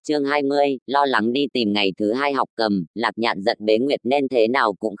Chương 20, lo lắng đi tìm ngày thứ hai học cầm, Lạc Nhạn giận Bế Nguyệt nên thế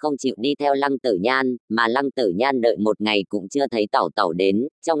nào cũng không chịu đi theo Lăng Tử Nhan, mà Lăng Tử Nhan đợi một ngày cũng chưa thấy Tẩu Tẩu đến,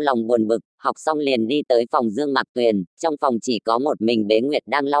 trong lòng buồn bực, học xong liền đi tới phòng Dương Mạc Tuyền, trong phòng chỉ có một mình Bế Nguyệt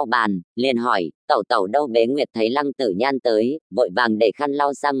đang lau bàn, liền hỏi, Tẩu Tẩu đâu? Bế Nguyệt thấy Lăng Tử Nhan tới, vội vàng để khăn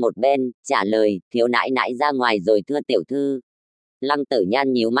lau sang một bên, trả lời, thiếu nãi nãi ra ngoài rồi thưa tiểu thư. Lăng Tử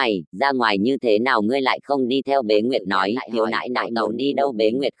Nhan nhíu mày, ra ngoài như thế nào ngươi lại không đi theo? Bế Nguyệt nói, thiếu nãi nãi muốn đi đâu?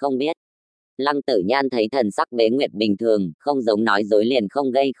 Bế Nguyệt không biết. Lăng Tử Nhan thấy thần sắc Bế Nguyệt bình thường, không giống nói dối liền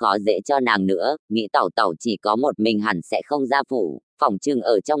không gây khó dễ cho nàng nữa, nghĩ Tẩu Tẩu chỉ có một mình hẳn sẽ không ra phủ, phỏng chừng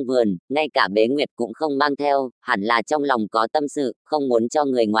ở trong vườn, ngay cả Bế Nguyệt cũng không mang theo, hẳn là trong lòng có tâm sự, không muốn cho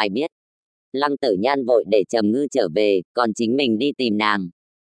người ngoài biết. Lăng Tử Nhan vội để Trầm Ngư trở về, còn chính mình đi tìm nàng.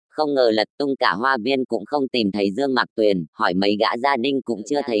 Không ngờ lật tung cả hoa viên cũng không tìm thấy Dương Mạc Tuyền, hỏi mấy gã gia đình cũng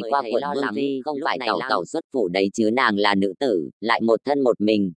chưa thấy qua quận Vương Phi, không phải Tẩu Tẩu xuất phủ đấy chứ? Nàng là nữ tử, lại một thân một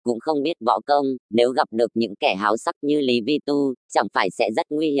mình, cũng không biết võ công, nếu gặp được những kẻ háo sắc như Lý Vi Tu, chẳng phải sẽ rất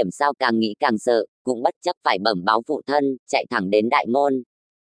nguy hiểm sao? Càng nghĩ càng sợ, cũng bất chấp phải bẩm báo phụ thân, chạy thẳng đến đại môn.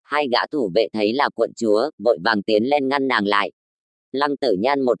 Hai gã thủ vệ thấy là quận chúa, vội vàng tiến lên ngăn nàng lại. Lăng Tử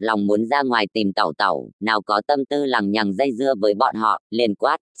Nhan một lòng muốn ra ngoài tìm Tẩu Tẩu, nào có tâm tư lằng nhằng dây dưa với bọn họ, liền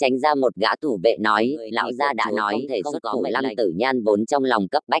quát, tránh ra. Một gã thủ vệ nói, lão gia đã nói không thể xuất phủ. Lăng Tử Nhan vốn trong lòng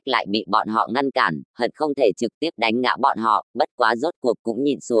cấp bách lại bị bọn họ ngăn cản, hận không thể trực tiếp đánh ngã bọn họ, bất quá rốt cuộc cũng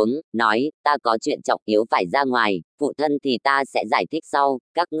nhìn xuống, nói, ta có chuyện trọng yếu phải ra ngoài, phụ thân thì ta sẽ giải thích sau,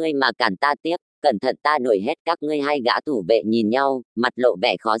 các ngươi mà cản ta tiếp, cẩn thận ta đuổi hết các ngươi. Hai gã thủ vệ nhìn nhau, mặt lộ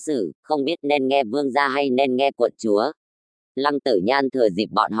vẻ khó xử, không biết nên nghe vương gia hay nên nghe quận chúa. Lăng Tử Nhan thừa dịp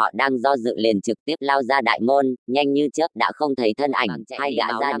bọn họ đang do dự liền trực tiếp lao ra đại môn, nhanh như chớp đã không thấy thân ảnh hai gã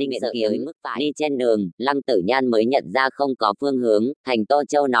gia đình sợ kiếm. Đi trên đường, Lăng Tử Nhan mới nhận ra không có phương hướng, thành Tô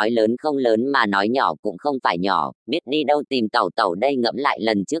Châu nói lớn không lớn mà nói nhỏ cũng không phải nhỏ, biết đi đâu tìm Tẩu Tẩu đây? Ngẫm lại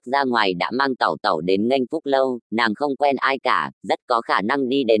lần trước ra ngoài đã mang Tẩu Tẩu đến Nghênh Phúc Lâu, nàng không quen ai cả, rất có khả năng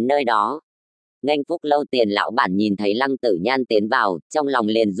đi đến nơi đó. Nghênh Phúc Lâu Tiền lão bản nhìn thấy Lăng Tử Nhan tiến vào, trong lòng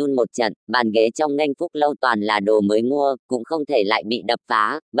liền run một trận, bàn ghế trong Nghênh Phúc Lâu toàn là đồ mới mua, cũng không thể lại bị đập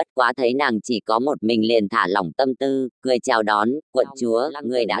phá, bất quá thấy nàng chỉ có một mình liền thả lỏng tâm tư, cười chào đón, quận chúa,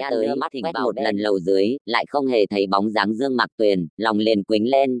 người đã tới. Mắt quét một lần lầu dưới, lại không hề thấy bóng dáng Dương Mạc Tuyền, lòng liền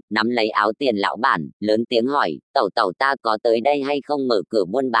quĩnh lên, nắm lấy áo Tiền lão bản, lớn tiếng hỏi, Tẩu Tẩu ta có tới đây hay không? Mở cửa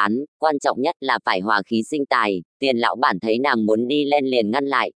buôn bán, quan trọng nhất là phải hòa khí sinh tài. Tiền lão bản thấy nàng muốn đi lên liền ngăn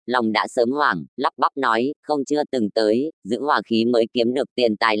lại, lòng đã sớm hoảng, lắp bắp nói, không, chưa từng tới, giữ hòa khí mới kiếm được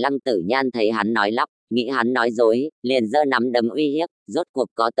tiền tài. Lăng Tử Nhan thấy hắn nói lắp, nghĩ hắn nói dối, liền giơ nắm đấm uy hiếp, rốt cuộc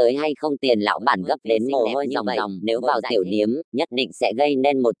có tới hay không? Tiền lão bản gấp đến mồ hôi ròng ròng, nếu vào tiểu điếm, nhất định sẽ gây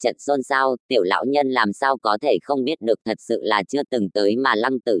nên một trận xôn xao, tiểu lão nhân làm sao có thể không biết được, thật sự là chưa từng tới mà.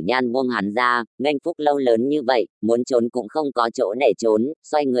 Lăng Tử Nhan buông hắn ra, Nghênh Phúc Lâu lớn như vậy, muốn trốn cũng không có chỗ để trốn,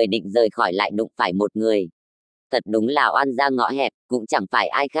 xoay người định rời khỏi lại đụng phải một người. Thật đúng là oan ra ngõ hẹp, cũng chẳng phải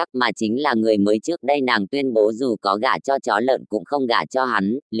ai khác mà chính là người mới trước đây nàng tuyên bố dù có gả cho chó lợn cũng không gả cho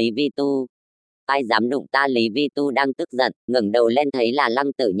hắn, Lý Vi Tu. Ai dám đụng ta? Lý Vi Tu đang tức giận, ngẩng đầu lên thấy là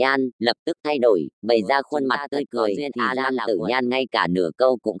Lăng Tử Nhan, lập tức thay đổi, bày ra khuôn mặt tươi cười, thì ra Lăng Tử Nhan ngay cả nửa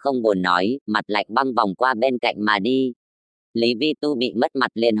câu cũng không buồn nói, mặt lạnh băng vòng qua bên cạnh mà đi. Lý Vi Tu bị mất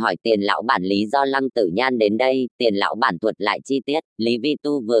mặt liền hỏi Tiền lão bản lý do Lăng Tử Nhan đến đây, Tiền lão bản thuật lại chi tiết, Lý Vi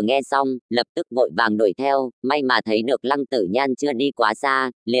Tu vừa nghe xong, lập tức vội vàng đuổi theo, may mà thấy được Lăng Tử Nhan chưa đi quá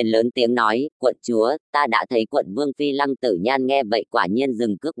xa, liền lớn tiếng nói, quận chúa, ta đã thấy quận Vương Phi. Lăng Tử Nhan nghe vậy quả nhiên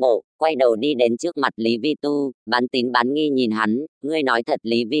dừng cước bộ, quay đầu đi đến trước mặt Lý Vi Tu, bán tín bán nghi nhìn hắn, ngươi nói thật?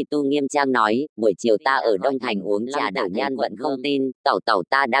 Lý Vi Tu nghiêm trang nói, buổi chiều ta ở Đông Thành uống trà. Lăng Tử Nhan vẫn không tin, Tẩu Tẩu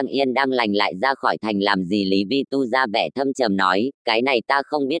ta đang yên đang lành lại ra khỏi thành làm gì? Lý Vi Tu ra vẻ thâm trầm nói, cái này ta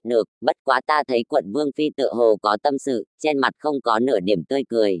không biết được, bất quá ta thấy quận Vương Phi tựa hồ có tâm sự, trên mặt không có nửa điểm tươi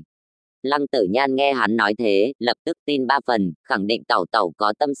cười. Lăng Tử Nhan nghe hắn nói thế, lập tức tin ba phần, khẳng định Tẩu Tẩu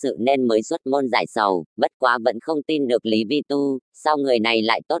có tâm sự nên mới xuất môn giải sầu, bất quá vẫn không tin được Lý Vi Tu, sao người này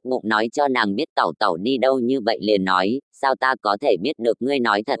lại tốt bụng nói cho nàng biết Tẩu Tẩu đi đâu như vậy? Liền nói, sao ta có thể biết được, ngươi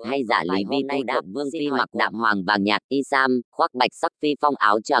nói thật hay giả? Lý Vi Tu đáp, Vương Phi mặc đạm hoàng vàng nhạt y sam, khoác bạch sắc phi phong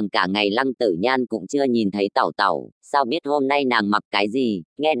áo choàng cả ngày. Lăng Tử Nhan cũng chưa nhìn thấy Tẩu Tẩu, sao biết hôm nay nàng mặc cái gì?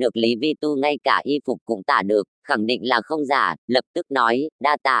 Nghe được Lý Vi Tu ngay cả y phục cũng tả được, khẳng định là không giả, lập tức nói,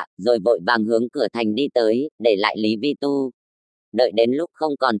 đa tạ, rồi vội vàng hướng cửa thành đi tới, để lại Lý Vi Tu. Đợi đến lúc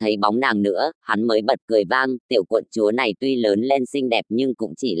không còn thấy bóng nàng nữa, hắn mới bật cười vang, tiểu quận chúa này tuy lớn lên xinh đẹp nhưng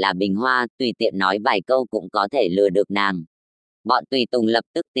cũng chỉ là bình hoa, tùy tiện nói vài câu cũng có thể lừa được nàng. Bọn tùy tùng lập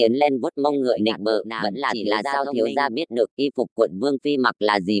tức tiến lên vuốt mông ngựa nịnh bợ, vẫn là chỉ là sao thiếu gia biết được y phục quận vương phi mặc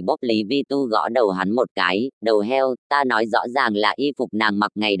là gì. Bốp Lý Vi Tu gõ đầu hắn một cái, đầu heo, ta nói rõ ràng là y phục nàng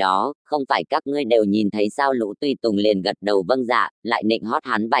mặc ngày đó, không phải các ngươi đều nhìn thấy sao. Lũ tùy tùng liền gật đầu vâng dạ, lại nịnh hót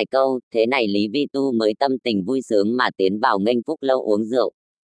hắn vài câu, thế này Lý Vi Tu mới tâm tình vui sướng mà tiến vào nghênh Phúc lâu uống rượu.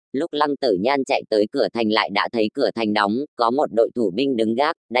 Lúc Lăng Tử Nhan chạy tới cửa thành lại đã thấy cửa thành đóng, có một đội thủ binh đứng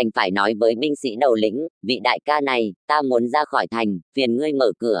gác, đành phải nói với binh sĩ đầu lĩnh, vị đại ca này, ta muốn ra khỏi thành, phiền ngươi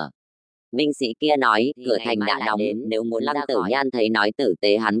mở cửa. Binh sĩ kia nói, cửa thành đã đóng, nếu muốn Lăng Tử Nhan thấy nói tử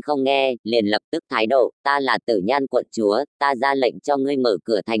tế hắn không nghe, liền lập tức thái độ, ta là Tử Nhan quận chúa, ta ra lệnh cho ngươi mở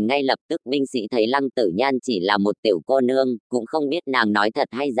cửa thành ngay lập tức. Binh sĩ thấy Lăng Tử Nhan chỉ là một tiểu cô nương, cũng không biết nàng nói thật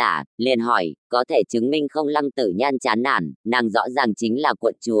hay giả, liền hỏi, có thể chứng minh không? Lăng Tử Nhan chán nản, nàng rõ ràng chính là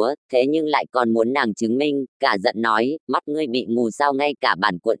quận chúa, thế nhưng lại còn muốn nàng chứng minh, cả giận nói, mắt ngươi bị mù sao, ngay cả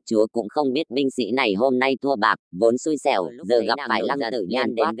bản quận chúa cũng không biết. Binh sĩ này hôm nay thua bạc, vốn xui xẻo, giờ gặp phải Lăng Tử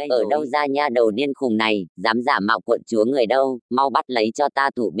Nhan đến ở đâu ra nha đầu điên khùng này, dám giả mạo quận chúa người đâu, mau bắt lấy cho ta.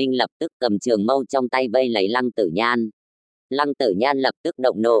 Thủ binh lập tức cầm trường mâu trong tay vây lấy Lăng Tử Nhan. Lăng Tử Nhan lập tức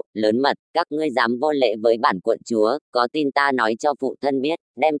động nộ, lớn mật, các ngươi dám vô lễ với bản quận chúa, có tin ta nói cho phụ thân biết,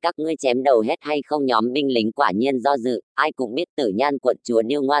 đem các ngươi chém đầu hết hay không? Nhóm binh lính quả nhiên do dự, ai cũng biết Tử Nhan quận chúa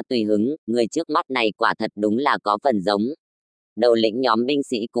điêu ngoa tùy hứng, người trước mắt này quả thật đúng là có phần giống. Đầu lĩnh nhóm binh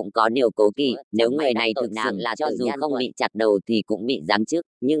sĩ cũng có điều cố kỵ, nếu người này thực sự là cho dù không bị chặt đầu thì cũng bị giáng chức,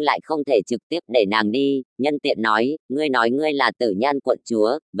 nhưng lại không thể trực tiếp để nàng đi. Nhân tiện nói ngươi là Tử Nhan quận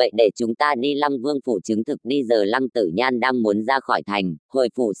chúa, vậy để chúng ta đi Lăng Vương phủ chứng thực đi. Giờ Lăng Tử Nhan đang muốn ra khỏi thành, hồi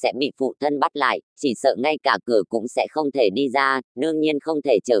phủ sẽ bị phụ thân bắt lại, chỉ sợ ngay cả cửa cũng sẽ không thể đi ra, đương nhiên không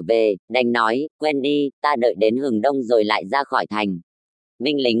thể trở về, đành nói, quên đi, ta đợi đến hừng đông rồi lại ra khỏi thành.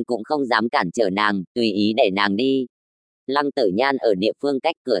 Binh lính cũng không dám cản trở nàng, tùy ý để nàng đi. Lăng Tử Nhan ở địa phương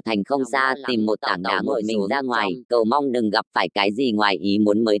cách cửa thành không xa, tìm một tảng đá ngồi mình ra ngoài, cầu mong đừng gặp phải cái gì ngoài ý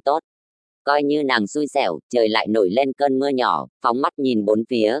muốn mới tốt. Coi như nàng xui xẻo, trời lại nổi lên cơn mưa nhỏ, phóng mắt nhìn bốn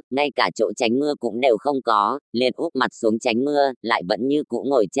phía, ngay cả chỗ tránh mưa cũng đều không có, liền úp mặt xuống tránh mưa, lại vẫn như cũ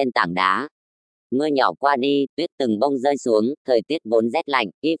ngồi trên tảng đá. Mưa nhỏ qua đi, tuyết từng bông rơi xuống, thời tiết vốn rét lạnh,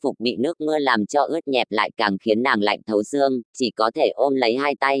 y phục bị nước mưa làm cho ướt nhẹp lại càng khiến nàng lạnh thấu xương, chỉ có thể ôm lấy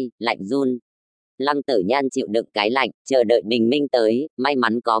hai tay, lạnh run. Lăng Tử Nhan chịu đựng cái lạnh, chờ đợi bình minh tới, may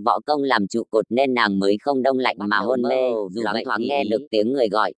mắn có võ công làm trụ cột nên nàng mới không đông lạnh mà hôn mê. Dù vậy thoáng nghe được tiếng người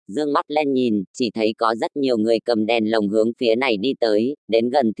gọi, dương mắt lên nhìn, chỉ thấy có rất nhiều người cầm đèn lồng hướng phía này đi tới, đến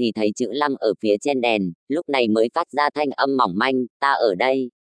gần thì thấy chữ Lăng ở phía trên đèn, lúc này mới phát ra thanh âm mỏng manh, ta ở đây.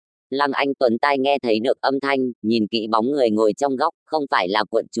 Lăng Anh Tuấn tai nghe thấy được âm thanh, nhìn kỹ bóng người ngồi trong góc, không phải là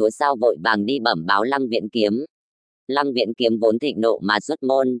quận chúa sao, vội vàng đi bẩm báo Lăng Viễn Kiếm. Lăng Viễn Kiếm vốn thịnh nộ mà xuất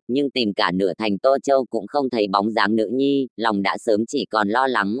môn, nhưng tìm cả nửa thành Tô Châu cũng không thấy bóng dáng nữ nhi, lòng đã sớm chỉ còn lo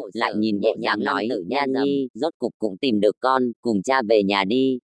lắng, lại nhìn bộ dáng nói, Nhan nhi, rốt cục cũng tìm được con, cùng cha về nhà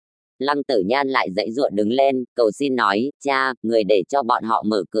đi. Lăng Tử Nhan lại dãy dụa đứng lên, cầu xin nói, cha, người để cho bọn họ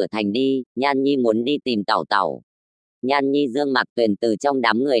mở cửa thành đi, Nhan nhi muốn đi tìm Tẩu Tẩu. Nhan nhi. Dương Mạc Tuyền từ trong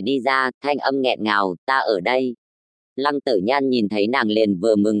đám người đi ra, thanh âm nghẹn ngào, ta ở đây. Lăng Tử Nhan nhìn thấy nàng liền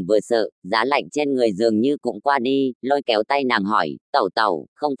vừa mừng vừa sợ, giá lạnh trên người dường như cũng qua đi, lôi kéo tay nàng hỏi, Tẩu Tẩu,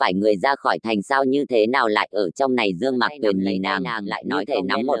 không phải người ra khỏi thành sao, như thế nào lại ở trong này? Dương Mạc Tuyền nhìn nàng lại nói thể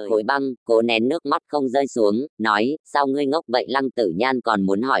nắm một khối băng, cố nén nước mắt không rơi xuống, nói, sao ngươi ngốc vậy? Lăng Tử Nhan còn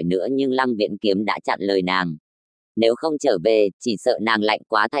muốn hỏi nữa nhưng Lăng Viễn Kiếm đã chặn lời nàng. Nếu không trở về, chỉ sợ nàng lạnh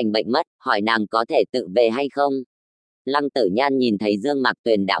quá thành bệnh mất, hỏi nàng có thể tự về hay không. Lăng Tử Nhan nhìn thấy Dương Mạc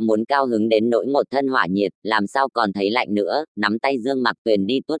Tuyền đã muốn cao hứng đến nỗi một thân hỏa nhiệt, làm sao còn thấy lạnh nữa, nắm tay Dương Mạc Tuyền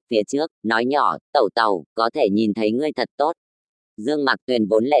đi tuốt phía trước, nói nhỏ, Tẩu Tẩu, có thể nhìn thấy ngươi thật tốt. Dương Mạc Tuyền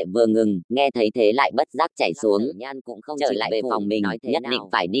vốn lệ vừa ngừng, nghe thấy thế lại bất giác chảy xuống, cũng không trở lại về phòng mình, nhất định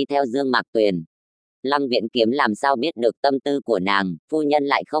phải đi theo Dương Mạc Tuyền. Lăng Viễn Kiếm làm sao biết được tâm tư của nàng, phu nhân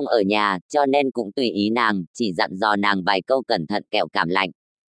lại không ở nhà, cho nên cũng tùy ý nàng, chỉ dặn dò nàng vài câu cẩn thận kẻo cảm lạnh.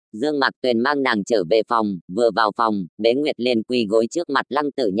 Dương Mạc Tuyền mang nàng trở về phòng, vừa vào phòng, Bế Nguyệt liền quỳ gối trước mặt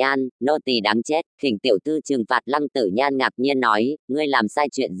Lăng Tử Nhan, nô tỳ đáng chết, khỉnh tiểu thư trừng phạt. Lăng Tử Nhan ngạc nhiên nói, ngươi làm sai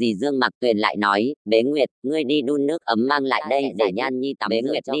chuyện gì? Dương Mạc Tuyền lại nói, Bế Nguyệt, ngươi đi đun nước ấm mang lại đây để Nhan nhi tắm. Bế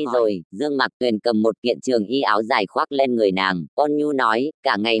Nguyệt đi rồi, Dương Mạc Tuyền cầm một kiện trường y áo dài khoác lên người nàng, ôn nhu nói,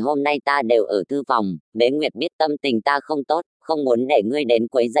 cả ngày hôm nay ta đều ở thư phòng, Bế Nguyệt biết tâm tình ta không tốt, không muốn để ngươi đến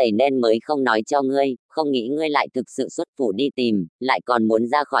quấy rầy nên mới không nói cho ngươi, không nghĩ ngươi lại thực sự xuất phủ đi tìm, lại còn muốn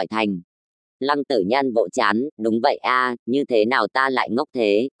ra khỏi thành. Lăng Tử Nhan vỗ chán, đúng vậy a, như thế nào ta lại ngốc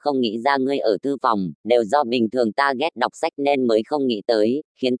thế, không nghĩ ra ngươi ở thư phòng, đều do bình thường ta ghét đọc sách nên mới không nghĩ tới,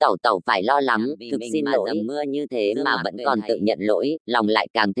 khiến Tẩu Tẩu phải lo lắng, thực xin lỗi. Dầm mưa như thế mà vẫn còn tự nhận lỗi, lòng lại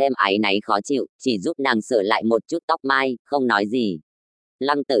càng thêm áy náy khó chịu, chỉ giúp nàng sửa lại một chút tóc mai, không nói gì.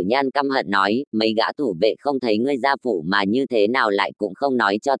 Lăng Tử Nhan căm hận nói, mấy gã thủ vệ không thấy ngươi ra phủ mà như thế nào lại cũng không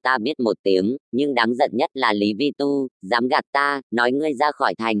nói cho ta biết một tiếng, nhưng đáng giận nhất là Lý Vi Tu, dám gạt ta, nói ngươi ra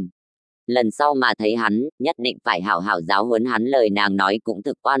khỏi thành. Lần sau mà thấy hắn, nhất định phải hảo hảo giáo huấn hắn, lời nàng nói cũng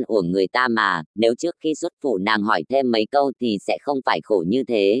thực oan uổng người ta mà, nếu trước khi xuất phủ nàng hỏi thêm mấy câu thì sẽ không phải khổ như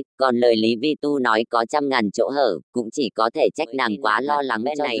thế, còn lời Lý Vi Tu nói có trăm ngàn chỗ hở, cũng chỉ có thể trách nàng quá lo lắng.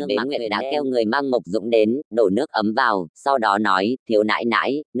 Bên này Bế Nguyệt đã kêu người mang Mộc Dũng đến, đổ nước ấm vào, sau đó nói, thiếu nãi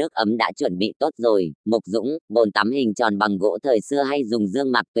nãi, nước ấm đã chuẩn bị tốt rồi. Mộc Dũng, bồn tắm hình tròn bằng gỗ thời xưa hay dùng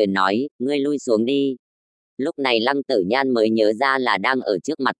Dương Mạc Tuyền nói, ngươi lui xuống đi. Lúc này Lăng Tử Nhan mới nhớ ra là đang ở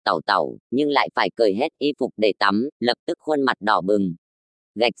trước mặt Tẩu Tẩu, nhưng lại phải cởi hết y phục để tắm, lập tức khuôn mặt đỏ bừng.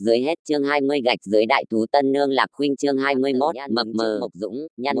 Gạch dưới hết chương 20, gạch dưới đại thú tân nương Lạc Khuynh chương 21, mập mờ Mộc Dũng,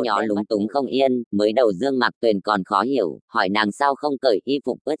 nhăn nhó lúng túng không yên, mới đầu Dương Mạc Tuyền còn khó hiểu, hỏi nàng sao không cởi y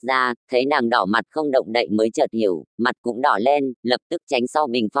phục ướt ra, thấy nàng đỏ mặt không động đậy mới chợt hiểu, mặt cũng đỏ lên, lập tức tránh sau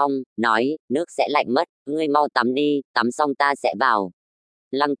bình phong, nói, nước sẽ lạnh mất, ngươi mau tắm đi, tắm xong ta sẽ vào.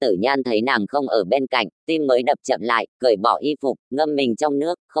 Lăng Tử Nhan thấy nàng không ở bên cạnh, tim mới đập chậm lại, cởi bỏ y phục, ngâm mình trong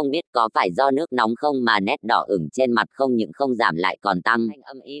nước, không biết có phải do nước nóng không mà nét đỏ ửng trên mặt không những không giảm lại còn tăng.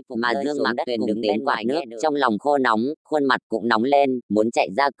 Mà Dương Mạc Tuyền đứng bên ngoài nước, trong lòng khô nóng, khuôn mặt cũng nóng lên, muốn chạy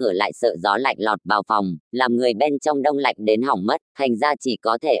ra cửa lại sợ gió lạnh lọt vào phòng, làm người bên trong đông lạnh đến hỏng mất, thành ra chỉ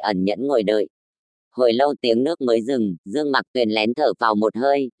có thể ẩn nhẫn ngồi đợi. Hồi lâu tiếng nước mới dừng, Dương Mạc Tuyền lén thở vào một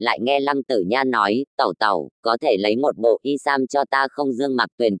hơi, lại nghe Lăng Tử Nhan nói, Tẩu Tẩu, có thể lấy một bộ y sam cho ta không? Dương Mạc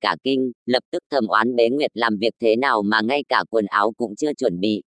Tuyền cả kinh, lập tức thầm oán Bế Nguyệt làm việc thế nào mà ngay cả quần áo cũng chưa chuẩn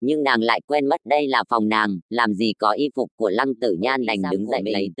bị, nhưng nàng lại quên mất đây là phòng nàng, làm gì có y phục của Lăng Tử Nhan đành đứng dậy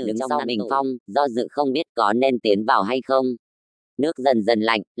lấy từ trong bình phong, do dự không biết có nên tiến vào hay không. Nước dần dần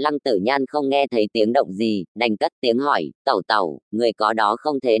lạnh, Lăng Tử Nhan không nghe thấy tiếng động gì, đành cất tiếng hỏi, Tẩu Tẩu, người có đó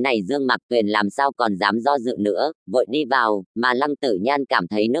không? Thế này Dương Mạc Tuyền làm sao còn dám do dự nữa, vội đi vào, mà Lăng Tử Nhan cảm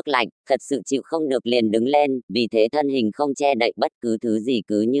thấy nước lạnh, thật sự chịu không được liền đứng lên, vì thế thân hình không che đậy bất cứ thứ gì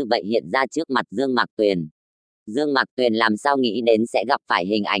cứ như vậy hiện ra trước mặt Dương Mạc Tuyền. Dương Mạc Tuyền làm sao nghĩ đến sẽ gặp phải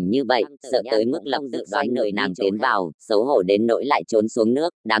hình ảnh như vậy, sợ tới mức lập tức xoay người nàng tiến vào, xấu hổ đến nỗi lại trốn xuống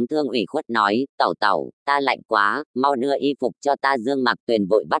nước, đáng thương ủy khuất nói, Tẩu Tẩu, ta lạnh quá, mau đưa y phục cho ta. Dương Mạc Tuyền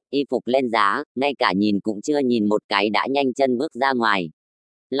vội bắt y phục lên giá, ngay cả nhìn cũng chưa nhìn một cái đã nhanh chân bước ra ngoài.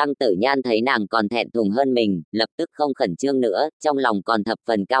 Lăng Tử Nhan thấy nàng còn thẹn thùng hơn mình, lập tức không khẩn trương nữa, trong lòng còn thập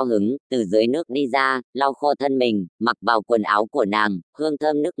phần cao hứng, từ dưới nước đi ra, lau khô thân mình, mặc vào quần áo của nàng, hương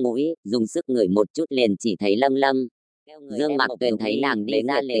thơm nước mũi, dùng sức ngửi một chút liền chỉ thấy lâng lâng. Dương Mạc Tuyền thấy nàng đi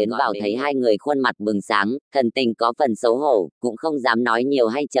ra liền vào thấy hai người khuôn mặt bừng sáng, thần tình có phần xấu hổ, cũng không dám nói nhiều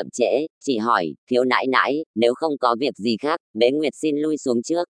hay chậm trễ, chỉ hỏi, thiếu nãi nãi, nếu không có việc gì khác, Bế Nguyệt xin lui xuống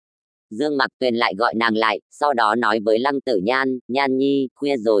trước. Dương Mạc Tuyền lại gọi nàng lại, sau đó nói với Lăng Tử Nhan, Nhan Nhi,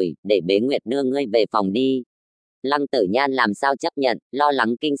 khuya rồi, để Bế Nguyệt đưa ngươi về phòng đi. Lăng Tử Nhan làm sao chấp nhận, lo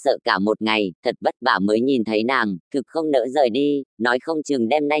lắng kinh sợ cả một ngày, thật vất vả mới nhìn thấy nàng, thực không nỡ rời đi, nói không chừng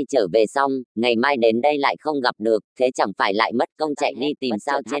đêm nay trở về xong, ngày mai đến đây lại không gặp được, thế chẳng phải lại mất công chạy đi tìm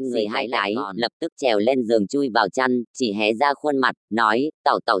sao trên người hãi lái, lập tức trèo lên giường chui vào chăn, chỉ hé ra khuôn mặt, nói,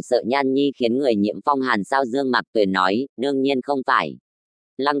 Tẩu Tẩu sợ Nhan Nhi khiến người nhiễm phong hàn sao? Dương Mạc Tuyền nói, đương nhiên không phải.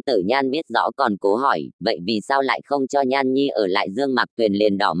 Lăng Tử Nhan biết rõ còn cố hỏi, vậy vì sao lại không cho Nhan Nhi ở lại? Dương Mạc Tuyền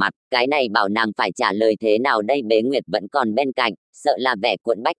liền đỏ mặt, cái này bảo nàng phải trả lời thế nào đây? Bế Nguyệt vẫn còn bên cạnh, sợ là vẻ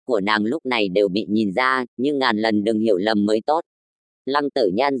cuộn bách của nàng lúc này đều bị nhìn ra, nhưng ngàn lần đừng hiểu lầm mới tốt. Lăng Tử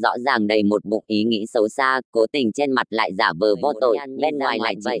Nhan rõ ràng đầy một bụng ý nghĩ xấu xa, cố tình trên mặt lại giả vờ vô tội, bên ngoài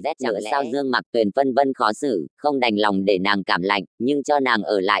lại chỉ rét nữa sao? Dương Mạc Tuyền phân vân khó xử, không đành lòng để nàng cảm lạnh, nhưng cho nàng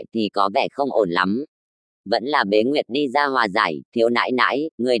ở lại thì có vẻ không ổn lắm. Vẫn là Bế Nguyệt đi ra hòa giải, thiếu nãi nãi,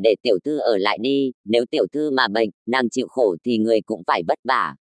 người để tiểu thư ở lại đi, nếu tiểu thư mà bệnh, nàng chịu khổ thì người cũng phải vất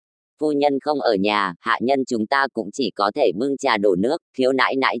vả. Phu nhân không ở nhà, hạ nhân chúng ta cũng chỉ có thể bưng trà đổ nước, thiếu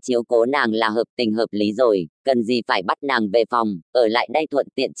nãi nãi chiếu cố nàng là hợp tình hợp lý rồi, cần gì phải bắt nàng về phòng, ở lại đây thuận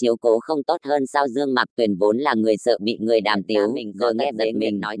tiện chiếu cố không tốt hơn sao? Dương Mạc Tuyền vốn là người sợ bị người đàm tiếu, giờ nghe Bế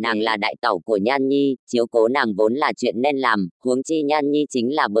Nguyệt nói nàng là đại tẩu của Nhan Nhi, chiếu cố nàng vốn là chuyện nên làm, huống chi Nhan Nhi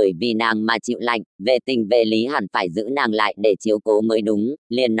chính là bởi vì nàng mà chịu lạnh, về tình về lý hẳn phải giữ nàng lại để chiếu cố mới đúng,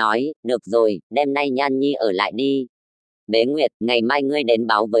 liền nói, được rồi, đêm nay Nhan Nhi ở lại đi. Bế Nguyệt, ngày mai ngươi đến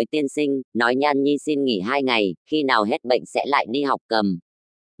báo với tiên sinh, nói Nhan Nhi xin nghỉ 2 ngày, khi nào hết bệnh sẽ lại đi học cầm.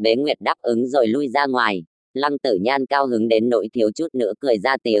 Bế Nguyệt đáp ứng rồi lui ra ngoài. Lăng Tử Nhan cao hứng đến nỗi thiếu chút nữa cười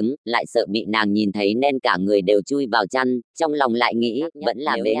ra tiếng, lại sợ bị nàng nhìn thấy nên cả người đều chui vào chăn, trong lòng lại nghĩ, vẫn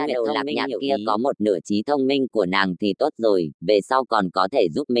là Bế Nguyệt Lạc Nhạn kia có một nửa trí thông minh của nàng thì tốt rồi, về sau còn có thể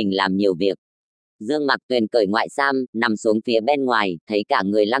giúp mình làm nhiều việc. Dương Mạc Tuyền cởi ngoại sam, nằm xuống phía bên ngoài, thấy cả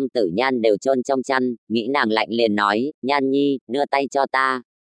người Lăng Tử Nhan đều chôn trong chăn, nghĩ nàng lạnh liền nói, Nhan Nhi, đưa tay cho ta.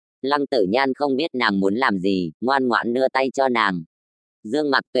 Lăng Tử Nhan không biết nàng muốn làm gì, ngoan ngoãn đưa tay cho nàng.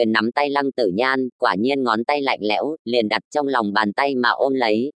 Dương Mặc Tuyền nắm tay Lăng Tử Nhan, quả nhiên ngón tay lạnh lẽo, liền đặt trong lòng bàn tay mà ôm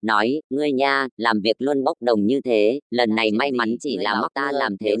lấy, nói, ngươi nha, làm việc luôn bốc đồng như thế, lần này may mắn chỉ là mắc ta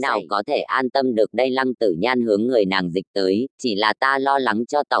làm thế nào có thể an tâm được đây. Lăng Tử Nhan hướng người nàng dịch tới, chỉ là ta lo lắng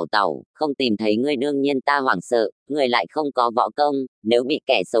cho Tẩu Tẩu, không tìm thấy ngươi đương nhiên ta hoảng sợ, người lại không có võ công, nếu bị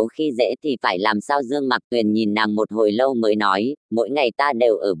kẻ xấu khi dễ thì phải làm sao? Dương Mặc Tuyền nhìn nàng một hồi lâu mới nói, mỗi ngày ta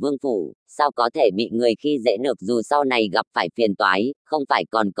đều ở vương phủ, sao có thể bị người khi dễ được, dù sau này gặp phải phiền toái, không phải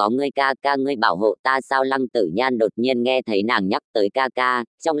còn có ngươi ca ca ngươi bảo hộ ta sao? Lăng Tử Nhan đột nhiên nghe thấy nàng nhắc tới ca ca,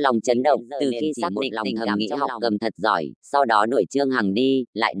 trong lòng chấn động, từ khi xác định tình cảm nghĩ học cầm thật giỏi, sau đó đuổi Trương Hằng đi,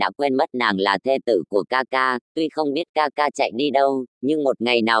 lại đã quên mất nàng là thê tử của ca ca, tuy không biết ca ca chạy đi đâu, nhưng một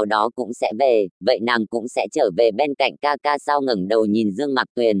ngày nào đó cũng sẽ về, vậy nàng cũng sẽ trở về bên cạnh ca ca sao? Ngẩng đầu nhìn Dương Mặc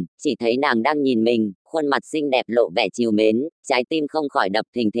Tuyền, chỉ thấy nàng đang nhìn mình, khuôn mặt xinh đẹp lộ vẻ trìu mến, trái tim không khỏi đập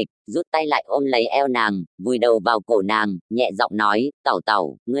thình thịch, rút tay lại ôm lấy eo nàng, vùi đầu vào cổ nàng, nhẹ giọng nói, Tẩu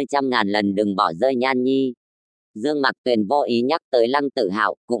Tẩu, ngươi trăm ngàn lần đừng bỏ rơi Nhan Nhi. Dương Mặc Tuyền vô ý nhắc tới Lăng Tử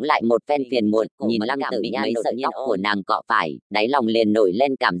Hạo, cũng lại một phen phiền muộn, nhìn Lăng Tử Nhan mấy sợi tóc của nàng cọ phải, đáy lòng liền nổi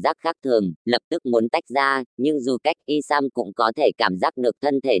lên cảm giác khác thường, lập tức muốn tách ra, nhưng dù cách y sam cũng có thể cảm giác được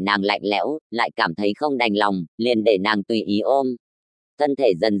thân thể nàng lạnh lẽo, lại cảm thấy không đành lòng, liền để nàng tùy ý ôm. Thân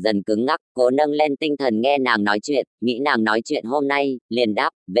thể dần dần cứng ngắc, cố nâng lên tinh thần nghe nàng nói chuyện, nghĩ nàng nói chuyện hôm nay, liền đáp,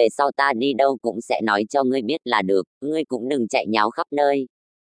 về sau ta đi đâu cũng sẽ nói cho ngươi biết là được, ngươi cũng đừng chạy nháo khắp nơi.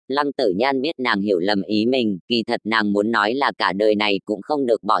 Lăng Tử Nhan biết nàng hiểu lầm ý mình, kỳ thật nàng muốn nói là cả đời này cũng không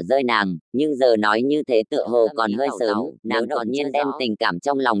được bỏ rơi nàng, nhưng giờ nói như thế tựa hồ còn hơi sớm, nàng đột nhiên đem tình cảm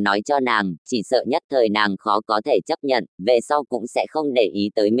trong lòng nói cho nàng, chỉ sợ nhất thời nàng khó có thể chấp nhận, về sau cũng sẽ không để ý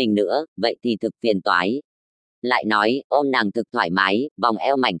tới mình nữa, vậy thì thực phiền toái. Lại nói, ôm nàng thực thoải mái, vòng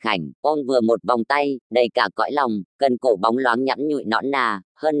eo mảnh khảnh, ôm vừa một vòng tay, đầy cả cõi lòng, cần cổ bóng loáng nhẵn nhụi nõn nà,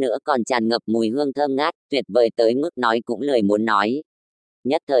 hơn nữa còn tràn ngập mùi hương thơm ngát, tuyệt vời tới mức nói cũng lười muốn nói.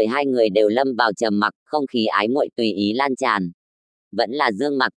 Nhất thời hai người đều lâm vào trầm mặc, không khí ái muội tùy ý lan tràn. Vẫn là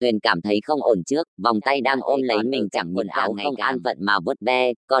Dương Mặc Tuyền cảm thấy không ổn trước, vòng tay đang ôm lấy mình chẳng quần áo không an phận mà vuốt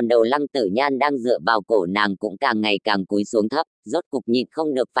ve, còn đầu Lăng Tử Nhan đang dựa vào cổ nàng cũng càng ngày càng cúi xuống thấp, rốt cục nhịn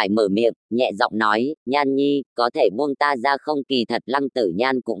không được phải mở miệng, nhẹ giọng nói, Nhan Nhi, có thể buông ta ra không? Kỳ thật Lăng Tử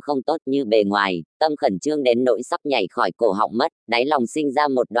Nhan cũng không tốt như bề ngoài, tâm khẩn trương đến nỗi sắp nhảy khỏi cổ họng mất, đáy lòng sinh ra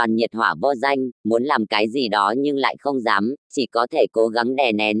một đoàn nhiệt hỏa vô danh, muốn làm cái gì đó nhưng lại không dám, chỉ có thể cố gắng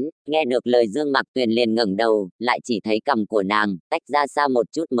đè nén. Nghe được lời Dương Mặc Tuyền liền ngẩng đầu, lại chỉ thấy cằm của nàng, tách ra xa một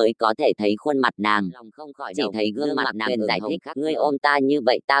chút mới có thể thấy khuôn mặt nàng. Chỉ thấy gương mặt nàng giải thích, ngươi ôm ta như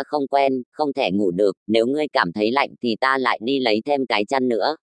vậy ta không quen, không thể ngủ được, nếu ngươi cảm thấy lạnh thì ta lại đi lấy thêm cái chăn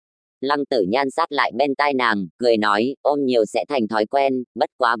nữa. Lăng Tử Nhan sát lại bên tai nàng, cười nói, ôm nhiều sẽ thành thói quen, bất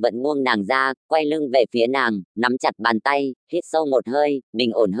quá vẫn buông nàng ra, quay lưng về phía nàng, nắm chặt bàn tay, hít sâu một hơi,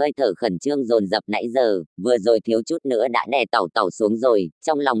 bình ổn hơi thở khẩn trương dồn dập nãy giờ, vừa rồi thiếu chút nữa đã đè Tẩu Tẩu xuống rồi,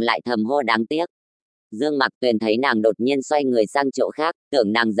 trong lòng lại thầm hô đáng tiếc. Dương Mặc Tuyền thấy nàng đột nhiên xoay người sang chỗ khác,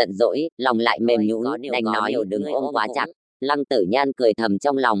 tưởng nàng giận dỗi, lòng lại mềm nhũn, đành nói đừng ôm quá chặt. Lăng Tử Nhan cười thầm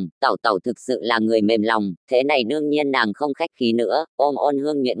trong lòng, Tẩu Tẩu thực sự là người mềm lòng, thế này đương nhiên nàng không khách khí nữa, ôm Ôn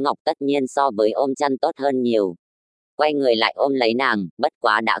Hương Nhuyễn Ngọc tất nhiên so với ôm chăn tốt hơn nhiều. Quay người lại ôm lấy nàng, bất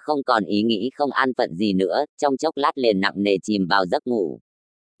quá đã không còn ý nghĩ không an phận gì nữa, trong chốc lát liền nặng nề chìm vào giấc ngủ.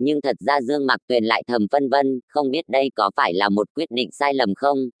 Nhưng thật ra Dương Mặc Tuyền lại thầm phân vân, không biết đây có phải là một quyết định sai lầm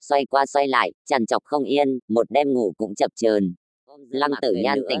không, xoay qua xoay lại, trằn trọc không yên, một đêm ngủ cũng chập chờn. Lăng Tử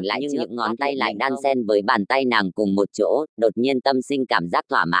Nhan tỉnh lại nhưng những ngón tay lại đan xen với bàn tay nàng cùng một chỗ, đột nhiên tâm sinh cảm giác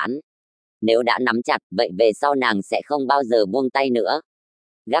thỏa mãn. Nếu đã nắm chặt, vậy về sau nàng sẽ không bao giờ buông tay nữa.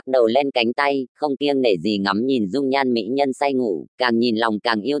 Gác đầu lên cánh tay, không kiêng nể gì ngắm nhìn dung nhan mỹ nhân say ngủ, càng nhìn lòng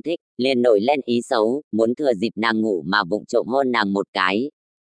càng yêu thích, liền nổi lên ý xấu, muốn thừa dịp nàng ngủ mà vụng trộm hôn nàng một cái.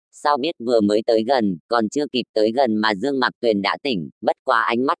 Sao biết vừa mới tới gần, còn chưa kịp tới gần mà Dương Mặc Tuyền đã tỉnh, bất quá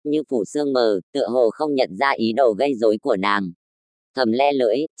ánh mắt như phủ sương mờ, tựa hồ không nhận ra ý đồ gây rối của nàng. Thầm le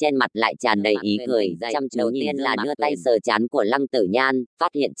lưỡi, trên mặt lại tràn đầy ý cười, chăm chú nhìn. Đầu tiên là đưa tay sờ trán của Lăng Tử Nhan,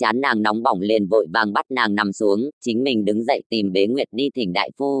 phát hiện trán nàng nóng bỏng liền vội vàng bắt nàng nằm xuống, chính mình đứng dậy tìm Bế Nguyệt đi thỉnh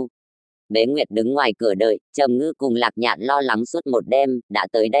đại phu. Bế Nguyệt đứng ngoài cửa đợi, Trầm Ngư cùng Lạc Nhạn lo lắng suốt một đêm, đã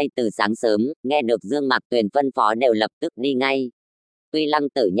tới đây từ sáng sớm, nghe được Dương Mặc Tuyền phân phó đều lập tức đi ngay. Tuy Lăng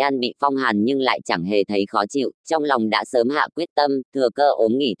Tử Nhan bị phong hàn nhưng lại chẳng hề thấy khó chịu, trong lòng đã sớm hạ quyết tâm, thừa cơ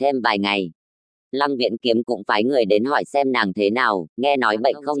ốm nghỉ thêm vài ngày. Lăng Viễn Kiếm cũng phái người đến hỏi xem nàng thế nào, nghe nói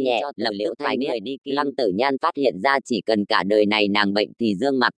bệnh không nhẹ, lập tức phái người đi Kim. Lăng Tử Nhan phát hiện ra chỉ cần cả đời này nàng bệnh thì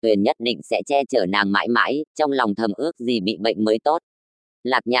Dương Mặc Tuyền nhất định sẽ che chở nàng mãi mãi, trong lòng thầm ước gì bị bệnh mới tốt.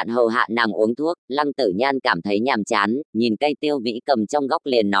 Lạc Nhạn hầu hạ nàng uống thuốc, Lăng Tử Nhan cảm thấy nhàm chán, nhìn cây tiêu vĩ cầm trong góc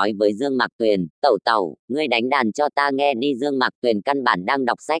liền nói với Dương Mạc Tuyền, tẩu tẩu, ngươi đánh đàn cho ta nghe đi. Dương Mạc Tuyền căn bản đang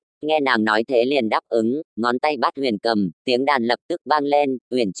đọc sách, nghe nàng nói thế liền đáp ứng, ngón tay bắt huyền cầm, tiếng đàn lập tức vang lên,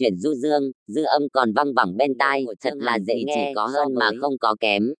 uyển chuyển du dương, dư âm còn vang vẳng bên tai, thật là dễ nghe, chỉ có hơn mà không có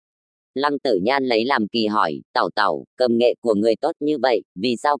kém. Lăng Tử Nhan lấy làm kỳ hỏi, tẩu tẩu, cầm nghệ của người tốt như vậy,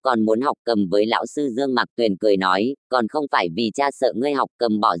 vì sao còn muốn học cầm với lão sư? Dương Mạc Tuyền cười nói, còn không phải vì cha sợ ngươi học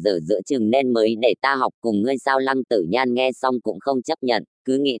cầm bỏ dở giữa chừng nên mới để ta học cùng ngươi sao? Lăng Tử Nhan nghe xong cũng không chấp nhận,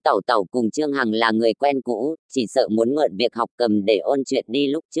 cứ nghĩ tẩu tẩu cùng Trương Hằng là người quen cũ, chỉ sợ muốn mượn việc học cầm để ôn chuyện đi.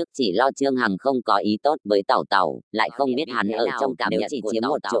 Lúc trước chỉ lo Trương Hằng không có ý tốt với tẩu tẩu, lại không biết hắn ở trong cảm nhận chỉ chiếm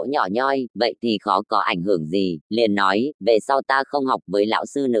một chỗ nhỏ nhoi, vậy thì khó có ảnh hưởng gì, liền nói, về sau ta không học với lão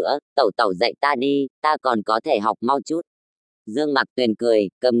sư nữa, tẩu tẩu dạy ta đi, ta còn có thể học mau chút. Dương Mạc Tuyền cười,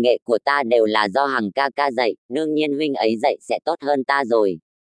 cầm nghệ của ta đều là do Hằng ca ca dạy, đương nhiên huynh ấy dạy sẽ tốt hơn ta rồi.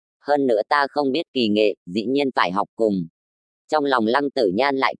 Hơn nữa ta không biết kỳ nghệ, dĩ nhiên phải học cùng. Trong lòng Lăng Tử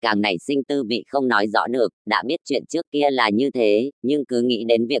Nhan lại càng nảy sinh tư vị không nói rõ được, đã biết chuyện trước kia là như thế, nhưng cứ nghĩ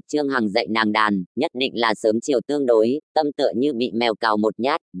đến việc Trương Hằng dạy nàng đàn, nhất định là sớm chiều tương đối, tâm tựa như bị mèo cào một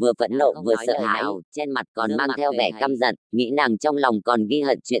nhát, vừa phẫn nộ vừa sợ hãi, trên mặt còn mang theo vẻ căm giận, nghĩ nàng trong lòng còn ghi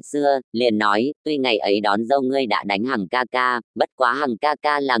hận chuyện xưa, liền nói, tuy ngày ấy đón dâu ngươi đã đánh Hằng ca ca, bất quá Hằng ca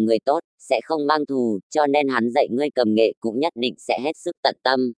ca là người tốt, sẽ không mang thù, cho nên hắn dạy ngươi cầm nghệ cũng nhất định sẽ hết sức tận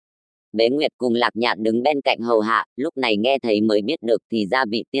tâm. Bế Nguyệt cùng Lạc Nhạn đứng bên cạnh hầu hạ, lúc này nghe thấy mới biết được thì ra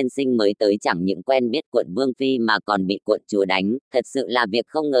vị tiên sinh mới tới chẳng những quen biết quận Vương Phi mà còn bị quận chúa đánh, thật sự là việc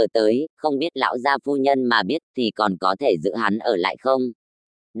không ngờ tới, không biết lão gia phu nhân mà biết thì còn có thể giữ hắn ở lại không.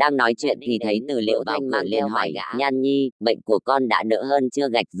 Đang nói chuyện thì thấy Từ Liễu Thanh mang liền hỏi, Nhan Nhi, bệnh của con đã đỡ hơn chưa?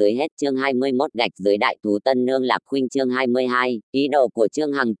 Gạch dưới hết chương 21 gạch dưới đại thú tân nương Lạc Khuynh chương 22, ý đồ của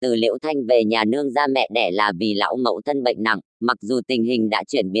Trương Hằng Từ Liễu Thanh về nhà nương gia mẹ đẻ là vì lão mẫu thân bệnh nặng, mặc dù tình hình đã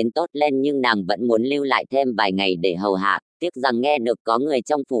chuyển biến tốt lên nhưng nàng vẫn muốn lưu lại thêm vài ngày để hầu hạ, tiếc rằng nghe được có người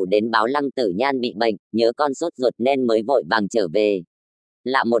trong phủ đến báo Lăng Tử Nhan bị bệnh, nhớ con sốt ruột nên mới vội vàng trở về.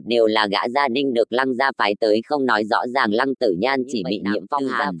 Lạ một điều là gã gia đình được Lăng gia phái tới không nói rõ ràng Lăng Tử Nhan chỉ bị nhiễm phong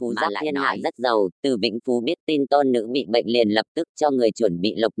hàn mà lại thiên hạ rất giàu. Từ Vĩnh Phú biết tin tôn nữ bị bệnh liền lập tức cho người chuẩn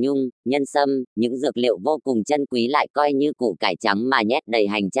bị lộc nhung, nhân sâm, những dược liệu vô cùng chân quý lại coi như củ cải trắng mà nhét đầy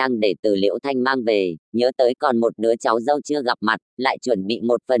hành trang để Từ Liễu Thanh mang về. Nhớ tới còn một đứa cháu dâu chưa gặp mặt, lại chuẩn bị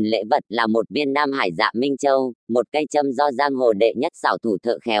một phần lễ vật là một viên Nam Hải Dạ Minh Châu, một cây châm do giang hồ đệ nhất xảo thủ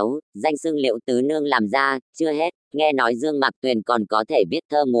thợ khéo, danh xưng Liễu tứ nương làm ra. Chưa hết, nghe nói Dương Mạc Tuyền còn có thể viết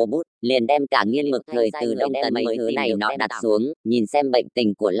thơ múa bút, liền đem cả nghiên mực thời từ Đông Tấn mấy thứ này nọ đặt xuống, nhìn xem bệnh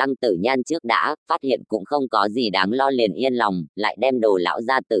tình của Lăng Tử Nhan trước đã, phát hiện cũng không có gì đáng lo liền yên lòng, lại đem đồ lão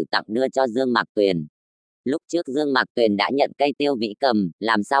gia tử tặng đưa cho Dương Mạc Tuyền. Lúc trước Dương Mạc Tuyền đã nhận cây tiêu vĩ cầm,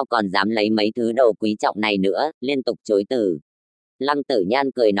 làm sao còn dám lấy mấy thứ đồ quý trọng này nữa, liên tục chối từ. Lăng Tử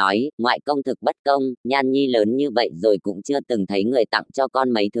Nhan cười nói, ngoại công thực bất công, Nhan Nhi lớn như vậy rồi cũng chưa từng thấy người tặng cho con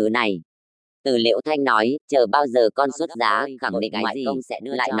mấy thứ này. Từ Liễu Thanh nói, chờ bao giờ con xuất giá, khẳng định ngoại công sẽ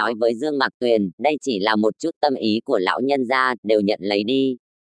đưa lại cho. Nói với Dương Mạc Tuyền, đây chỉ là một chút tâm ý của lão nhân gia, đều nhận lấy đi.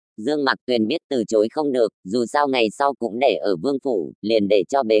 Dương Mạc Tuyền biết từ chối không được, dù sao ngày sau cũng để ở vương phủ, liền để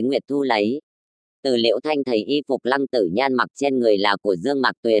cho Bế Nguyệt thu lấy. Từ Liễu Thanh thấy y phục Lăng Tử Nhan mặc trên người là của Dương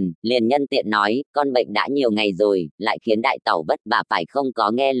Mạc Tuyền, liền nhân tiện nói, con bệnh đã nhiều ngày rồi, lại khiến đại tẩu vất vả phải không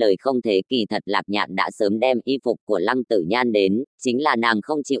có nghe lời không thế. Kỳ thật Lạc Nhạn đã sớm đem y phục của Lăng Tử Nhan đến, chính là nàng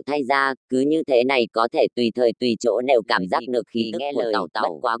không chịu thay ra, cứ như thế này có thể tùy thời tùy chỗ đều cảm giác được khí tức của tẩu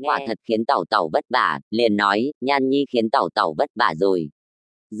tẩu, bất quá quả thật khiến tẩu tẩu vất vả, liền nói, Nhan Nhi khiến tẩu tẩu vất vả rồi.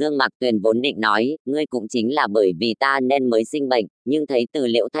 Dương Mạc Tuyền vốn định nói, ngươi cũng chính là bởi vì ta nên mới sinh bệnh, nhưng thấy Từ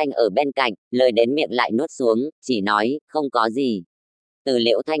Liễu Thanh ở bên cạnh, lời đến miệng lại nuốt xuống, chỉ nói, không có gì. Từ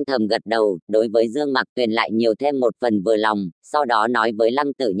Liễu Thanh thầm gật đầu, đối với Dương Mạc Tuyền lại nhiều thêm một phần vừa lòng, sau đó nói với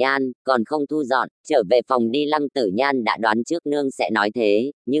Lăng Tử Nhan, còn không thu dọn, trở về phòng đi. Lăng Tử Nhan đã đoán trước nương sẽ nói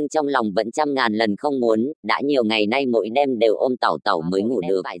thế, nhưng trong lòng vẫn trăm ngàn lần không muốn, đã nhiều ngày nay mỗi đêm đều ôm tẩu tẩu mới ngủ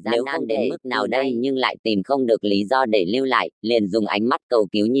được, nếu không đến mức nào đây nhưng lại tìm không được lý do để lưu lại, liền dùng ánh mắt cầu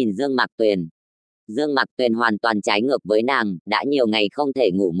cứu nhìn Dương Mạc Tuyền. Dương Mạc Tuyền hoàn toàn trái ngược với nàng, đã nhiều ngày không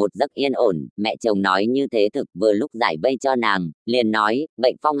thể ngủ một giấc yên ổn, mẹ chồng nói như thế thực vừa lúc giải vây cho nàng, liền nói,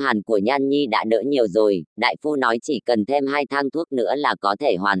 bệnh phong hàn của Nhan Nhi đã đỡ nhiều rồi, đại phu nói chỉ cần thêm 2 thang thuốc nữa là có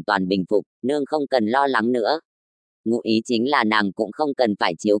thể hoàn toàn bình phục, nương không cần lo lắng nữa. Ngụ ý chính là nàng cũng không cần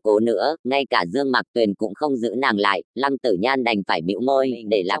phải chiếu cố nữa, ngay cả Dương Mạc Tuyền cũng không giữ nàng lại. Lăng Tử Nhan đành phải bĩu môi,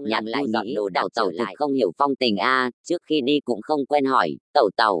 để Lạc Nhạn lại nghĩ, tẩu tẩu thực không hiểu phong tình a, trước khi đi cũng không quên hỏi, tẩu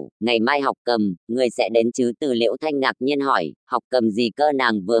tẩu, ngày mai học cầm, người sẽ đến chứ? Từ Liễu Thanh ngạc nhiên hỏi, học cầm gì cơ?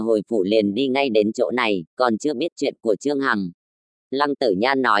 Nàng vừa hồi phủ liền đi ngay đến chỗ này, còn chưa biết chuyện của Trương Hằng. Lăng Tử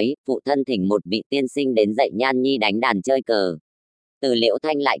Nhan nói, phụ thân thỉnh một vị tiên sinh đến dạy Nhan Nhi đánh đàn chơi cờ. Từ Liễu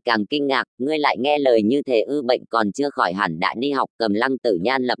Thanh lại càng kinh ngạc, ngươi lại nghe lời như thế ư? Bệnh còn chưa khỏi hẳn đã đi học cầm. Lăng Tử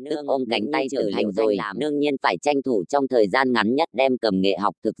Nhan lập tức ôm cánh tay Từ Liễu Thanh làm, đương nhiên phải tranh thủ trong thời gian ngắn nhất đem cầm nghệ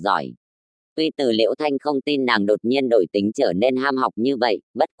học thực giỏi. Tuy Từ Liễu Thanh không tin nàng đột nhiên đổi tính trở nên ham học như vậy,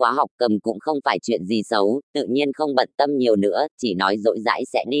 bất quá học cầm cũng không phải chuyện gì xấu, tự nhiên không bận tâm nhiều nữa, chỉ nói dỗi dãi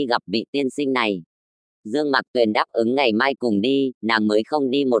sẽ đi gặp vị tiên sinh này. Dương Mặc Tuyền đáp ứng ngày mai cùng đi, nàng mới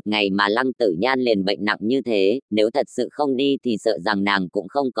không đi một ngày mà Lăng Tử Nhan liền bệnh nặng như thế, nếu thật sự không đi thì sợ rằng nàng cũng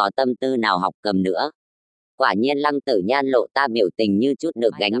không có tâm tư nào học cầm nữa. Quả nhiên Lăng Tử Nhan lộ ta biểu tình như chút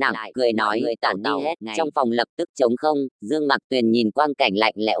được gánh nặng, cười nói tản đi hết. Trong phòng lập tức trống không, Dương Mặc Tuyền nhìn quang cảnh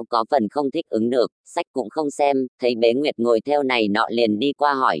lạnh lẽo có phần không thích ứng được, sách cũng không xem, thấy Bế Nguyệt ngồi theo này nọ liền đi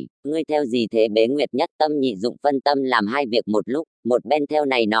qua hỏi, ngươi theo gì thế? Bế Nguyệt nhất tâm nhị dụng phân tâm làm hai việc một lúc, một bên theo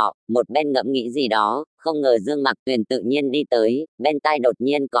này nọ, một bên ngẫm nghĩ gì đó, không ngờ Dương Mặc Tuyền tự nhiên đi tới, bên tai đột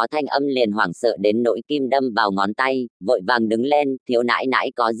nhiên có thanh âm liền hoảng sợ đến nỗi kim đâm vào ngón tay, vội vàng đứng lên, thiếu nãi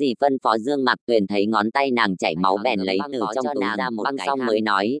nãi có gì phân phó? Dương Mặc Tuyền thấy ngón tay nàng chảy máu bèn lấy từ trong túi ra một băng xong mới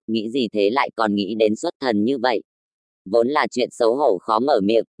nói, nghĩ gì thế lại còn nghĩ đến xuất thần như vậy. Vốn là chuyện xấu hổ khó mở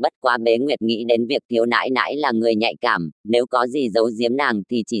miệng, bất quá Bế Nguyệt nghĩ đến việc thiếu nãi nãi là người nhạy cảm, nếu có gì giấu giếm nàng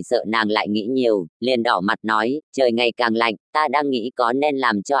thì chỉ sợ nàng lại nghĩ nhiều, liền đỏ mặt nói, trời ngày càng lạnh, ta đang nghĩ có nên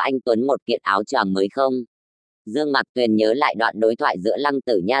làm cho anh Tuấn một kiện áo choàng mới không? Dương Mặc Tuyền nhớ lại đoạn đối thoại giữa Lăng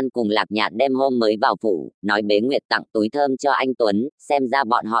Tử Nhan cùng Lạc Nhạn đêm hôm mới vào phủ, nói Bế Nguyệt tặng túi thơm cho anh Tuấn, xem ra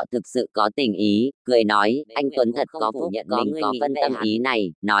bọn họ thực sự có tình ý, cười nói, anh Tuấn thật có phủ nhận mình có phân tâm ý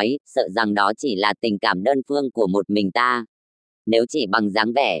này, nói, sợ rằng đó chỉ là tình cảm đơn phương của một mình ta. Nếu chỉ bằng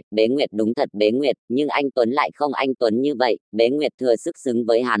dáng vẻ, Bế Nguyệt đúng thật Bế Nguyệt, nhưng anh Tuấn lại không anh Tuấn như vậy, Bế Nguyệt thừa sức xứng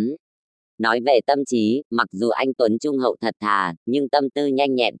với hắn. Nói về tâm trí, mặc dù anh Tuấn trung hậu thật thà, nhưng tâm tư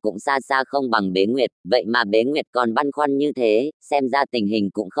nhanh nhẹn cũng xa xa không bằng Bế Nguyệt, vậy mà Bế Nguyệt còn băn khoăn như thế, xem ra tình hình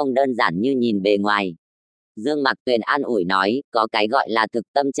cũng không đơn giản như nhìn bề ngoài. Dương Mặc Tuyền an ủi nói, có cái gọi là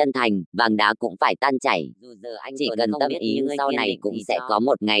thực tâm chân thành, vàng đá cũng phải tan chảy. Dù giờ anh chỉ cần tâm ý sau này cũng sẽ có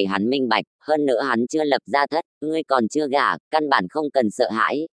một ngày hắn minh bạch, hơn nữa hắn chưa lập gia thất, ngươi còn chưa gả, căn bản không cần sợ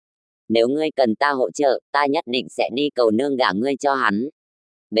hãi. Nếu ngươi cần ta hỗ trợ, ta nhất định sẽ đi cầu nương gả ngươi cho hắn.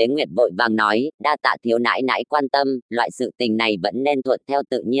 Bế Nguyệt vội vàng nói, đa tạ thiếu nãi nãi quan tâm, loại sự tình này vẫn nên thuận theo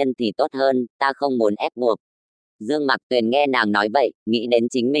tự nhiên thì tốt hơn, ta không muốn ép buộc. Dương Mặc Tuyền nghe nàng nói vậy, nghĩ đến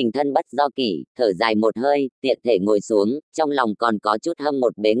chính mình thân bất do kỷ, thở dài một hơi, tiện thể ngồi xuống, trong lòng còn có chút hâm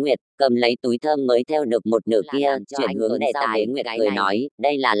một Bế Nguyệt, cầm lấy túi thơm mới theo được một nửa kia, chuyển hướng đề tài. Bế Nguyệt cười nói,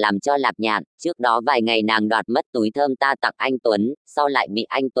 đây là làm cho Lạc Nhạn, trước đó vài ngày nàng đoạt mất túi thơm ta tặng anh Tuấn, sau lại bị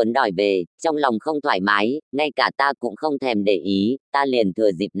anh Tuấn đòi về, trong lòng không thoải mái, ngay cả ta cũng không thèm để ý, ta liền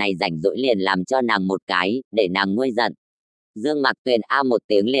thừa dịp này rảnh rỗi liền làm cho nàng một cái, để nàng nguôi giận. Dương Mặc Tuyền a một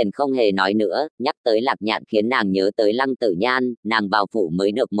tiếng liền không hề nói nữa, nhắc tới Lạc Nhạn khiến nàng nhớ tới Lăng Tử Nhan, nàng vào phủ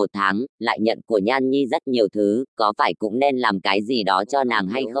mới được một tháng, lại nhận của Nhan Nhi rất nhiều thứ, có phải cũng nên làm cái gì đó cho nàng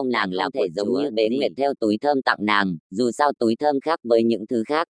hay không? Nàng là thể giống như Bế Nguyệt theo túi thơm tặng nàng, dù sao túi thơm khác với những thứ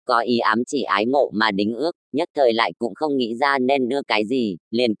khác, có ý ám chỉ ái mộ mà đính ước, nhất thời lại cũng không nghĩ ra nên đưa cái gì,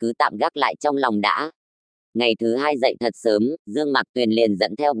 liền cứ tạm gác lại trong lòng đã. Ngày thứ hai dậy thật sớm, Dương Mặc Tuyền liền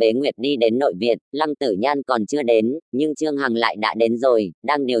dẫn theo Bế Nguyệt đi đến nội viện, Lăng Tử Nhan còn chưa đến, nhưng Trương Hằng lại đã đến rồi,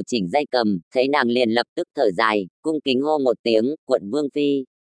 đang điều chỉnh dây cầm, thấy nàng liền lập tức thở dài, cung kính hô một tiếng, quận Vương Phi.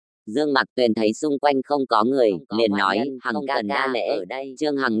 Dương Mặc Tuyền thấy xung quanh không có người, liền nói, Hằng ca ca lễ ở đây.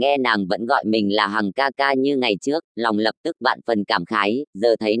 Trương Hằng nghe nàng vẫn gọi mình là Hằng ca ca như ngày trước, lòng lập tức vạn phần cảm khái,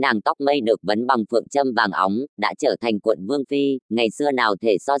 giờ thấy nàng tóc mây được vấn bằng phượng châm vàng óng, đã trở thành quận Vương Phi, ngày xưa nào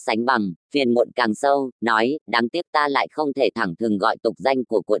thể so sánh bằng, phiền muộn càng sâu, nói, đáng tiếc ta lại không thể thẳng thừng gọi tục danh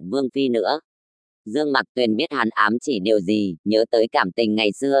của quận Vương Phi nữa. Dương Mặc Tuyền biết hắn ám chỉ điều gì, nhớ tới cảm tình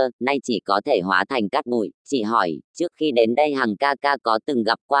ngày xưa, nay chỉ có thể hóa thành cát bụi, chỉ hỏi, trước khi đến đây Hằng ca ca có từng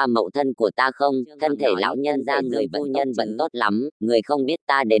gặp qua mẫu thân của ta không? Thân thể lão nhân ra người phu nhân vẫn tốt lắm, người không biết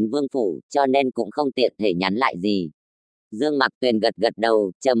ta đến vương phủ, cho nên cũng không tiện thể nhắn lại gì. Dương Mặc Tuyền gật gật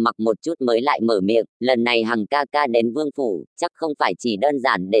đầu, trầm mặc một chút mới lại mở miệng, lần này Hằng ca ca đến vương phủ, chắc không phải chỉ đơn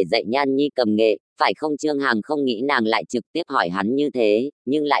giản để dạy Nhan Nhi cầm nghệ, phải không? Trương Hằng không nghĩ nàng lại trực tiếp hỏi hắn như thế,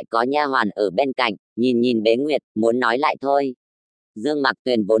 nhưng lại có nha hoàn ở bên cạnh, nhìn nhìn Bế Nguyệt, muốn nói lại thôi. Dương Mặc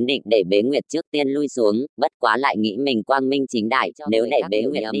Tuyền vốn định để Bế Nguyệt trước tiên lui xuống, bất quá lại nghĩ mình quang minh chính đại, nếu để Bế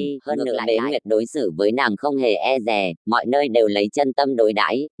Nguyệt đi, hơn nữa Bế Nguyệt đối xử với nàng không hề e dè, mọi nơi đều lấy chân tâm đối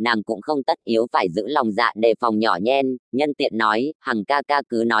đãi, nàng cũng không tất yếu phải giữ lòng dạ đề phòng nhỏ nhen, nhân tiện nói, Hằng ca ca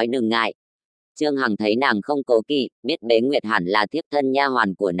cứ nói đừng ngại. Trương Hằng thấy nàng không cố kỵ, biết Bế Nguyệt hẳn là thiếp thân nha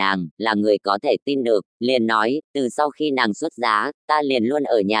hoàn của nàng, là người có thể tin được, liền nói, từ sau khi nàng xuất giá, ta liền luôn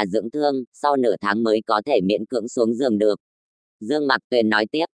ở nhà dưỡng thương, sau nửa tháng mới có thể miễn cưỡng xuống giường được. Dương Mặc Tuyền nói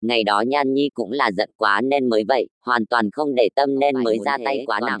tiếp, ngày đó Nhan Nhi cũng là giận quá nên mới vậy, hoàn toàn không để tâm nên mới ra tay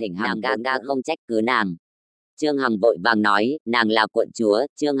quá nặng, thỉnh Hằng ca ca không trách cứ nàng. Trương Hằng vội vàng nói, nàng là quận chúa,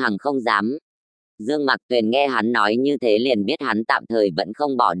 Trương Hằng không dám. Dương Mạc Tuyền nghe hắn nói như thế liền biết hắn tạm thời vẫn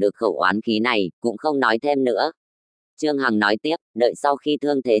không bỏ được khẩu oán khí này, cũng không nói thêm nữa. Trương Hằng nói tiếp, đợi sau khi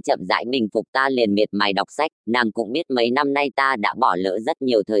thương thế chậm rãi bình phục ta liền miệt mài đọc sách, nàng cũng biết mấy năm nay ta đã bỏ lỡ rất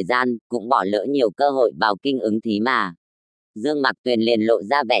nhiều thời gian, cũng bỏ lỡ nhiều cơ hội vào kinh ứng thí mà. Dương Mạc Tuyền liền lộ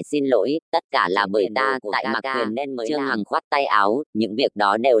ra vẻ xin lỗi, tất cả là bởi ta, tại Mạc Tuyền nên mới. Trương Hằng khoát tay áo, những việc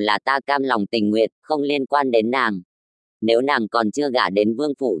đó đều là ta cam lòng tình nguyện, không liên quan đến nàng. Nếu nàng còn chưa gả đến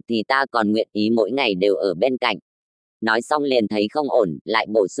vương phủ thì ta còn nguyện ý mỗi ngày đều ở bên cạnh. Nói xong liền thấy không ổn, lại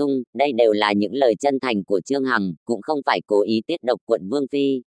bổ sung, đây đều là những lời chân thành của Trương Hằng, cũng không phải cố ý tiết độc quận vương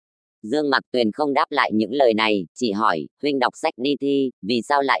phi. Dương Mạc Tuyền không đáp lại những lời này, chỉ hỏi, huynh đọc sách đi thi, vì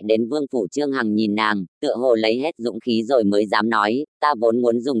sao lại đến vương phủ? Trương Hằng nhìn nàng, tựa hồ lấy hết dũng khí rồi mới dám nói, ta vốn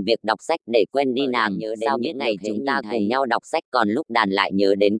muốn dùng việc đọc sách để quên đi nàng, sao biết ngày chúng ta cùng nhau đọc sách còn lúc đàn lại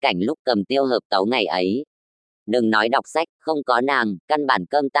nhớ đến cảnh lúc cầm tiêu hợp tấu ngày ấy. Đừng nói đọc sách, không có nàng, căn bản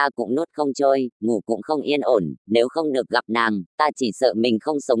cơm ta cũng nuốt không trôi, ngủ cũng không yên ổn, nếu không được gặp nàng, ta chỉ sợ mình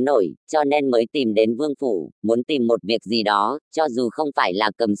không sống nổi, cho nên mới tìm đến vương phủ, muốn tìm một việc gì đó, cho dù không phải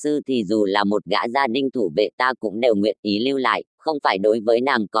là cầm sư thì dù là một gã gia đình thủ vệ ta cũng đều nguyện ý lưu lại, không phải đối với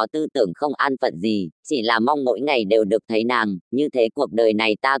nàng có tư tưởng không an phận gì, chỉ là mong mỗi ngày đều được thấy nàng, như thế cuộc đời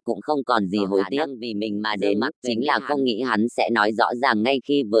này ta cũng không còn gì hối tiếc vì mình mà đến, chính là không nghĩ hắn sẽ nói rõ ràng ngay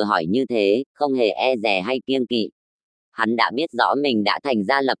khi vừa hỏi như thế, không hề e dè hay kiêng kỵ. Hắn đã biết rõ mình đã thành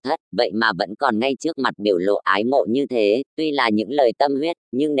ra lập thất, vậy mà vẫn còn ngay trước mặt biểu lộ ái mộ như thế, tuy là những lời tâm huyết,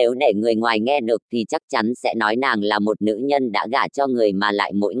 nhưng nếu để người ngoài nghe được thì chắc chắn sẽ nói nàng là một nữ nhân đã gả cho người mà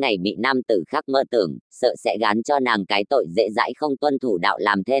lại mỗi ngày bị nam tử khác mơ tưởng, sợ sẽ gán cho nàng cái tội dễ dãi không tuân thủ đạo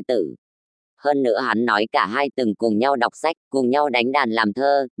làm thê tử. Hơn nữa hắn nói cả hai từng cùng nhau đọc sách, cùng nhau đánh đàn làm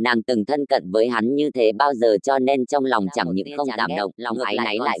thơ, nàng từng thân cận với hắn như thế bao giờ cho nên trong lòng chẳng những không cảm động, lòng áy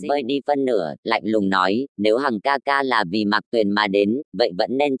náy lại vơi đi phân nửa, lạnh lùng nói, nếu Hằng ca ca là vì Mạc Tuyền mà đến, vậy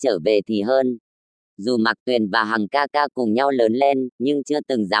vẫn nên trở về thì hơn. Dù Mạc Tuyền và Hằng ca ca cùng nhau lớn lên, nhưng chưa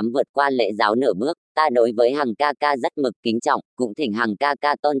từng dám vượt qua lễ giáo nửa bước, ta đối với Hằng ca ca rất mực kính trọng, cũng thỉnh Hằng ca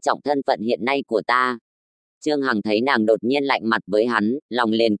ca tôn trọng thân phận hiện nay của ta. Trương Hằng thấy nàng đột nhiên lạnh mặt với hắn,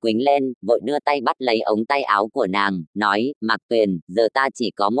 lòng liền quính lên, vội đưa tay bắt lấy ống tay áo của nàng, nói, Mạc Tuyền, giờ ta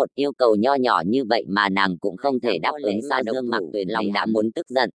chỉ có một yêu cầu nho nhỏ như vậy mà nàng cũng không thể đáp ứng sao? Dương Mạc Tuyền lòng đã muốn tức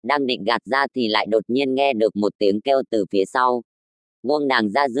giận, đang định gạt ra thì lại đột nhiên nghe được một tiếng kêu từ phía sau. Buông nàng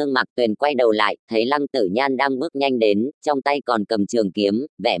ra, Dương Mạc Tuyền quay đầu lại, thấy Lăng Tử Nhan đang bước nhanh đến, trong tay còn cầm trường kiếm,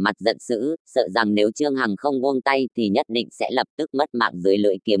 vẻ mặt giận dữ, sợ rằng nếu Trương Hằng không buông tay thì nhất định sẽ lập tức mất mạng dưới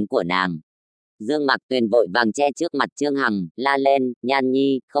lưỡi kiếm của nàng. Dương Mạc Tuyền vội vàng che trước mặt Trương Hằng, la lên, Nhan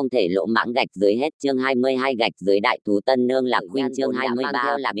Nhi, không thể lỗ mãng. Gạch dưới hết chương 22 gạch dưới đại thú tân nương Lạc Khuynh chương 23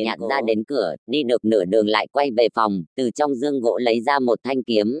 theo Lạc Nhạn ra đến cửa, đi được nửa đường lại quay về phòng, từ trong dương gỗ lấy ra một thanh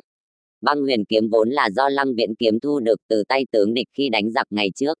kiếm. Băng huyền kiếm vốn là do Lăng Viễn Kiếm thu được từ tay tướng địch khi đánh giặc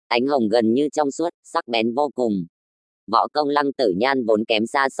ngày trước, ánh hồng gần như trong suốt, sắc bén vô cùng. Võ công Lăng Tử Nhan vốn kém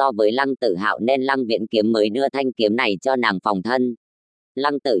xa so với Lăng Tử Hạo nên Lăng Viễn Kiếm mới đưa thanh kiếm này cho nàng phòng thân.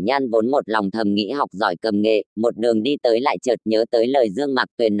 Lăng Tử Nhan vốn một lòng thầm nghĩ học giỏi cầm nghệ, một đường đi tới lại chợt nhớ tới lời Dương Mạc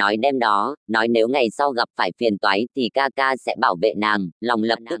Tuyền nói đêm đó, nói nếu ngày sau gặp phải phiền toái thì ca ca sẽ bảo vệ nàng, lòng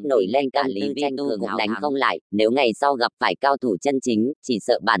lập tức nổi lên cam tư tranh cường cũng đánh không lại, nếu ngày sau gặp phải cao thủ chân chính, chỉ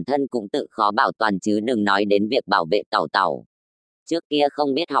sợ bản thân cũng tự khó bảo toàn chứ đừng nói đến việc bảo vệ Tẩu Tẩu. Trước kia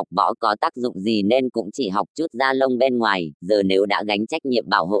không biết học võ có tác dụng gì nên cũng chỉ học chút da lông bên ngoài, giờ nếu đã gánh trách nhiệm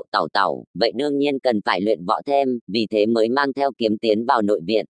bảo hộ Tẩu Tẩu, vậy đương nhiên cần phải luyện võ thêm, vì thế mới mang theo kiếm tiến vào nội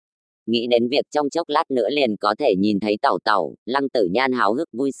viện. Nghĩ đến việc trong chốc lát nữa liền có thể nhìn thấy Tẩu Tẩu, Lăng Tử Nhan háo hức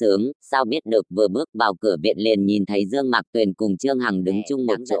vui sướng, sao biết được vừa bước vào cửa viện liền nhìn thấy Dương Mạc Tuyền cùng Trương Hằng đứng chung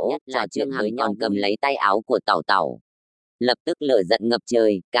một chỗ, cho Trương Hằng còn cầm lấy tay áo của Tẩu Tẩu. Lập tức lửa giận ngập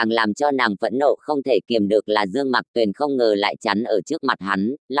trời, càng làm cho nàng phẫn nộ không thể kiềm được là Dương Mạc Tuyền không ngờ lại chắn ở trước mặt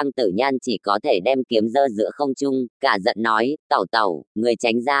hắn, Lăng Tử Nhan chỉ có thể đem kiếm giơ giữa không trung, cả giận nói, Tẩu Tẩu, người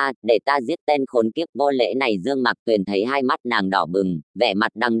tránh ra, để ta giết tên khốn kiếp vô lễ này. Dương Mạc Tuyền thấy hai mắt nàng đỏ bừng, vẻ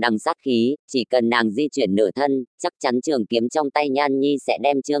mặt đằng đằng sát khí, chỉ cần nàng di chuyển nửa thân, chắc chắn trường kiếm trong tay Nhan Nhi sẽ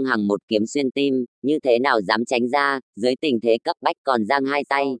đem Trương Hằng một kiếm xuyên tim, như thế nào dám tránh ra, dưới tình thế cấp bách còn giang hai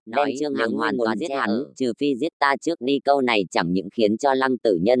tay, đem Trương Hằng hoàn toàn giết hắn, trừ phi giết ta trước đi. Câu này chẳng những khiến cho Lăng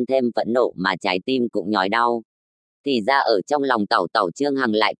Tử Nhân thêm phẫn nộ mà trái tim cũng nhói đau. Thì ra ở trong lòng tẩu tẩu Trương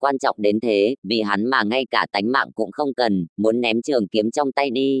Hằng lại quan trọng đến thế, vì hắn mà ngay cả tánh mạng cũng không cần, muốn ném trường kiếm trong tay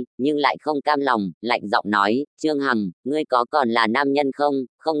đi, nhưng lại không cam lòng, lạnh giọng nói, Trương Hằng, ngươi có còn là nam nhân không?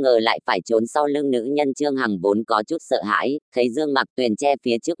 Không ngờ lại phải trốn sau lưng nữ nhân. Trương Hằng vốn có chút sợ hãi, thấy Dương Mặc Tuyền che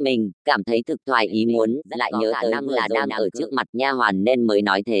phía trước mình, cảm thấy thực thoải ý muốn, lại nhớ tới là đang ở trước mặt nha hoàn nên mới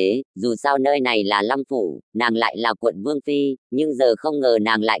nói thế, dù sao nơi này là Lăng phủ, nàng lại là quận vương phi, nhưng giờ không ngờ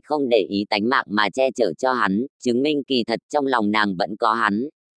nàng lại không để ý tánh mạng mà che chở cho hắn, chứng minh kỳ thật trong lòng nàng vẫn có hắn.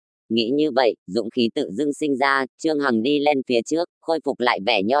 Nghĩ như vậy, dũng khí tự dưng sinh ra, Trương Hằng đi lên phía trước, khôi phục lại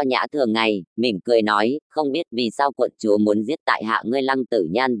vẻ nho nhã thường ngày, mỉm cười nói, không biết vì sao quận chúa muốn giết tại hạ ngươi. Lăng Tử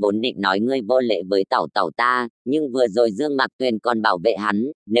Nhan vốn định nói ngươi vô lễ với tẩu tẩu ta, nhưng vừa rồi Dương Mạc Tuyền còn bảo vệ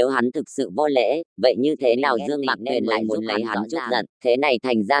hắn, nếu hắn thực sự vô lễ, vậy như thế nào Dương Mạc Tuyền lại muốn lấy hắn chút giận, thế này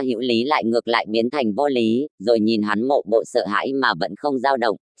thành ra hữu lý lại ngược lại biến thành vô lý, rồi nhìn hắn mộ bộ sợ hãi mà vẫn không dao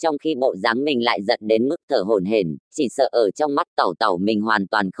động, trong khi bộ dáng mình lại giận đến mức thở hổn hển, chỉ sợ ở trong mắt tẩu tẩu mình hoàn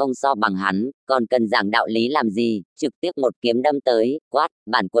toàn không so bằng hắn, còn cần giảng đạo lý làm gì, trực tiếp một kiếm đâm tới, quát,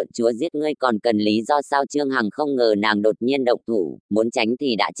 bản quận chúa giết ngươi còn cần lý do sao? Trương Hằng không ngờ nàng đột nhiên động thủ, muốn tránh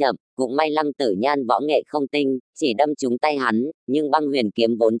thì đã chậm, cũng may Lăng Tử Nhan võ nghệ không tinh, chỉ đâm trúng tay hắn, nhưng băng huyền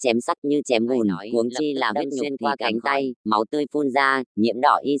kiếm vốn chém sắt như chém bùn, huống chi là huyết xuyên qua cánh tay, máu tươi phun ra, nhiễm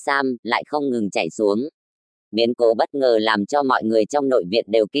đỏ y sam, lại không ngừng chảy xuống. Biến cố bất ngờ làm cho mọi người trong nội viện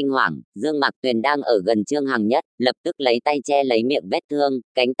đều kinh hoàng, Dương Mạc Tuyền đang ở gần Trương Hằng nhất, lập tức lấy tay che lấy miệng vết thương,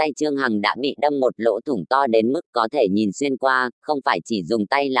 cánh tay Trương Hằng đã bị đâm một lỗ thủng to đến mức có thể nhìn xuyên qua, không phải chỉ dùng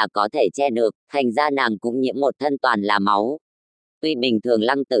tay là có thể che được, thành ra nàng cũng nhiễm một thân toàn là máu. Tuy bình thường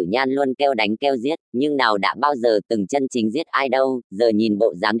Lăng Tử Nhan luôn kêu đánh kêu giết, nhưng nào đã bao giờ từng chân chính giết ai đâu, giờ nhìn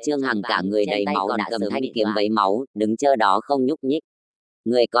bộ dáng Trương Hằng cả người đầy máu đã cầm thanh kiếm vấy máu, đứng chơ đó không nhúc nhích.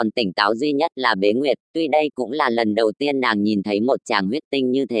 Người còn tỉnh táo duy nhất là Bế Nguyệt, tuy đây cũng là lần đầu tiên nàng nhìn thấy một chàng huyết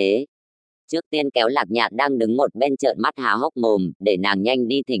tinh như thế. Trước tiên kéo Lạc Nhạn đang đứng một bên trợn mắt há hốc mồm, để nàng nhanh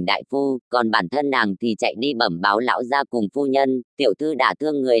đi thỉnh đại phu, còn bản thân nàng thì chạy đi bẩm báo lão gia cùng phu nhân, tiểu thư đả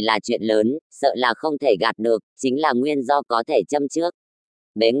thương người là chuyện lớn, sợ là không thể gạt được, chính là nguyên do có thể châm trước.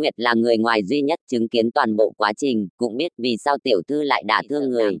 Bế Nguyệt là người ngoài duy nhất chứng kiến toàn bộ quá trình, cũng biết vì sao tiểu thư lại đả thương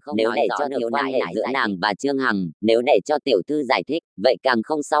người, nếu để cho thiếu quan hệ giữa nàng và Trương Hằng, nếu để cho tiểu thư giải thích, vậy càng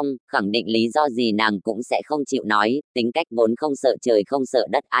không xong, khẳng định lý do gì nàng cũng sẽ không chịu nói, tính cách vốn không sợ trời không sợ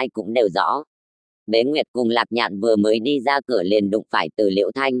đất ai cũng đều rõ. Bế Nguyệt cùng Lạc Nhạn vừa mới đi ra cửa liền đụng phải Từ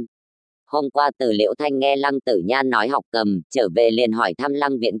Liễu Thanh. Hôm qua Từ Liễu Thanh nghe Lăng Tử Nhan nói học cầm, trở về liền hỏi thăm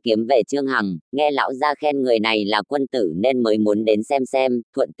Lăng Viễn Kiếm về Trương Hằng, nghe lão gia khen người này là quân tử nên mới muốn đến xem,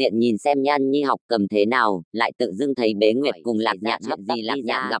 thuận tiện nhìn xem Nhan Nhi học cầm thế nào, lại tự dưng thấy Bế Nguyệt cùng Lạc Nhạn hấp gì Lạc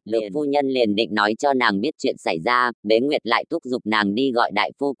Nhạn gặp được phu nhân liền định nói cho nàng biết chuyện xảy ra, Bế Nguyệt lại thúc giục nàng đi gọi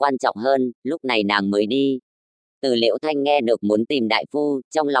đại phu quan trọng hơn, lúc này nàng mới đi. Từ Liễu Thanh nghe được muốn tìm đại phu,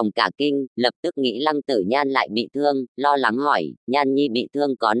 trong lòng cả kinh, lập tức nghĩ Lăng Tử Nhan lại bị thương, lo lắng hỏi, Nhan Nhi bị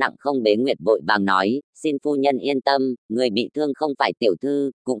thương có nặng không? Bế Nguyệt vội vàng nói, xin phu nhân yên tâm, người bị thương không phải tiểu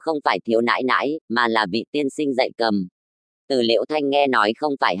thư, cũng không phải thiếu nãi nãi, mà là vị tiên sinh dạy cầm. Từ Liễu Thanh nghe nói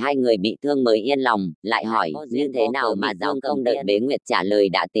không phải hai người bị thương mới yên lòng, lại hỏi, như thế nào mà giáo công? Đợi Bế Nguyệt trả lời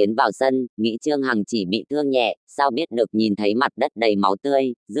đã tiến vào sân, nghĩ Trương Hằng chỉ bị thương nhẹ, sao biết được nhìn thấy mặt đất đầy máu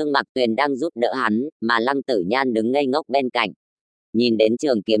tươi, Dương Mạc Tuyền đang giúp đỡ hắn, mà Lăng Tử Nhan đứng ngây ngốc bên cạnh. Nhìn đến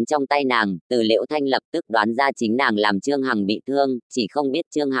trường kiếm trong tay nàng, Từ Liễu Thanh lập tức đoán ra chính nàng làm Trương Hằng bị thương, chỉ không biết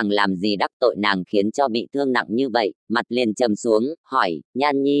Trương Hằng làm gì đắc tội nàng khiến cho bị thương nặng như vậy, mặt liền trầm xuống, hỏi,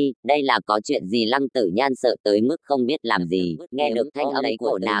 Nhan Nhi, đây là có chuyện gì? Lăng Tử Nhan sợ tới mức không biết làm gì, nghe được thanh âm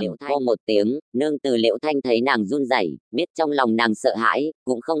của nàng, hô một tiếng, nương. Từ Liễu Thanh thấy nàng run rẩy, biết trong lòng nàng sợ hãi,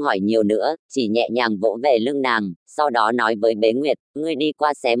 cũng không hỏi nhiều nữa, chỉ nhẹ nhàng vỗ về lưng nàng, sau đó nói với Bế Nguyệt, ngươi đi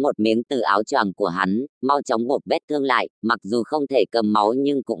qua xé một miếng từ áo choàng của hắn, mau chóng buộc vết thương lại, mặc dù không thể cầm máu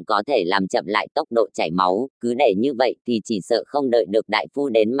nhưng cũng có thể làm chậm lại tốc độ chảy máu, cứ để như vậy thì chỉ sợ không đợi được đại phu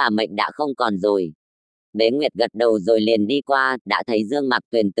đến mà mệnh đã không còn rồi. Bế Nguyệt gật đầu rồi liền đi qua, đã thấy Dương Mạc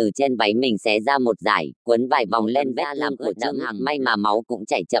Tuyền từ trên váy mình xé ra một dải, quấn vài vòng lên vết thương của Trương Hằng, may mà máu cũng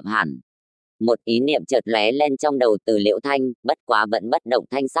chảy chậm hẳn. Một ý niệm chợt lóe lên trong đầu Từ Liễu Thanh, bất quá vẫn bất động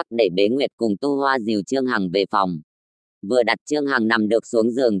thanh sắc để Bế Nguyệt cùng Tu Hoa dìu Trương Hằng về phòng. Vừa đặt Trương Hằng nằm được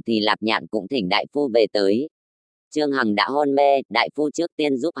xuống giường thì Lạc Nhạn cũng thỉnh đại phu về tới. Trương Hằng đã hôn mê, đại phu trước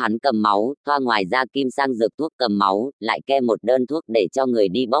tiên giúp hắn cầm máu, thoa ngoài ra kim sang dược thuốc cầm máu, lại kê một đơn thuốc để cho người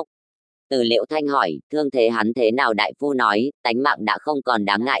đi bốc. Từ Liễu Thanh hỏi, thương thế hắn thế nào? Đại phu nói, tánh mạng đã không còn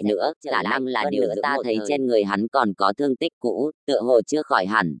đáng ngại nữa, khả năng là điều ta thấy trên người hắn còn có thương tích cũ, tựa hồ chưa khỏi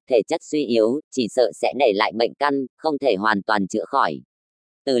hẳn, thể chất suy yếu, chỉ sợ sẽ để lại bệnh căn, không thể hoàn toàn chữa khỏi.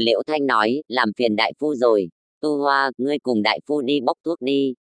 Từ Liễu Thanh nói, làm phiền đại phu rồi, Tu Hoa, ngươi cùng đại phu đi bốc thuốc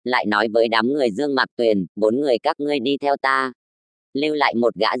đi, lại nói với đám người Dương Mạc Tuyền, bốn người các ngươi đi theo ta. lưu lại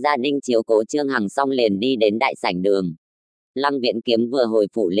một gã gia đinh chiếu cố Trương Hằng xong liền đi đến đại sảnh đường. Lăng Viễn Kiếm vừa hồi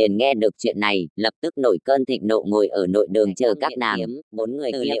phủ liền nghe được chuyện này, lập tức nổi cơn thịnh nộ ngồi ở nội đường chờ các nàng, bốn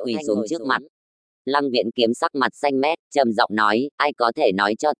người kia quỳ xuống trước mặt. Lăng Viễn Kiếm sắc mặt xanh mét, trầm giọng nói, ai có thể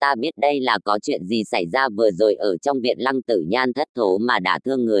nói cho ta biết đây là có chuyện gì xảy ra vừa rồi ở trong viện Lăng Tử Nhan thất thố mà đả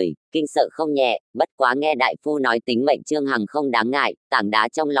thương người, kinh sợ không nhẹ, bất quá nghe đại phu nói tính mệnh Trương Hằng không đáng ngại, tảng đá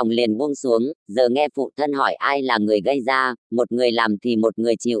trong lòng liền buông xuống, giờ nghe phụ thân hỏi ai là người gây ra, một người làm thì một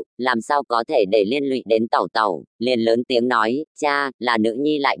người chịu, làm sao có thể để liên lụy đến Tẩu Tẩu, liền lớn tiếng nói, cha, là nữ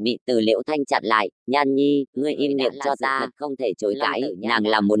nhi lại bị Từ Liễu Thanh chặn lại, Nhan nhi, ngươi im miệng cho ta, không thể chối cãi, nàng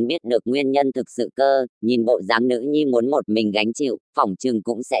là muốn biết được nguyên nhân thực sự cơ, nhìn bộ dáng nữ nhi muốn một mình gánh chịu, phỏng chừng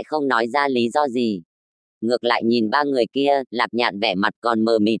cũng sẽ không nói ra lý do gì. Ngược lại nhìn ba người kia, Lạc Nhạn vẻ mặt còn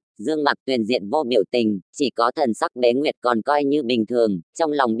mờ mịt, Dương Mặc Tuyền diện vô biểu tình, chỉ có thần sắc Bế Nguyệt còn coi như bình thường,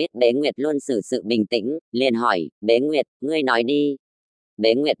 trong lòng biết Bế Nguyệt luôn xử sự bình tĩnh, liền hỏi, Bế Nguyệt, ngươi nói đi.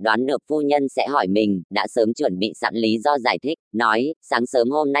 Bế Nguyệt đoán được phu nhân sẽ hỏi mình, đã sớm chuẩn bị sẵn lý do giải thích, nói, sáng sớm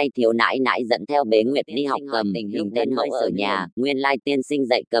hôm nay thiếu nãi nãi dẫn theo Bế Nguyệt đi học cầm, hình tên mẫu ở nhà, nguyên lai tiên sinh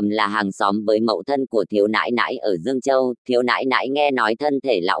dạy cầm là hàng xóm với mẫu thân của thiếu nãi nãi ở Dương Châu, thiếu nãi nãi nghe nói thân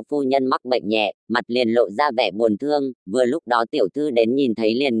thể lão phu nhân mắc bệnh nhẹ, mặt liền lộ ra vẻ buồn thương, vừa lúc đó tiểu thư đến nhìn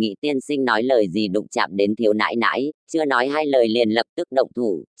thấy liền nghĩ tiên sinh nói lời gì đụng chạm đến thiếu nãi nãi, chưa nói hai lời liền lập tức động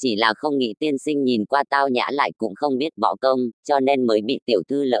thủ, chỉ là không nghĩ tiên sinh nhìn qua tao nhã lại cũng không biết võ công, cho nên mới bị tiểu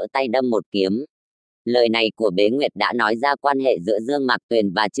thư lỡ tay đâm một kiếm. Lời này của Bế Nguyệt đã nói ra quan hệ giữa Dương Mạc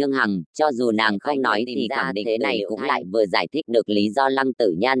Tuyền và Trương Hằng, cho dù nàng không nói thì khẳng định thế này cũng lại vừa giải thích được lý do Lăng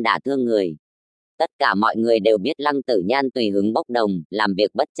Tử Nhan đả thương người. Tất cả mọi người đều biết Lăng Tử Nhan tùy hứng bốc đồng, làm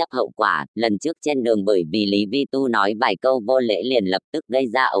việc bất chấp hậu quả, lần trước trên đường bởi vì Lý Vi Tu nói vài câu vô lễ liền lập tức gây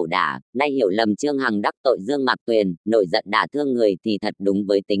ra ẩu đả, nay hiểu lầm Trương Hằng đắc tội Dương Mạc Tuyền, nổi giận đả thương người thì thật đúng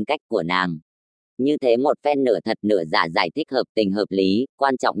với tính cách của nàng. Như thế một phen nửa thật nửa giả giải thích hợp tình hợp lý,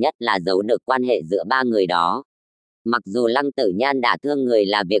 quan trọng nhất là giấu được quan hệ giữa ba người đó. Mặc dù Lăng Tử Nhan đả thương người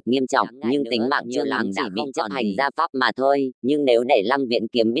là việc nghiêm trọng, nhưng tính mạng Trương Hằng chỉ bị chấp hành gia pháp mà thôi. Nhưng nếu để Lăng Viễn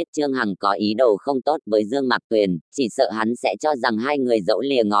Kiếm biết Trương Hằng có ý đồ không tốt với Dương Mạc Tuyền, chỉ sợ hắn sẽ cho rằng hai người dẫu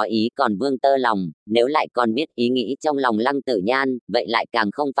lìa ngó ý còn vương tơ lòng. Nếu lại còn biết ý nghĩ trong lòng Lăng Tử Nhan, vậy lại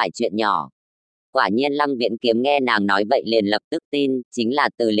càng không phải chuyện nhỏ. Quả nhiên Lăng Viễn Kiếm nghe nàng nói vậy liền lập tức tin, chính là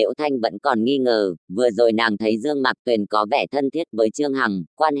Từ Liễu Thanh vẫn còn nghi ngờ, vừa rồi nàng thấy Dương Mạc Tuyền có vẻ thân thiết với Trương Hằng,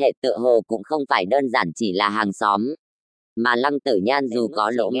 quan hệ tựa hồ cũng không phải đơn giản chỉ là hàng xóm. Mà Lăng Tử Nhan dù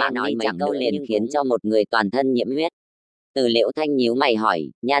có lỗ mãng nói mấy câu liền khiến cho một người toàn thân nhiễm huyết. Từ Liễu Thanh nhíu mày hỏi,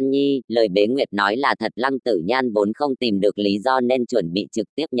 Nhan nhi, lời Bế Nguyệt nói là thật. Lăng Tử Nhan vốn không tìm được lý do nên chuẩn bị trực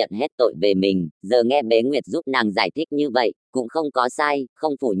tiếp nhận hết tội về mình, giờ nghe Bế Nguyệt giúp nàng giải thích như vậy, cũng không có sai,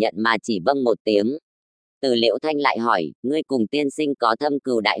 không phủ nhận mà chỉ vâng một tiếng. Từ Liễu Thanh lại hỏi, ngươi cùng tiên sinh có thâm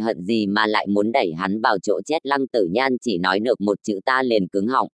cừu đại hận gì mà lại muốn đẩy hắn vào chỗ chết? Lăng Tử Nhan chỉ nói được một chữ ta liền cứng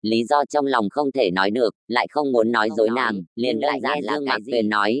họng, lý do trong lòng không thể nói được, lại không muốn nói dối nàng, liền đơn giản là Dương Mạc Tuyền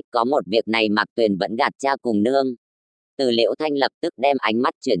nói, có một việc này Mạc Tuyền vẫn gạt cha cùng nương. Từ Liễu Thanh lập tức đem ánh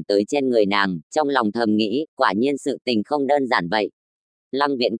mắt chuyển tới trên người nàng, trong lòng thầm nghĩ, quả nhiên sự tình không đơn giản vậy.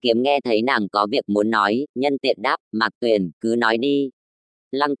 Lăng Viễn Kiếm nghe thấy nàng có việc muốn nói, nhân tiện đáp, Mạc Tuyền, cứ nói đi.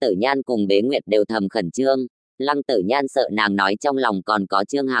 Lăng Tử Nhan cùng Bế Nguyệt đều thầm khẩn trương. Lăng Tử Nhan sợ nàng nói trong lòng còn có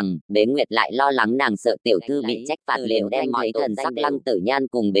Trương Hằng, Bế Nguyệt lại lo lắng nàng sợ tiểu thư bị trách phạt liền đem mọi thần sắc Lăng Tử Nhan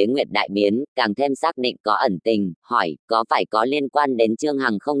cùng Bế Nguyệt đại biến, càng thêm xác định có ẩn tình, hỏi, có phải có liên quan đến Trương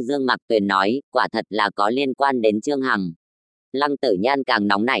Hằng không? Dương Mạc Tuyền nói, quả thật là có liên quan đến Trương Hằng. Lăng Tử Nhan càng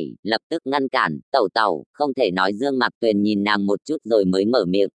nóng nảy, lập tức ngăn cản, tẩu tẩu, không thể nói. Dương Mạc Tuyền nhìn nàng một chút rồi mới mở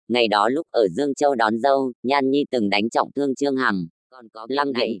miệng, ngày đó lúc ở Dương Châu đón dâu, Nhan nhi từng đánh trọng thương Trương Hằng. Còn có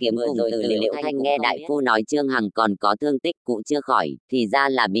Lăng Viễn Kiếm cùng Từ Liễu Thanh nghe đại phu nói Trương Hằng còn có thương tích cũ chưa khỏi, thì ra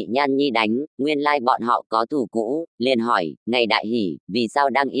là bị Nhan nhi đánh, nguyên lai bọn họ có thù cũ, liền hỏi, ngày đại hỉ, vì sao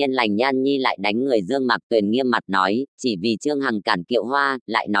đang yên lành Nhan nhi lại đánh người? Dương Mạc Tuyền nghiêm mặt nói, chỉ vì Trương Hằng cản Kiệu Hoa,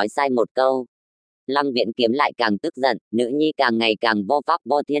 lại nói sai một câu. Lăng Viễn Kiếm lại càng tức giận, nữ nhi càng ngày càng vô pháp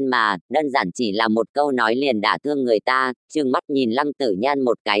vô thiên mà, đơn giản chỉ là một câu nói liền đả thương người ta. Trừng mắt nhìn Lăng Tử Nhan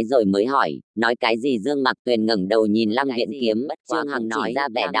một cái rồi mới hỏi, nói cái gì? Dương Mạc Tuyền ngẩng đầu nhìn Lăng Viễn Kiếm, Trương Hằng nói ra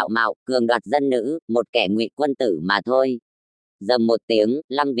vẻ đạo mạo, cường đoạt dân nữ, một kẻ ngụy quân tử mà thôi. Dầm một tiếng,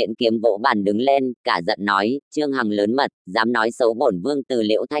 Lăng Viễn Kiếm vỗ bàn đứng lên, cả giận nói, Trương Hằng lớn mật, dám nói xấu bổn vương. Từ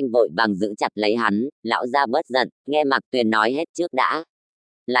Liễu Thanh vội vàng giữ chặt lấy hắn, lão gia bớt giận, nghe Mạc Tuyền nói hết trước đã.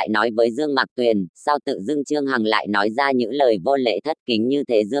 lại nói với Dương Mạc Tuyền, sao tự dưng Trương Hằng lại nói ra những lời vô lễ thất kính như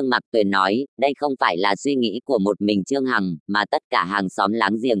thế. Dương Mạc Tuyền nói, đây không phải là suy nghĩ của một mình Trương Hằng, mà tất cả hàng xóm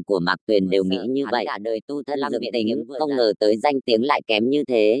láng giềng của Mạc Tuyền đều nghĩ như vậy. Cả đời tu thân dựng tính, không ngờ tới danh tiếng lại kém như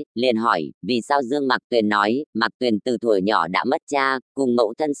thế, liền hỏi, vì sao? Dương Mạc Tuyền nói, Mạc Tuyền từ thuở nhỏ đã mất cha, cùng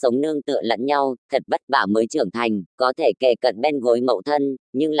mẫu thân sống nương tựa lẫn nhau, thật vất vả mới trưởng thành, có thể kề cận bên gối mẫu thân,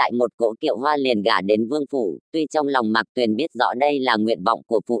 nhưng lại một cỗ kiệu hoa liền gả đến vương phủ. Tuy trong lòng Mạc Tuyền biết rõ đây là nguyện vọng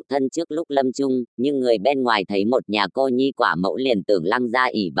của phụ thân trước lúc lâm chung, nhưng người bên ngoài thấy một nhà cô nhi quả mẫu liền tưởng Lăng gia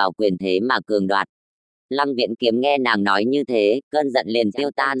ỷ vào quyền thế mà cường đoạt. Lăng Viễn Kiếm nghe nàng nói như thế, cơn giận liền tiêu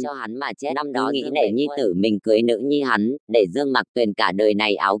tan. Cho hắn mà chết. Năm đó nghĩ để nhi tử mình cưới nữ nhi hắn, để Dương Mạc Tuyền cả đời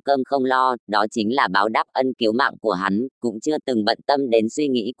này áo cơm không lo, đó chính là báo đáp ân cứu mạng của hắn, cũng chưa từng bận tâm đến suy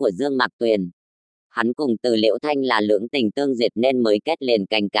nghĩ của Dương Mạc Tuyền. Hắn cùng Từ Liễu Thanh là lưỡng tình tương duyệt nên mới kết liền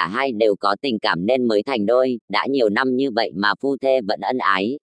cành, cả hai đều có tình cảm nên mới thành đôi, đã nhiều năm như vậy mà phu thê vẫn ân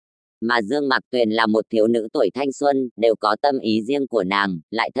ái. Mà Dương Mạc Tuyền là một thiếu nữ tuổi thanh xuân, đều có tâm ý riêng của nàng,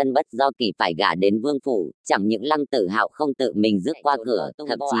 lại thân bất do kỷ phải gả đến vương phủ, chẳng những Lăng Tử Hạo không tự mình rước qua cửa,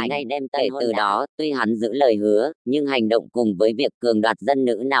 thậm chí ngay đêm kể từ đó, tuy hắn giữ lời hứa, nhưng hành động cùng với việc cường đoạt dân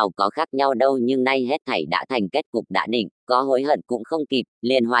nữ nào có khác nhau đâu, nhưng nay hết thảy đã thành, kết cục đã định, có hối hận cũng không kịp,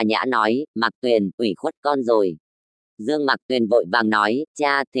 liền hòa nhã nói, Mạc Tuyền, ủy khuất con rồi. Dương Mạc Tuyền vội vàng nói,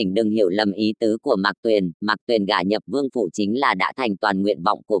 cha thỉnh đừng hiểu lầm ý tứ của Mạc Tuyền, Mạc Tuyền gả nhập vương phủ chính là đã thành toàn nguyện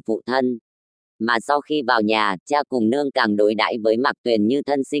vọng của phụ thân. Mà sau khi vào nhà, cha cùng nương càng đối đãi với Mạc Tuyền như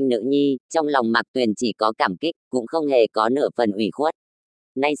thân sinh nữ nhi, trong lòng Mạc Tuyền chỉ có cảm kích, cũng không hề có nửa phần ủy khuất.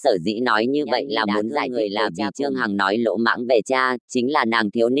 Nay sở dĩ nói như vậy là muốn giải thích là vì Trương Hằng nói lỗ mãng về cha, chính là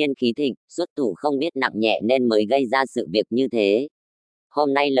nàng thiếu niên khí thịnh, xuất thủ không biết nặng nhẹ nên mới gây ra sự việc như thế.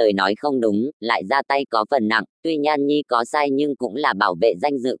 Hôm nay lời nói không đúng, lại ra tay có phần nặng, tuy Nhan Nhi có sai nhưng cũng là bảo vệ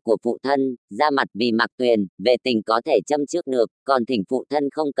danh dự của phụ thân, ra mặt vì Mạc Tuyền, về tình có thể châm trước được, còn thỉnh phụ thân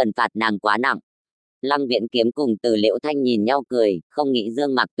không cần phạt nàng quá nặng. Lăng Viễn Kiếm cùng Từ Liễu Thanh nhìn nhau cười, không nghĩ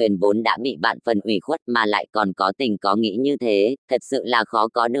Dương Mạc Tuyền vốn đã bị vạn phần ủy khuất mà lại còn có tình có nghĩ như thế, thật sự là khó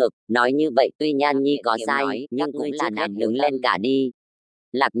có được, nói như vậy tuy Nhan Nhi có sai, nhưng cũng là nàng đứng lên cả đi.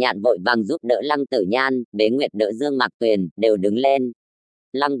 Lạc Nhạn vội vàng giúp đỡ Lăng Tử Nhan, Bế Nguyệt đỡ Dương Mạc Tuyền, đều đứng lên.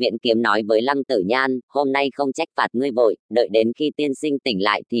 Lăng Viễn Kiếm nói với Lăng Tử Nhan, hôm nay không trách phạt ngươi vội, đợi đến khi tiên sinh tỉnh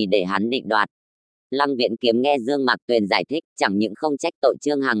lại thì để hắn định đoạt. Lăng Viễn Kiếm nghe Dương Mạc Tuyền giải thích, chẳng những không trách tội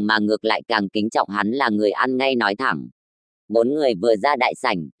Trương Hằng mà ngược lại càng kính trọng hắn là người ăn ngay nói thẳng. Bốn người vừa ra đại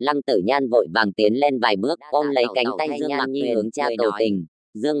sảnh, Lăng Tử Nhan vội vàng tiến lên vài bước, ôm lấy cánh tay Dương Mạc Tuyền hướng cha cầu tình.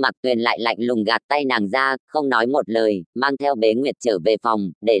 Dương Mạc Tuyền lại lạnh lùng gạt tay nàng ra, không nói một lời, mang theo Bế Nguyệt trở về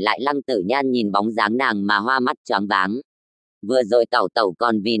phòng, để lại Lăng Tử Nhan nhìn bóng dáng nàng mà hoa mắt choáng váng. Vừa rồi tẩu tẩu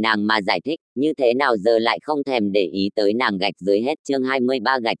còn vì nàng mà giải thích, như thế nào giờ lại không thèm để ý tới nàng. Gạch dưới hết chương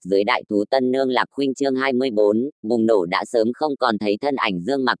 23 gạch dưới đại thú tân nương Lạc Khuynh chương 24, bùng nổ đã sớm không còn thấy thân ảnh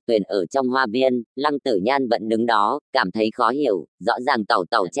Dương Mạc Tuyền ở trong hoa viên, Lăng Tử Nhan vẫn đứng đó, cảm thấy khó hiểu, rõ ràng tẩu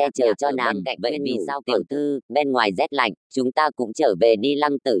tẩu che chở cho nàng, vậy vì sao tiểu thư, bên ngoài rét lạnh, chúng ta cũng trở về đi.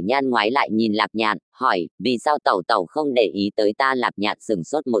 Lăng Tử Nhan ngoái lại nhìn Lạc Nhạn, hỏi, vì sao tẩu tẩu không để ý tới ta? Lạc Nhạn sửng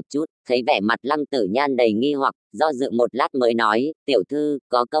sốt một chút, thấy vẻ mặt Lăng Tử Nhan đầy nghi hoặc, do dự một lát mới nói, tiểu thư,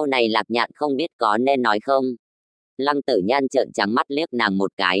 có câu này Lạc Nhạn không biết có nên nói không? Lăng Tử Nhan trợn trắng mắt liếc nàng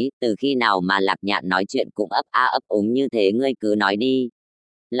một cái, từ khi nào mà Lạc Nhạn nói chuyện cũng ấp a ấp úng như thế, ngươi cứ nói đi.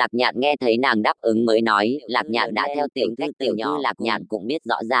 Lạc Nhạn nghe thấy nàng đáp ứng mới nói, Lạc Nhạn đã theo tiểu thư tiểu nhỏ, Lạc Nhạn cũng biết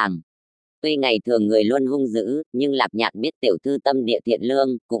rõ ràng. Tuy ngày thường người luôn hung dữ, nhưng Lạc Nhạn biết tiểu thư tâm địa thiện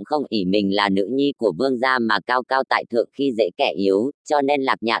lương, cũng không ỷ mình là nữ nhi của vương gia mà cao cao tại thượng khi dễ kẻ yếu, cho nên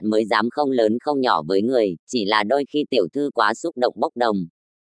Lạc Nhạn mới dám không lớn không nhỏ với người, chỉ là đôi khi tiểu thư quá xúc động bốc đồng.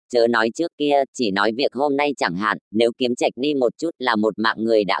 Chớ nói trước kia, chỉ nói việc hôm nay chẳng hạn, nếu kiếm trạch đi một chút là một mạng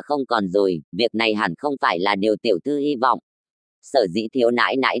người đã không còn rồi, việc này hẳn không phải là điều tiểu thư hy vọng. Sở dĩ thiếu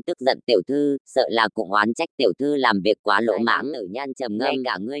nãi nãi tức giận tiểu thư, sợ là cũng oán trách tiểu thư làm việc quá lỗ mãng. Tử Nhan trầm ngâm, ngay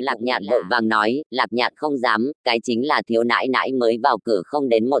cả ngươi. Lạc Nhạn vội vàng nói, Lạc Nhạn không dám, cái chính là thiếu nãi nãi mới vào cửa không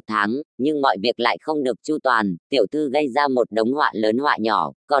đến một tháng, nhưng mọi việc lại không được chu toàn, tiểu thư gây ra một đống họa lớn họa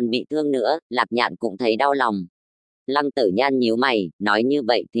nhỏ, còn bị thương nữa, Lạc Nhạn cũng thấy đau lòng. Lăng Tử Nhan nhíu mày, nói như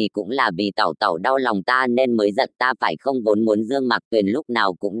vậy thì cũng là vì tẩu tẩu đau lòng ta nên mới giận ta phải không? Vốn muốn Dương Mạc Tuyền lúc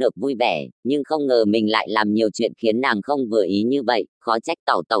nào cũng được vui vẻ, nhưng không ngờ mình lại làm nhiều chuyện khiến nàng không vừa ý như vậy, khó trách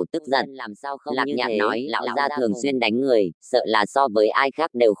tẩu tẩu tức giận. Làm sao không? Lạc Nhạn nói, lão gia thường xuyên đánh người, sợ là so với ai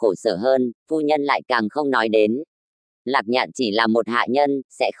khác đều khổ sở hơn, phu nhân lại càng không nói đến. Lạc Nhạn chỉ là một hạ nhân,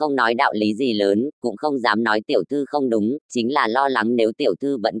 sẽ không nói đạo lý gì lớn, cũng không dám nói tiểu thư không đúng, chính là lo lắng nếu tiểu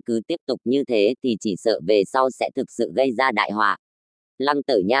thư vẫn cứ tiếp tục như thế thì chỉ sợ về sau sẽ thực sự gây ra đại họa. Lăng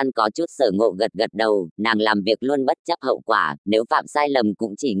Tử Nhan có chút sở ngộ gật gật đầu, nàng làm việc luôn bất chấp hậu quả, nếu phạm sai lầm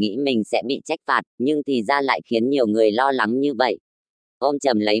cũng chỉ nghĩ mình sẽ bị trách phạt, nhưng thì ra lại khiến nhiều người lo lắng như vậy. ôm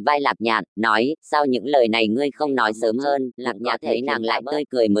chầm lấy vai Lạc Nhạn, nói, sao những lời này ngươi không nói sớm hơn. Lạc Nhạn thấy nàng lại tươi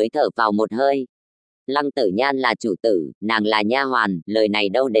cười mới thở vào một hơi. Lăng Tử Nhan là chủ tử, nàng là nha hoàn, lời này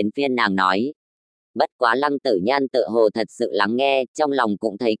đâu đến phiên nàng nói. Bất quá Lăng Tử Nhan tựa hồ thật sự lắng nghe, trong lòng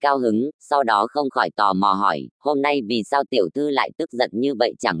cũng thấy cao hứng, sau đó không khỏi tò mò hỏi, hôm nay vì sao tiểu thư lại tức giận như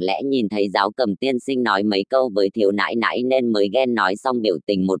vậy, chẳng lẽ nhìn thấy Giáo Cầm tiên sinh nói mấy câu với thiếu nãi nãi nên mới ghen. Nói xong biểu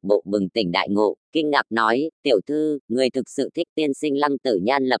tình một bộ bừng tỉnh đại ngộ, kinh ngạc nói, tiểu thư, người thực sự thích tiên sinh. Lăng Tử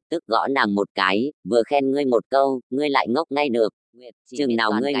Nhan lập tức gõ nàng một cái, vừa khen ngươi một câu, ngươi lại ngốc ngay được. Chừng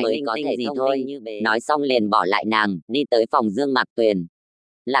nào ngươi mới có thể gì thôi. Nói xong liền bỏ lại nàng, đi tới phòng Dương Mạc Tuyền.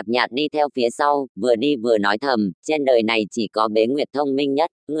 Lạc Nhạn đi theo phía sau, vừa đi vừa nói thầm, trên đời này chỉ có Bế Nguyệt thông minh nhất,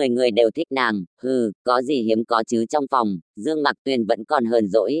 người người đều thích nàng, có gì hiếm có chứ. Trong phòng, Dương Mạc Tuyền vẫn còn hờn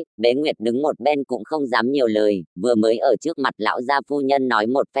dỗi, Bế Nguyệt đứng một bên cũng không dám nhiều lời, vừa mới ở trước mặt lão gia phu nhân nói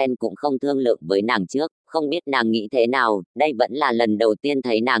một phen cũng không thương lượng với nàng trước, không biết nàng nghĩ thế nào, đây vẫn là lần đầu tiên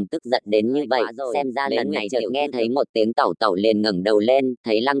thấy nàng tức giận đến như vậy, xem ra lần này chợt nghe thấy một tiếng tẩu tẩu liền ngẩng đầu lên,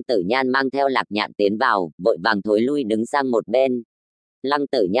 thấy Lăng Tử Nhan mang theo Lạc Nhạn tiến vào, vội vàng thối lui đứng sang một bên. Lăng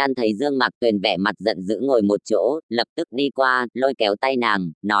Tử Nhan thấy Dương Mạc Tuyền vẻ mặt giận dữ ngồi một chỗ, lập tức đi qua, lôi kéo tay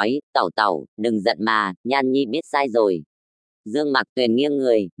nàng, nói, tẩu tẩu, đừng giận mà, Nhan Nhi biết sai rồi. Dương Mạc Tuyền nghiêng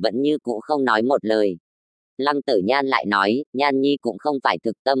người, vẫn như cũ không nói một lời. Lăng Tử Nhan lại nói, Nhan Nhi cũng không phải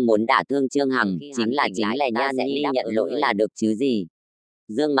thực tâm muốn đả thương Trương Hằng, chính là Nhan Nhi nhận lỗi là được chứ gì.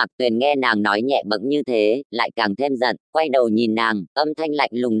 Dương Mạc Tuyền nghe nàng nói nhẹ bẫng như thế, lại càng thêm giận, quay đầu nhìn nàng, âm thanh lạnh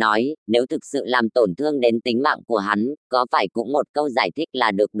lùng nói, nếu thực sự làm tổn thương đến tính mạng của hắn, có phải cũng một câu giải thích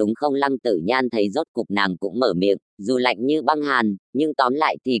là được đúng không? Lăng Tử Nhan thấy rốt cục nàng cũng mở miệng, dù lạnh như băng hàn, nhưng tóm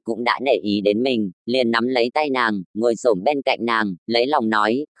lại thì cũng đã để ý đến mình, liền nắm lấy tay nàng, ngồi xổm bên cạnh nàng, lấy lòng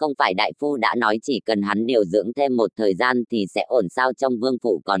nói, không phải đại phu đã nói chỉ cần hắn điều dưỡng thêm một thời gian thì sẽ ổn sao? Trong vương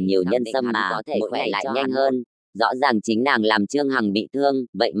phủ còn nhiều nhân sâm mà, có thể khỏe lại nhanh hơn. Rõ ràng chính nàng làm Trương Hằng bị thương,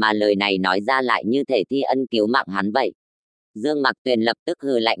 vậy mà lời này nói ra lại như thể thi ân cứu mạng hắn vậy. Dương Mạc Tuyền lập tức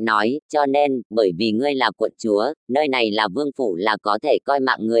hừ lạnh nói, cho nên, bởi vì ngươi là quận chúa, nơi này là vương phủ là có thể coi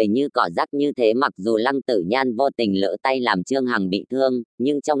mạng người như cỏ rác như thế. Mặc dù Lăng Tử Nhan vô tình lỡ tay làm Trương Hằng bị thương,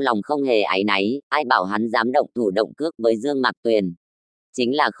 nhưng trong lòng không hề áy náy, ai bảo hắn dám động thủ động cước với Dương Mạc Tuyền.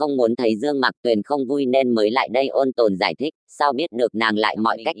 Chính là không muốn thấy Dương Mạc Tuyền không vui nên mới lại đây ôn tồn giải thích, sao biết được nàng lại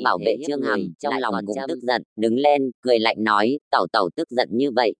mọi cách bảo vệ Trương Hằng, trong lòng cũng tức giận, đứng lên, cười lạnh nói, tẩu tẩu tức giận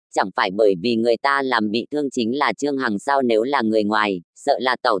như vậy, chẳng phải bởi vì người ta làm bị thương chính là Trương Hằng sao? Nếu là người ngoài, sợ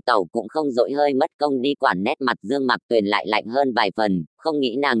là tẩu tẩu cũng không dỗi hơi mất công đi quản. Nét mặt Dương Mạc Tuyền lại lạnh hơn vài phần, không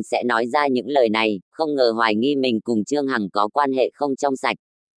nghĩ nàng sẽ nói ra những lời này, không ngờ hoài nghi mình cùng Trương Hằng có quan hệ không trong sạch.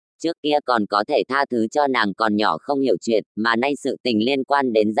 Trước kia còn có thể tha thứ cho nàng còn nhỏ không hiểu chuyện, mà nay sự tình liên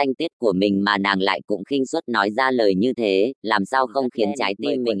quan đến danh tiết của mình mà nàng lại cũng khinh suất nói ra lời như thế, làm sao không khiến trái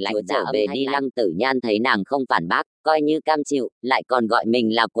tim mình lạnh trở về đi. Lăng Tử Nhan thấy nàng không phản bác, coi như cam chịu, lại còn gọi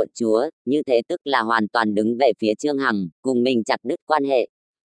mình là quận chúa, như thế tức là hoàn toàn đứng về phía Trương Hằng, cùng mình chặt đứt quan hệ.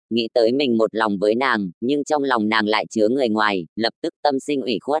 Nghĩ tới mình một lòng với nàng, nhưng trong lòng nàng lại chứa người ngoài, lập tức tâm sinh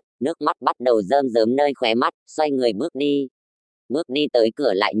ủy khuất, nước mắt bắt đầu rơm rớm nơi khóe mắt, xoay người bước đi. Bước đi tới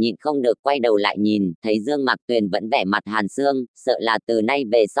cửa lại nhịn không được quay đầu lại nhìn, thấy Dương Mạc Tuyền vẫn vẻ mặt hàn xương, sợ là từ nay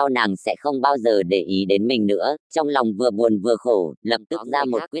về sau nàng sẽ không bao giờ để ý đến mình nữa. Trong lòng vừa buồn vừa khổ, lập tức ra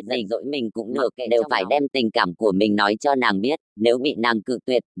một quyết định, dỗi mình cũng được, đều phải đem tình cảm của mình nói cho nàng biết, nếu bị nàng cự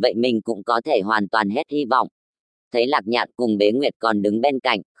tuyệt, vậy mình cũng có thể hoàn toàn hết hy vọng. Thấy Lạc Nhạn cùng Bế Nguyệt còn đứng bên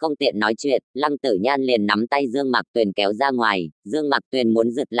cạnh, không tiện nói chuyện, Lăng Tử Nhan liền nắm tay Dương Mạc Tuyền kéo ra ngoài, Dương Mạc Tuyền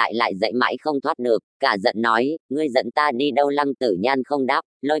muốn giật lại lại dãy mãi không thoát được, cả giận nói, ngươi dẫn ta đi đâu? Lăng Tử Nhan không đáp,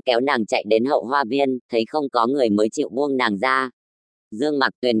 lôi kéo nàng chạy đến hậu hoa viên, thấy không có người mới chịu buông nàng ra. Dương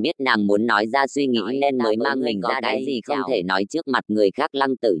Mạc Tuyền biết nàng muốn nói ra suy nghĩ nên mới mang mình ra, cái gì không thể nói trước mặt người khác.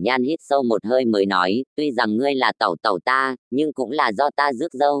 Lăng Tử Nhan hít sâu một hơi mới nói, tuy rằng ngươi là tẩu tẩu ta, nhưng cũng là do ta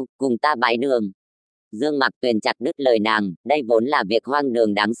rước dâu, cùng ta bái đường. Dương Mạc Tuyền chặt đứt lời nàng, đây vốn là việc hoang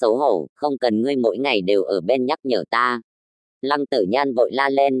đường đáng xấu hổ, không cần ngươi mỗi ngày đều ở bên nhắc nhở ta. Lăng Tử Nhan vội la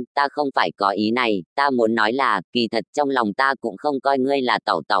lên, ta không phải có ý này, ta muốn nói là, kỳ thật trong lòng ta cũng không coi ngươi là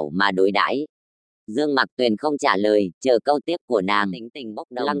tẩu tẩu mà đối đãi. Dương Mạc Tuyền không trả lời, chờ câu tiếp của nàng. Tính tình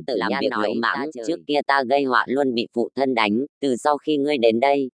bốc đồng, Lăng Tử Nhan nói, trước kia ta gây họa luôn bị phụ thân đánh, từ sau khi ngươi đến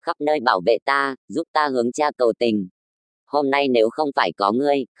đây, khắp nơi bảo vệ ta, giúp ta hướng cha cầu tình. Hôm nay nếu không phải có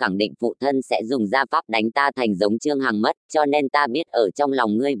ngươi, khẳng định phụ thân sẽ dùng gia pháp đánh ta thành giống Trương Hằng mất, cho nên ta biết ở trong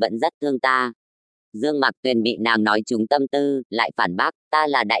lòng ngươi vẫn rất thương ta. Dương Mạc Tuyền bị nàng nói trúng tâm tư, lại phản bác, ta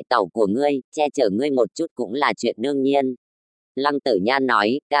là đại tẩu của ngươi, che chở ngươi một chút cũng là chuyện đương nhiên. Lăng Tử Nhan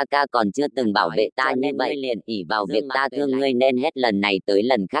nói, ca ca còn chưa từng bảo vệ ta như vậy, liền ỷ vào việc ta thương ngươi nên hết lần này tới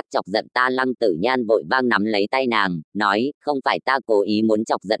lần khác chọc giận ta. Lăng Tử Nhan vội vang nắm lấy tay nàng, nói, không phải ta cố ý muốn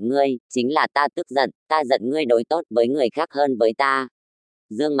chọc giận ngươi, chính là ta tức giận, ta giận ngươi đối tốt với người khác hơn với ta.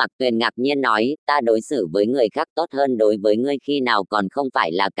 Dương Mặc Tuyền ngạc nhiên nói, ta đối xử với người khác tốt hơn đối với ngươi khi nào còn không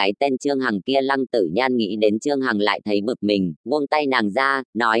phải là cái tên Trương Hằng kia. Lăng Tử Nhan nghĩ đến Trương Hằng lại thấy bực mình, buông tay nàng ra,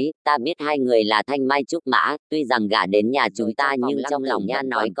 nói, ta biết hai người là thanh mai trúc mã, tuy rằng gả đến nhà chúng ta nhưng trong lòng Nhan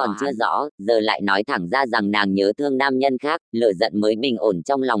nói còn chưa rõ, giờ lại nói thẳng ra rằng nàng nhớ thương nam nhân khác, lửa giận mới bình ổn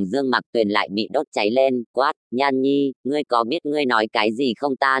trong lòng Dương Mặc Tuyền lại bị đốt cháy lên, quát, Nhan nhi, ngươi có biết ngươi nói cái gì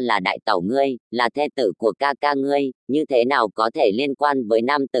không? Ta là đại tẩu ngươi, là thê tử của ca ca ngươi, như thế nào có thể liên quan với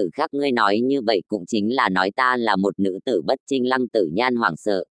nam tử khác? Ngươi nói như vậy cũng chính là nói ta là một nữ tử bất trinh. Lăng Tử Nhan hoảng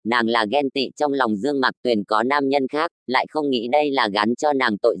sợ, nàng là ghen tị trong lòng Dương Mặc Tuyền có nam nhân khác, lại không nghĩ đây là gán cho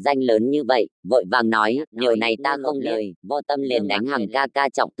nàng tội danh lớn như vậy, vội vàng nói, điều này ta không biết, vô tâm liền đánh Hằng ca ca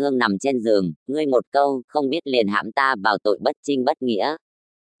trọng thương nằm trên giường, ngươi một câu không biết liền hãm ta vào tội bất trinh bất nghĩa.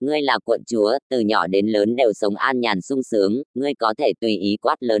 Ngươi là quận chúa, từ nhỏ đến lớn đều sống an nhàn sung sướng, ngươi có thể tùy ý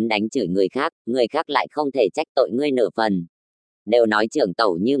quát lớn đánh chửi người khác lại không thể trách tội ngươi nửa phần. Đều nói trưởng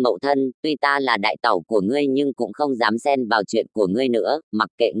tẩu như mậu thân, tuy ta là đại tẩu của ngươi nhưng cũng không dám xen vào chuyện của ngươi nữa, mặc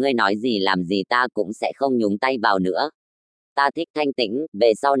kệ ngươi nói gì làm gì ta cũng sẽ không nhúng tay vào nữa. Ta thích thanh tĩnh,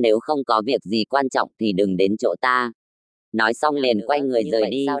 về sau nếu không có việc gì quan trọng thì đừng đến chỗ ta. Nói xong liền quay người rời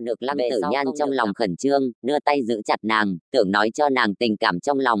đi. Sao được? Lăng Tử Nhan trong lòng khẩn trương, đưa tay giữ chặt nàng, tưởng nói cho nàng tình cảm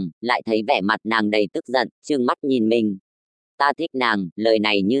trong lòng, lại thấy vẻ mặt nàng đầy tức giận, trừng mắt nhìn mình. Ta thích nàng, lời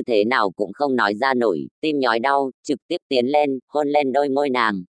này như thế nào cũng không nói ra nổi, tim nhói đau, trực tiếp tiến lên, hôn lên đôi môi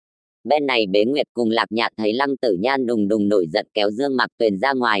nàng. Bên này Bế Nguyệt cùng Lạc Nhạn thấy Lăng Tử Nhan đùng đùng nổi giận kéo Dương Mặc Tuyền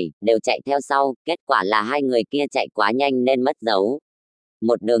ra ngoài, đều chạy theo sau, kết quả là hai người kia chạy quá nhanh nên mất dấu.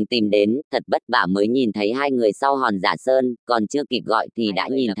 Một đường tìm đến, thật vất vả mới nhìn thấy hai người sau hòn giả sơn, còn chưa kịp gọi thì đã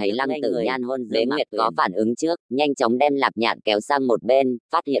nhìn thấy Lăng Tử Nhan hôn Bế Nguyệt có phản ứng trước, nhanh chóng đem Lạc Nhạn kéo sang một bên,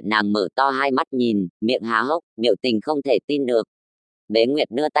 phát hiện nàng mở to hai mắt nhìn, miệng há hốc, biểu tình không thể tin được. Bế Nguyệt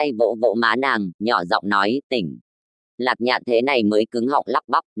đưa tay vỗ vỗ má nàng, nhỏ giọng nói, tỉnh. Lạc Nhạn thế này mới cứng họng lắp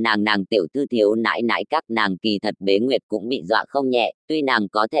bắp, nàng tiểu thư thiếu nãi nãi các nàng. Kỳ thật Bế Nguyệt cũng bị dọa không nhẹ, tuy nàng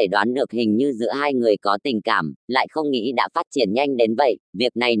có thể đoán được hình như giữa hai người có tình cảm, lại không nghĩ đã phát triển nhanh đến vậy,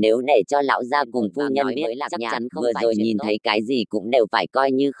 việc này nếu để cho lão gia cùng phu nhân biết chắc chắn không vừa rồi nhìn thấy cái gì cũng đều phải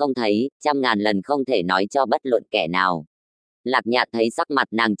coi như không thấy, trăm ngàn lần không thể nói cho bất luận kẻ nào. Lạc Nhạn thấy sắc mặt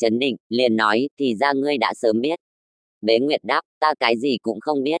nàng chấn định, liền nói, thì ra ngươi đã sớm biết. Bế Nguyệt đáp, ta cái gì cũng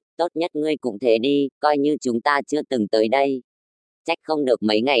không biết, tốt nhất ngươi cũng thế đi, coi như chúng ta chưa từng tới đây. Trách không được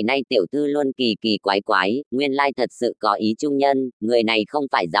mấy ngày nay tiểu thư luôn kỳ kỳ quái quái, nguyên lai thật sự có ý trung nhân, người này không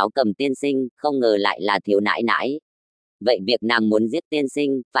phải Giáo Cầm tiên sinh, không ngờ lại là thiếu nãi nãi. Vậy việc nàng muốn giết tiên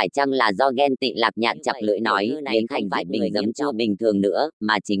sinh, phải chăng là do ghen tị? Lạc Nhạn chặt lưỡi nói, biến thành phải bình giấm chua bình thường nữa,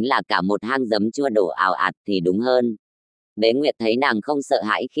 mà chính là cả một hang giấm chua đổ ào ạt thì đúng hơn. Bế Nguyệt thấy nàng không sợ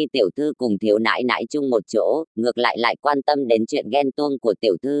hãi khi tiểu thư cùng thiếu nãi nãi chung một chỗ, ngược lại quan tâm đến chuyện ghen tuông của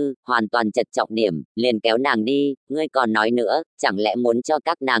tiểu thư, hoàn toàn chật trọng điểm, liền kéo nàng đi, ngươi còn nói nữa, chẳng lẽ muốn cho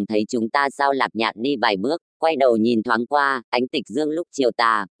các nàng thấy chúng ta sao? Lạc Nhạn đi vài bước, quay đầu nhìn thoáng qua, ánh tịch dương lúc chiều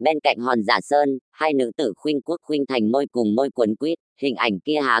tà, bên cạnh hòn giả sơn, hai nữ tử khuynh quốc khuynh thành môi cùng môi quấn quýt, hình ảnh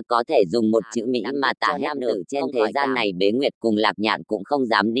kia há có thể dùng một chữ Mỹ mà tả hết được. Trên thế gian này Bế Nguyệt cùng Lạc Nhạn cũng không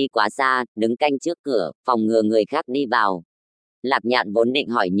dám đi quá xa, đứng canh trước cửa, phòng ngừa người khác đi vào. Lạc Nhạn vốn định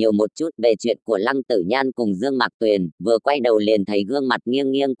hỏi nhiều một chút về chuyện của Lăng Tử Nhan cùng Dương Mạc Tuyền, vừa quay đầu liền thấy gương mặt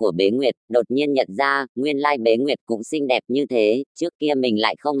nghiêng nghiêng của Bế Nguyệt, đột nhiên nhận ra, nguyên lai Bế Nguyệt cũng xinh đẹp như thế, trước kia mình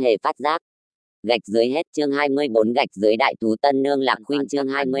lại không hề phát giác. Gạch dưới hết chương 24 gạch dưới đại thú tân nương Lạc Khuynh chương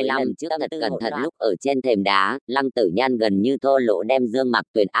 25 trước thật cẩn thận lúc ở trên thềm đá, Lăng Tử Nhan gần như thô lỗ đem Dương Mạc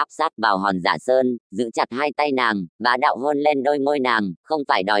Tuyền áp sát vào hòn giả sơn, giữ chặt hai tay nàng, bá đạo hôn lên đôi môi nàng, không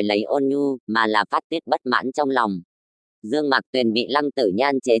phải đòi lấy ôn nhu, mà là phát tiết bất mãn trong lòng. Dương Mạc Tuyền bị Lăng Tử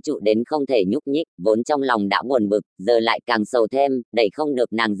Nhan chế trụ đến không thể nhúc nhích, vốn trong lòng đã buồn bực, giờ lại càng sầu thêm, đẩy không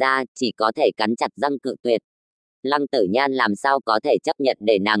được nàng ra, chỉ có thể cắn chặt răng cự tuyệt. Lăng Tử Nhan làm sao có thể chấp nhận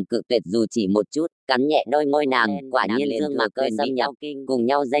để nàng cự tuyệt dù chỉ một chút, cắn nhẹ đôi môi nàng, quả nhiên Dương Mạc Tuyền bị nhập kinh, cùng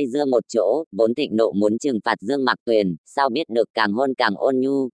nhau dây dưa một chỗ, vốn thịnh nộ muốn trừng phạt Dương Mạc Tuyền, sao biết được càng hôn càng ôn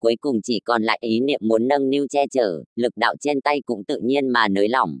nhu, cuối cùng chỉ còn lại ý niệm muốn nâng niu che chở, lực đạo trên tay cũng tự nhiên mà nới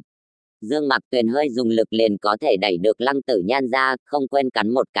lỏng. Dương Mạc Tuyền hơi dùng lực liền có thể đẩy được Lăng Tử Nhan ra, không quên cắn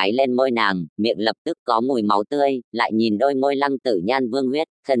một cái lên môi nàng, miệng lập tức có mùi máu tươi, lại nhìn đôi môi Lăng Tử Nhan vương huyết,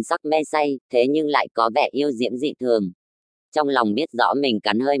 thần sắc mê say, thế nhưng lại có vẻ yêu diễm dị thường. Trong lòng biết rõ mình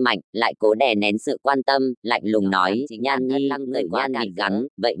cắn hơi mạnh, lại cố đè nén sự quan tâm, lạnh lùng nói, Nhan nhi, người Nhan bị cắn,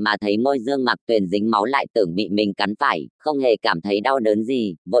 vậy mà thấy môi Dương Mạc Tuyền dính máu lại tưởng bị mình cắn phải, không hề cảm thấy đau đớn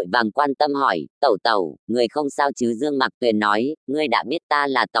gì, vội vàng quan tâm hỏi, tẩu tẩu, người không sao chứ? Dương Mạc Tuyền nói, ngươi đã biết ta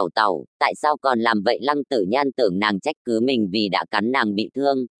là tẩu tẩu, tại sao còn làm vậy? Lăng Tử Nhan tưởng nàng trách cứ mình vì đã cắn nàng bị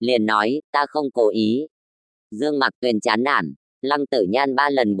thương, liền nói, ta không cố ý. Dương Mạc Tuyền chán nản. Lăng Tử Nhan 3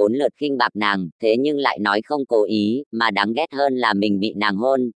 lần 4 lượt khinh bạc nàng, thế nhưng lại nói không cố ý, mà đáng ghét hơn là mình bị nàng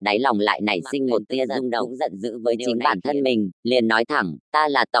hôn, đáy lòng lại nảy sinh một tia rung động, giận dữ với chính bản thân mình, liền nói thẳng, ta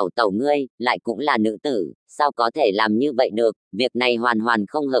là tẩu tẩu ngươi, lại cũng là nữ tử, sao có thể làm như vậy được, việc này hoàn hoàn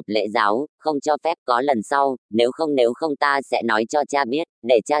không hợp lễ giáo, không cho phép có lần sau, nếu không ta sẽ nói cho cha biết,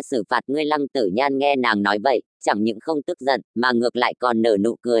 để cha xử phạt ngươi. Lăng Tử Nhan nghe nàng nói vậy, chẳng những không tức giận, mà ngược lại còn nở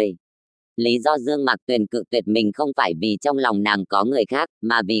nụ cười. Lý do Dương Mạc Tuyền cự tuyệt mình không phải vì trong lòng nàng có người khác,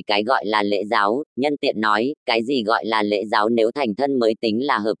 mà vì cái gọi là lễ giáo, nhân tiện nói, cái gì gọi là lễ giáo, nếu thành thân mới tính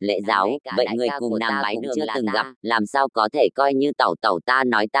là hợp lễ giáo, vậy người cùng nàng bái đường chưa từng gặp, làm sao có thể coi như tẩu tẩu. Ta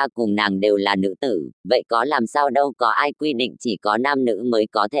nói ta cùng nàng đều là nữ tử, vậy có làm sao đâu, có ai quy định chỉ có nam nữ mới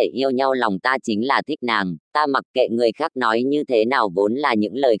có thể yêu nhau, lòng ta chính là thích nàng, ta mặc kệ người khác nói như thế nào, vốn là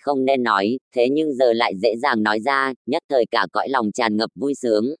những lời không nên nói, thế nhưng giờ lại dễ dàng nói ra, nhất thời cả cõi lòng tràn ngập vui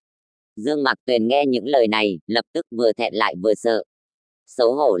sướng. Dương Mạc Tuyền nghe những lời này, lập tức vừa thẹn lại vừa sợ.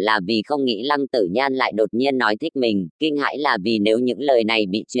 Xấu hổ là vì không nghĩ Lăng Tử Nhan lại đột nhiên nói thích mình, kinh hãi là vì nếu những lời này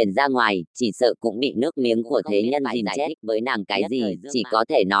bị truyền ra ngoài, chỉ sợ cũng bị nước miếng của thế nhân dìm chết. Với nàng cái gì, chỉ có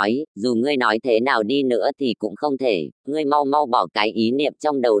thể nói, dù ngươi nói thế nào đi nữa thì cũng không thể, ngươi mau mau bỏ cái ý niệm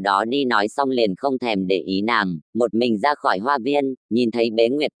trong đầu đó đi. Nói xong liền không thèm để ý nàng, một mình ra khỏi hoa viên, nhìn thấy Bế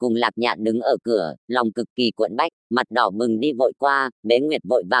Nguyệt cùng Lạc Nhạn đứng ở cửa, lòng cực kỳ quẫn bách, mặt đỏ bừng đi vội qua, Bế Nguyệt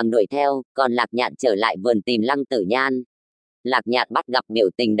vội vàng đuổi theo, còn Lạc Nhạn trở lại vườn tìm Lăng Tử Nhan. Lạc Nhạn bắt gặp biểu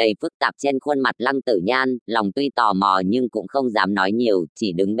tình đầy phức tạp trên khuôn mặt Lăng Tử Nhan, lòng tuy tò mò nhưng cũng không dám nói nhiều,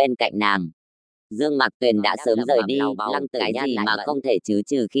 chỉ đứng bên cạnh nàng. Dương Mạc Tuyền đã sớm rời đi, Lăng Tử Nhan gì mà không thể chứ,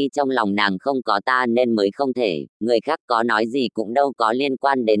 trừ khi trong lòng nàng không có ta nên mới không thể, người khác có nói gì cũng đâu có liên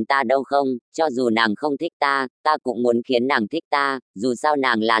quan đến ta đâu không, cho dù nàng không thích ta, ta cũng muốn khiến nàng thích ta, dù sao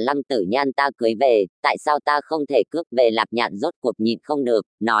nàng là Lăng Tử Nhan ta cưới về, tại sao ta không thể cướp về. Lạc Nhạn rốt cuộc nhịn không được,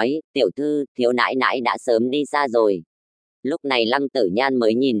 nói, tiểu thư, thiếu nãi nãi đã sớm đi xa rồi. Lúc này Lăng Tử Nhan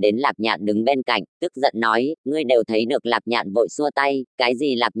mới nhìn đến Lạc Nhạn đứng bên cạnh, tức giận nói, ngươi đều thấy được. Lạc Nhạn vội xua tay, cái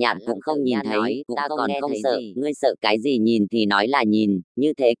gì Lạc Nhạn cũng không nhìn thấy, cũng còn không sợ, ngươi sợ cái gì, nhìn thì nói là nhìn,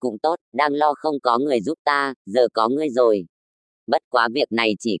 như thế cũng tốt, đang lo không có người giúp ta, giờ có ngươi rồi. Bất quá việc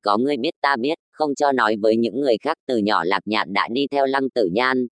này chỉ có ngươi biết, ta biết, không cho nói với những người khác. Từ nhỏ Lạc Nhạn đã đi theo Lăng Tử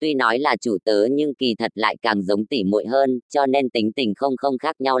Nhan, tuy nói là chủ tớ nhưng kỳ thật lại càng giống tỉ muội hơn, cho nên tính tình không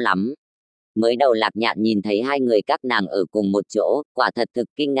khác nhau lắm. Mới đầu Lạc Nhạn nhìn thấy hai người các nàng ở cùng một chỗ, quả thật thực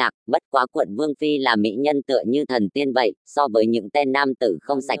kinh ngạc, bất quá quận Vương Phi là mỹ nhân tựa như thần tiên vậy, so với những tên nam tử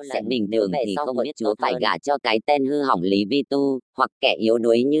không sạch sẽ bình thường thì không biết chúa phải gả cho cái tên hư hỏng Lý Vi Tu, hoặc kẻ yếu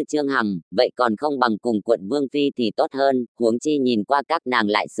đuối như Trương Hằng, vậy còn không bằng cùng quận Vương Phi thì tốt hơn, huống chi nhìn qua các nàng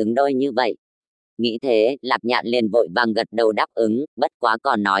lại xứng đôi như vậy. Nghĩ thế, Lạc Nhạn liền vội vàng gật đầu đáp ứng, bất quá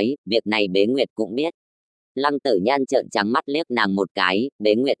còn nói, việc này Bế Nguyệt cũng biết. Lăng Tử Nhan trợn trắng mắt liếc nàng một cái,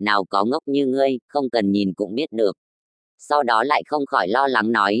 Bế Nguyệt nào có ngốc như ngươi, không cần nhìn cũng biết được. Sau đó lại không khỏi lo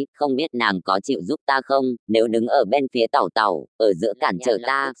lắng nói, không biết nàng có chịu giúp ta không, nếu đứng ở bên phía tẩu tẩu, ở giữa cản trở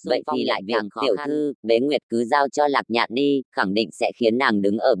ta, vậy thì lại việc tiểu thư, Bế Nguyệt cứ giao cho Lạc Nhạn đi, khẳng định sẽ khiến nàng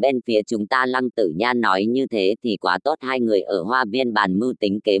đứng ở bên phía chúng ta. Lăng Tử Nhan nói như thế thì quá tốt. Hai người ở hoa viên bàn mưu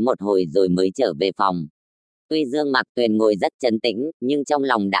tính kế một hồi rồi mới trở về phòng. Tuy Dương Mạc Tuyền ngồi rất trấn tĩnh, nhưng trong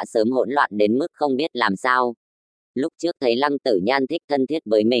lòng đã sớm hỗn loạn đến mức không biết làm sao. Lúc trước thấy Lăng Tử Nhan thích thân thiết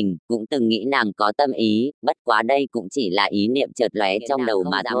với mình, cũng từng nghĩ nàng có tâm ý, bất quá đây cũng chỉ là ý niệm chợt lóe trong đầu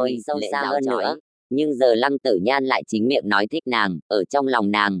mà thôi, sâu xa hơn nữa. Nhưng giờ Lăng Tử Nhan lại chính miệng nói thích nàng, ở trong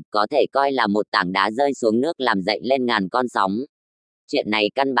lòng nàng, có thể coi là một tảng đá rơi xuống nước làm dậy lên ngàn con sóng. Chuyện này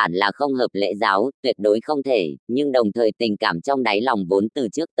căn bản là không hợp lễ giáo, tuyệt đối không thể, nhưng đồng thời tình cảm trong đáy lòng vốn từ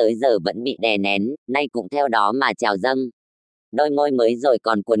trước tới giờ vẫn bị đè nén, nay cũng theo đó mà trào dâng. Đôi môi mới rồi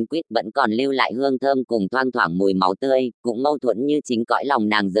còn cuốn quýt vẫn còn lưu lại hương thơm cùng thoang thoảng mùi máu tươi, cũng mâu thuẫn như chính cõi lòng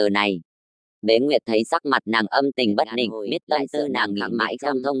nàng giờ này. Bế Nguyệt thấy sắc mặt nàng âm tình bất định, biết tâm tư nàng nghĩ mãi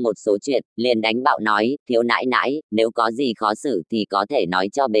không thông một số chuyện, liền đánh bạo nói, thiếu nãi nãi, nếu có gì khó xử thì có thể nói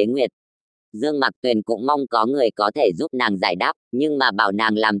cho Bế Nguyệt. Dương Mạc Tuyền cũng mong có người có thể giúp nàng giải đáp, nhưng mà bảo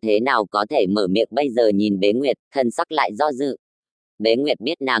nàng làm thế nào có thể mở miệng bây giờ. Nhìn Bế Nguyệt, thân sắc lại do dự. Bế Nguyệt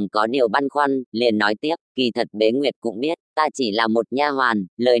biết nàng có điều băn khoăn, liền nói tiếp, kỳ thật Bế Nguyệt cũng biết, ta chỉ là một nha hoàn,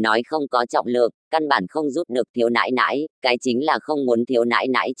 lời nói không có trọng lượng, căn bản không giúp được thiếu nãi nãi, cái chính là không muốn thiếu nãi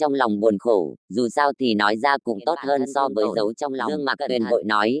nãi trong lòng buồn khổ, dù sao thì nói ra cũng tốt hơn so với giấu trong lòng. Dương Mạc Tuyền vội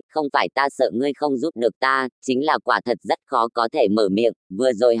nói, không phải ta sợ ngươi không giúp được ta, chính là quả thật rất khó có thể mở miệng,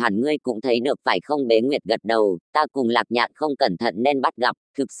 vừa rồi hẳn ngươi cũng thấy được phải không? Bế Nguyệt gật đầu, ta cùng Lạc Nhạn không cẩn thận nên bắt gặp,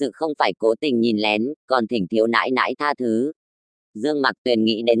 thực sự không phải cố tình nhìn lén, còn thỉnh thiếu nãi nãi tha thứ. Dương Mạc Tuyền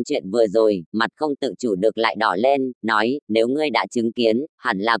nghĩ đến chuyện vừa rồi, mặt không tự chủ được lại đỏ lên, nói, nếu ngươi đã chứng kiến,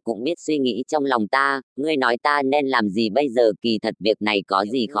 hẳn là cũng biết suy nghĩ trong lòng ta, ngươi nói ta nên làm gì bây giờ? Kỳ thật việc này có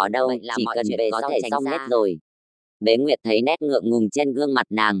gì khó đâu, chỉ cần về có thể xong hết rồi. Bế Nguyệt thấy nét ngượng ngùng trên gương mặt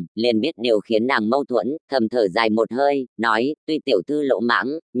nàng, liền biết điều khiến nàng mâu thuẫn, thầm thở dài một hơi, nói, tuy tiểu thư lỗ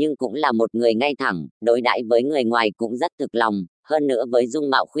mãng, nhưng cũng là một người ngay thẳng, đối đãi với người ngoài cũng rất thực lòng, hơn nữa với dung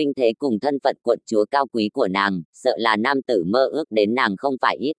mạo khuynh thế cùng thân phận quận chúa cao quý của nàng, sợ là nam tử mơ ước đến nàng không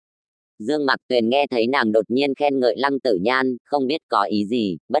phải ít. Dương Mặc Tuyền nghe thấy nàng đột nhiên khen ngợi Lăng Tử Nhan, không biết có ý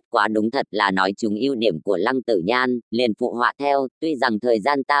gì, bất quá đúng thật là nói chúng ưu điểm của Lăng Tử Nhan, liền phụ họa theo, tuy rằng thời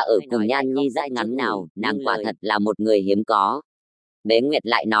gian ta ở cùng Nhan Nhi rất ngắn nào, nàng quả thật là một người hiếm có. Bế Nguyệt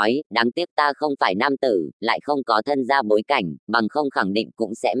lại nói, đáng tiếc ta không phải nam tử, lại không có thân gia bối cảnh, bằng không khẳng định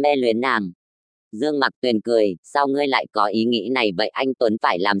cũng sẽ mê luyến nàng. Dương Mặc Tuyền cười, sao ngươi lại có ý nghĩ này vậy anh Tuấn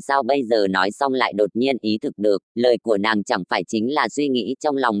phải làm sao bây giờ nói xong lại đột nhiên ý thực được, lời của nàng chẳng phải chính là suy nghĩ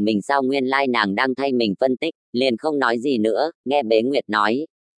trong lòng mình sao nguyên lai nàng đang thay mình phân tích, liền không nói gì nữa, nghe Bế Nguyệt nói.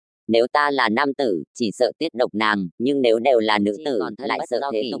 Nếu ta là nam tử, chỉ sợ tiết độc nàng, nhưng nếu đều là nữ tử, lại sợ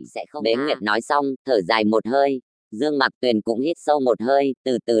thế tục sẽ không. Bế Nguyệt nói xong, thở dài một hơi. Dương Mặc Tuyền cũng hít sâu một hơi,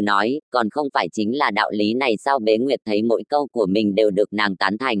 từ từ nói, còn không phải chính là đạo lý này sao? Bế Nguyệt thấy mỗi câu của mình đều được nàng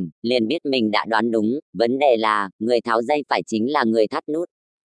tán thành, liền biết mình đã đoán đúng, vấn đề là, người tháo dây phải chính là người thắt nút.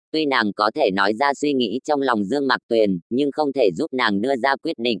 Tuy nàng có thể nói ra suy nghĩ trong lòng Dương Mặc Tuyền, nhưng không thể giúp nàng đưa ra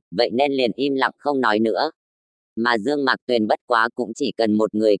quyết định, vậy nên liền im lặng không nói nữa. Mà Dương Mặc Tuyền bất quá cũng chỉ cần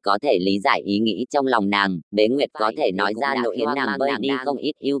một người có thể lý giải ý nghĩ trong lòng nàng, Bế Nguyệt có thể nói ra nỗi khiến nàng vơi đi không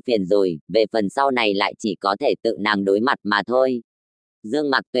ít ưu phiền rồi, về phần sau này lại chỉ có thể tự nàng đối mặt mà thôi. Dương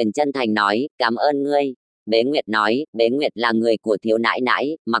Mặc Tuyền chân thành nói, cảm ơn ngươi. Bế Nguyệt nói, Bế Nguyệt là người của thiếu nãi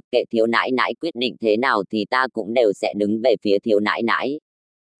nãi, mặc kệ thiếu nãi nãi quyết định thế nào thì ta cũng đều sẽ đứng về phía thiếu nãi nãi.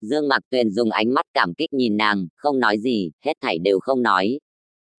 Dương Mặc Tuyền dùng ánh mắt cảm kích nhìn nàng, không nói gì, hết thảy đều không nói.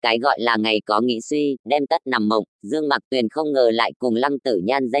 Cái gọi là ngày có nghĩ suy, đêm tất nằm mộng, Dương Mặc Tuyền không ngờ lại cùng Lăng Tử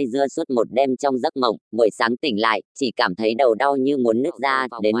Nhan dây dưa suốt một đêm trong giấc mộng, buổi sáng tỉnh lại, chỉ cảm thấy đầu đau như muốn nứt ra,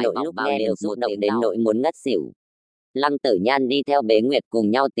 đến nỗi lúc nghe được xúc động đến nỗi muốn ngất xỉu. Lăng Tử Nhan đi theo Bế Nguyệt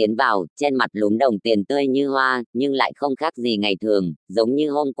cùng nhau tiến vào, trên mặt lúm đồng tiền tươi như hoa, nhưng lại không khác gì ngày thường, giống như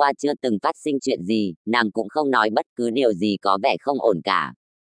hôm qua chưa từng phát sinh chuyện gì, nàng cũng không nói bất cứ điều gì có vẻ không ổn cả.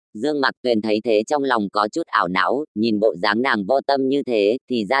 Dương Mặc Tuyền thấy thế trong lòng có chút ảo não, nhìn bộ dáng nàng vô tâm như thế,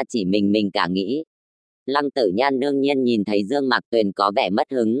 thì ra chỉ mình cả nghĩ. Lăng Tử Nhan đương nhiên nhìn thấy Dương Mặc Tuyền có vẻ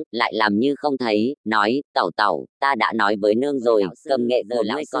mất hứng, lại làm như không thấy, nói, tẩu tẩu, ta đã nói với nương rồi, cầm nghệ của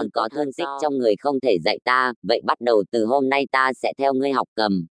ngươi còn có thương tích trong người không thể dạy ta, vậy bắt đầu từ hôm nay ta sẽ theo ngươi học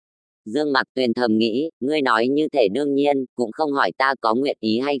cầm. Dương Mặc Tuyền thầm nghĩ, ngươi nói như thể đương nhiên, cũng không hỏi ta có nguyện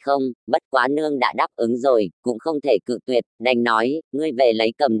ý hay không, bất quá nương đã đáp ứng rồi, cũng không thể cự tuyệt, đành nói, ngươi về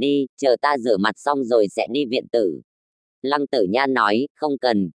lấy cầm đi, chờ ta rửa mặt xong rồi sẽ đi viện tử. Lăng Tử Nhan nói, không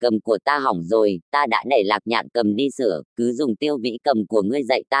cần, cầm của ta hỏng rồi, ta đã để Lạc Nhạn cầm đi sửa, cứ dùng Tiêu Vĩ cầm của ngươi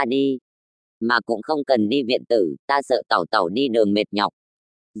dạy ta đi. Mà cũng không cần đi viện tử, ta sợ tẩu tẩu đi đường mệt nhọc.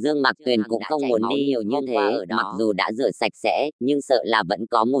 Dương Mặc Tuyền cũng không muốn đi nhiều như thế, mặc dù đã rửa sạch sẽ, nhưng sợ là vẫn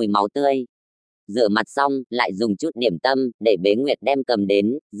có mùi máu tươi. Rửa mặt xong, lại dùng chút điểm tâm, để Bế Nguyệt đem cầm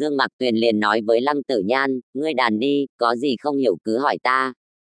đến, Dương Mặc Tuyền liền nói với Lăng Tử Nhan, ngươi đàn đi, có gì không hiểu cứ hỏi ta.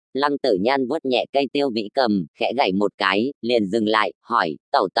 Lăng Tử Nhan vuốt nhẹ cây tiêu vĩ cầm, khẽ gảy một cái, liền dừng lại, hỏi,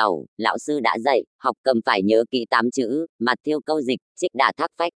 tẩu tẩu, lão sư đã dạy, học cầm phải nhớ kỹ 8 chữ, mặt thiêu câu dịch, trích đả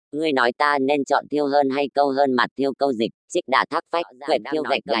thác phách, ngươi nói ta nên chọn thiêu hơn hay câu hơn mặt thiêu câu dịch, trích đả thác phách, quyệt thiêu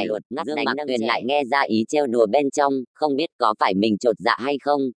gạch gảy, Dương Mặc Tuyền lại nghe ra ý trêu đùa bên trong, không biết có phải mình chột dạ hay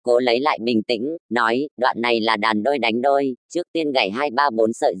không, cố lấy lại bình tĩnh, nói, đoạn này là đàn đôi đánh đôi, trước tiên gảy 2 3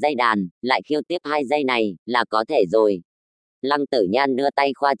 4 sợi dây đàn, lại khiêu tiếp 2 dây này, là có thể rồi. Lăng Tử Nhan đưa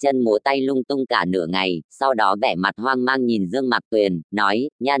tay khoa chân múa tay lung tung cả nửa ngày, sau đó vẻ mặt hoang mang nhìn Dương Mặc Tuyền, nói,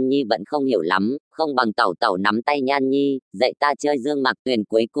 Nhan Nhi vẫn không hiểu lắm, không bằng tẩu tẩu nắm tay Nhan Nhi, dạy ta chơi. Dương Mặc Tuyền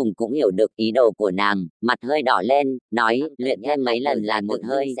cuối cùng cũng hiểu được ý đồ của nàng, mặt hơi đỏ lên, nói, luyện thêm mấy lần là một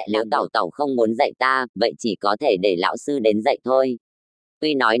hơi, nếu tẩu tẩu không muốn dạy ta, vậy chỉ có thể để lão sư đến dạy thôi.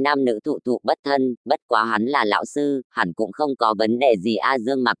 Tuy nói nam nữ thụ thụ bất thân, bất quá hắn là lão sư, hẳn cũng không có vấn đề gì a.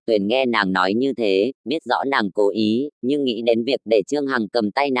 Dương Mặc Tuyền nghe nàng nói như thế, biết rõ nàng cố ý, nhưng nghĩ đến việc để Trương Hằng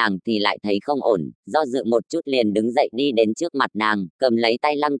cầm tay nàng thì lại thấy không ổn, do dự một chút liền đứng dậy đi đến trước mặt nàng, cầm lấy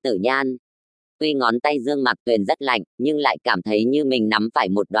tay Lăng Tử Nhan. Tuy ngón tay Dương Mặc Tuyền rất lạnh, nhưng lại cảm thấy như mình nắm phải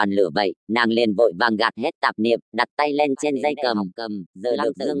một đoàn lửa vậy, nàng liền vội vàng gạt hết tạp niệm, đặt tay lên trên dây cầm, giờ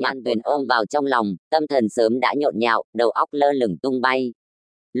được Dương Mặc Tuyền ôm vào trong lòng, tâm thần sớm đã nhộn nhạo, đầu óc lơ lửng tung bay.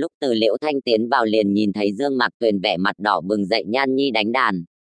 Lúc Từ Liễu Thanh tiến vào liền nhìn thấy Dương Mặc Tuyền vẻ mặt đỏ bừng dậy Nhan Nhi đánh đàn.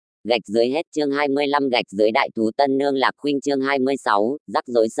 Gạch dưới hết chương 25 gạch dưới đại thú tân nương lạc khuynh chương 26, rắc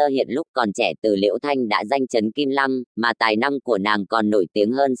rối sơ hiện lúc còn trẻ Từ Liễu Thanh đã danh chấn Kim Lăng, mà tài năng của nàng còn nổi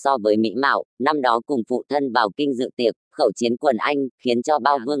tiếng hơn so với mỹ mạo, năm đó cùng phụ thân vào kinh dự tiệc, khẩu chiến quần anh, khiến cho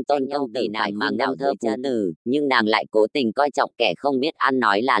bao vương tôn công tỷ nàng mang đạo thơ phú từ, nhưng nàng lại cố tình coi trọng kẻ không biết ăn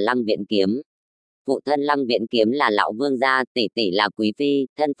nói là Lăng Viễn Kiếm. Phụ thân Lăng Viễn Kiếm là lão vương gia, tỷ tỷ là quý phi,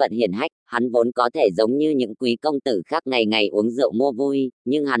 thân phận hiển hách, hắn vốn có thể giống như những quý công tử khác ngày ngày uống rượu mua vui,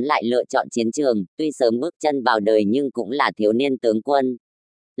 nhưng hắn lại lựa chọn chiến trường, tuy sớm bước chân vào đời nhưng cũng là thiếu niên tướng quân.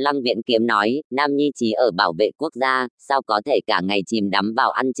 Lăng Viễn Kiếm nói, Nam Nhi chỉ ở bảo vệ quốc gia, sao có thể cả ngày chìm đắm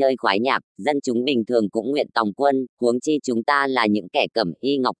vào ăn chơi khoái nhạc, dân chúng bình thường cũng nguyện tòng quân, huống chi chúng ta là những kẻ cẩm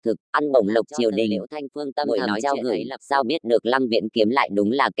y ngọc thực, ăn bổng lộc triều đình. Liễu Thanh Phương tâm thầm trao gửi, sao biết được Lăng Viễn Kiếm lại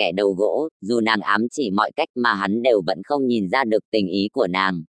đúng là kẻ đầu gỗ, dù nàng ám chỉ mọi cách mà hắn đều vẫn không nhìn ra được tình ý của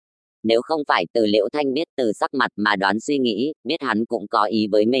nàng. Nếu không phải từ Liễu Thanh biết từ sắc mặt mà đoán suy nghĩ, biết hắn cũng có ý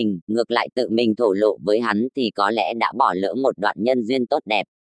với mình, ngược lại tự mình thổ lộ với hắn thì có lẽ đã bỏ lỡ một đoạn nhân duyên tốt đẹp.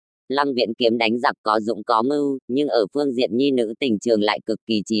 Lăng Viễn Kiếm đánh giặc có dũng có mưu, nhưng ở phương diện nhi nữ tình trường lại cực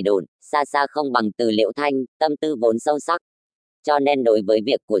kỳ trì độn, xa xa không bằng Từ Liễu Thanh, tâm tư vốn sâu sắc. Cho nên đối với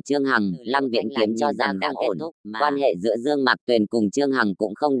việc của Trương Hằng, Lăng Viễn Kiếm cho rằng đang kết thúc, quan hệ giữa Dương Mạc Tuyền cùng Trương Hằng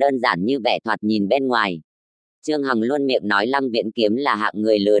cũng không đơn giản như vẻ thoạt nhìn bên ngoài. Trương Hằng luôn miệng nói Lăng Viễn Kiếm là hạng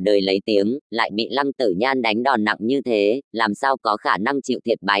người lừa đời lấy tiếng, lại bị Lăng Tử Nhan đánh đòn nặng như thế, làm sao có khả năng chịu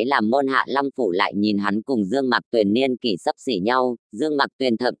thiệt bái làm môn hạ Lăng phủ, lại nhìn hắn cùng Dương Mạc Tuyền niên kỷ xấp xỉ nhau, Dương Mạc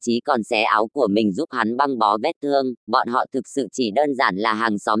Tuyền thậm chí còn xé áo của mình giúp hắn băng bó vết thương, bọn họ thực sự chỉ đơn giản là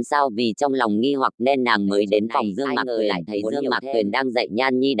hàng xóm sao? Vì trong lòng nghi hoặc nên nàng mới đến phòng Dương Mạc Tuyền, lại thấy Dương Mạc Tuyền đang dạy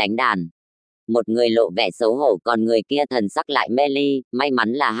Nhan Nhi đánh đàn. Một người lộ vẻ xấu hổ còn người kia thần sắc lại mê ly, may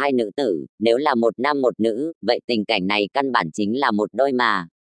mắn là hai nữ tử, nếu là một nam một nữ, vậy tình cảnh này căn bản chính là một đôi mà.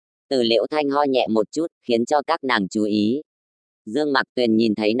 Từ Liễu Thanh ho nhẹ một chút, khiến cho các nàng chú ý. Dương Mạc Tuyền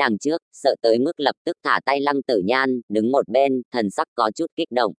nhìn thấy nàng trước, sợ tới mức lập tức thả tay Lăng Tử Nhan, đứng một bên, thần sắc có chút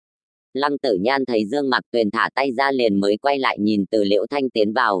kích động. Lăng Tử Nhan thấy Dương Mạc Tuyền thả tay ra liền mới quay lại nhìn Từ Liễu Thanh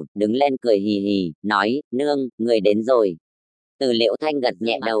tiến vào, đứng lên cười hì hì, nói, nương, người đến rồi. Từ Liễu Thanh gật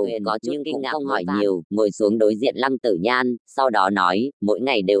nhẹ đầu, có chút cũng không hỏi nhiều, ngồi xuống đối diện Lăng Tử Nhan, sau đó nói, mỗi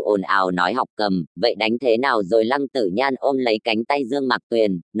ngày đều ồn ào nói học cầm, vậy đánh thế nào rồi? Lăng Tử Nhan ôm lấy cánh tay Dương Mạc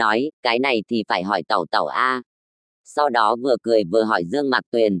Tuyền, nói, cái này thì phải hỏi tẩu tẩu a. Sau đó vừa cười vừa hỏi Dương Mạc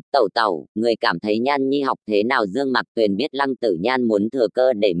Tuyền, tẩu tẩu, người cảm thấy Nhan Nhi học thế nào? Dương Mạc Tuyền biết Lăng Tử Nhan muốn thừa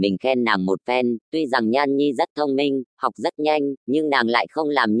cơ để mình khen nàng một phen, tuy rằng Nhan Nhi rất thông minh, học rất nhanh, nhưng nàng lại không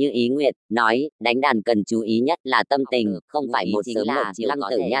làm như ý nguyện, nói, đánh đàn cần chú ý nhất là tâm tình, không phải một sớm một chiều. Lăng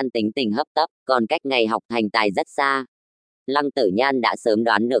Tử Nhan tính tình hấp tấp, còn cách ngày học thành tài rất xa. Lăng Tử Nhan đã sớm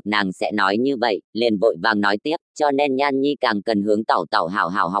đoán được nàng sẽ nói như vậy, liền vội vàng nói tiếp, cho nên Nhan Nhi càng cần hướng tẩu tẩu hảo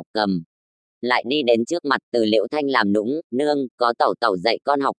hảo học cầm. Lại đi đến trước mặt Từ Liễu Thanh làm nũng, nương, có tẩu tẩu dạy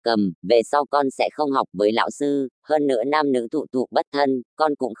con học cầm, về sau con sẽ không học với lão sư, hơn nữa nam nữ thụ thụ bất thân,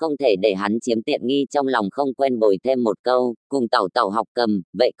 con cũng không thể để hắn chiếm tiện nghi. Trong lòng không quên bồi thêm một câu, cùng tẩu tẩu học cầm,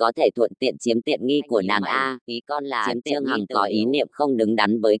 vậy có thể thuận tiện chiếm tiện nghi của nàng a. Ý con là Trương Hằng có ý niệm không đứng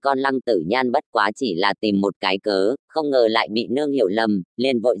đắn với con Lăng Tử Nhan, bất quá chỉ là tìm một cái cớ, không ngờ lại bị nương hiểu lầm,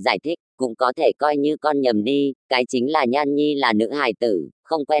 liền vội giải thích, cũng có thể coi như con nhầm đi, cái chính là Nhan Nhi là nữ hài tử,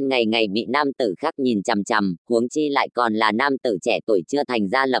 không quen ngày ngày bị nam tử khác nhìn chằm chằm, huống chi lại còn là nam tử trẻ tuổi chưa thành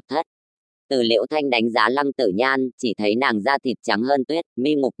gia lập thất. Từ Liễu Thanh đánh giá Lăng Tử Nhan, chỉ thấy nàng da thịt trắng hơn tuyết,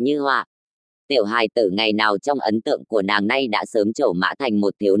 mi mục như họa. Tiểu hài tử ngày nào trong ấn tượng của nàng nay đã sớm trổ mã thành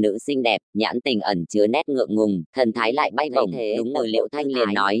một thiếu nữ xinh đẹp, nhãn tình ẩn chứa nét ngượng ngùng, thần thái lại bay bổng. Đúng. Từ Liễu Thanh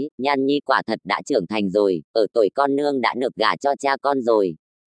liền nói, Nhan Nhi quả thật đã trưởng thành rồi, ở tuổi con nương đã được gả cho cha con rồi.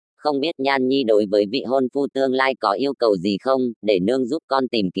 Không biết Nhan Nhi đối với vị hôn phu tương lai có yêu cầu gì không, để nương giúp con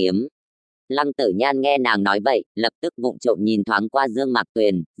tìm kiếm. Lăng Tử Nhan nghe nàng nói vậy, lập tức vụng trộm nhìn thoáng qua Dương Mạc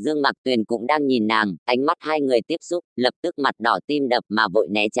Tuyền, Dương Mạc Tuyền cũng đang nhìn nàng, ánh mắt hai người tiếp xúc, lập tức mặt đỏ tim đập mà vội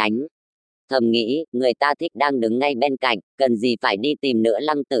né tránh. Thầm nghĩ, người ta thích đang đứng ngay bên cạnh, cần gì phải đi tìm nữa.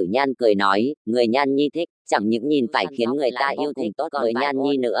 Lăng Tử Nhan cười nói, người Nhan Nhi thích, chẳng những nhìn phải khiến người ta yêu thích tốt với Nhan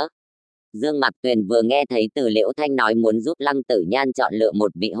Nhi nữa. Dương Mạc Tuyền vừa nghe thấy Từ Liễu Thanh nói muốn giúp Lăng Tử Nhan chọn lựa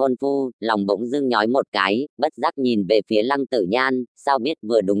một vị hôn phu, lòng bỗng dưng nhói một cái, bất giác nhìn về phía Lăng Tử Nhan, sao biết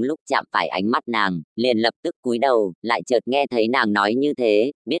vừa đúng lúc chạm phải ánh mắt nàng, liền lập tức cúi đầu, lại chợt nghe thấy nàng nói như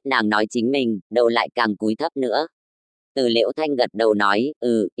thế, biết nàng nói chính mình, đầu lại càng cúi thấp nữa. Từ Liễu Thanh gật đầu nói,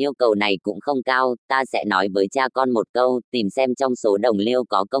 yêu cầu này cũng không cao, ta sẽ nói với cha con một câu, tìm xem trong số đồng liêu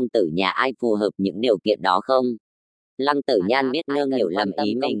có công tử nhà ai phù hợp những điều kiện đó không. Lăng Tử Nhan biết nương hiểu lầm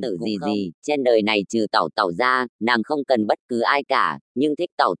ý mình tử gì, trên đời này trừ tẩu tẩu ra, nàng không cần bất cứ ai cả, nhưng thích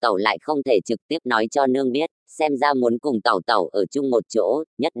tẩu tẩu lại không thể trực tiếp nói cho nương biết, xem ra muốn cùng tẩu tẩu ở chung một chỗ,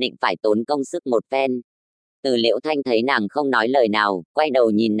 nhất định phải tốn công sức một phen. Từ Liễu Thanh thấy nàng không nói lời nào, quay đầu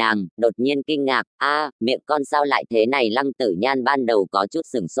nhìn nàng, đột nhiên kinh ngạc, miệng con sao lại thế này? Lăng Tử Nhan ban đầu có chút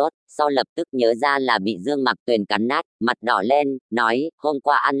sửng sốt, sau lập tức nhớ ra là bị Dương Mặc Tuyền cắn nát, mặt đỏ lên, nói, hôm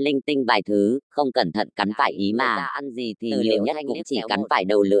qua ăn linh tinh vài thứ, không cẩn thận cắn phải ý mà. Ta ăn gì thì nhiều nhất cũng chỉ cắn phải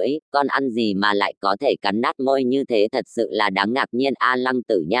đầu lưỡi, con ăn gì mà lại có thể cắn nát môi như thế, thật sự là đáng ngạc nhiên. Lăng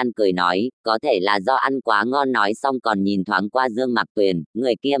Tử Nhan cười nói, có thể là do ăn quá ngon. Nói xong còn nhìn thoáng qua Dương Mặc Tuyền,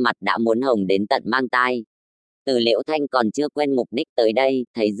 người kia mặt đã muốn hồng đến tận mang tai. Từ Liễu Thanh còn chưa quên mục đích tới đây,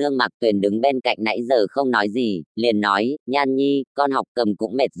 thấy Dương Mặc Tuyền đứng bên cạnh nãy giờ không nói gì, liền nói, Nhan Nhi, con học cầm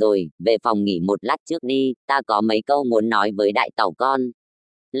cũng mệt rồi, về phòng nghỉ một lát trước đi, ta có mấy câu muốn nói với đại tẩu con.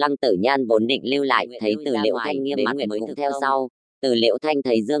 Lăng Tử Nhan vốn định lưu lại, thấy Từ Liễu Thanh nghiêm mặt mới cũng theo sau. Từ Liễu Thanh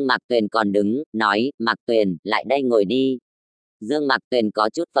thấy Dương Mặc Tuyền còn đứng, nói, Mặc Tuyền, lại đây ngồi đi. Dương Mặc Tuyền có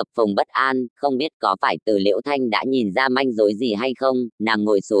chút phập phồng bất an, không biết có phải Từ Liễu Thanh đã nhìn ra manh mối gì hay không, nàng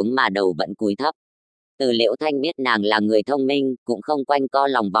ngồi xuống mà đầu vẫn cúi thấp. Từ Liễu Thanh biết nàng là người thông minh, cũng không quanh co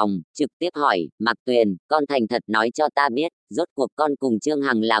lòng vòng, trực tiếp hỏi, Mặc Tuyền, con thành thật nói cho ta biết, rốt cuộc con cùng Trương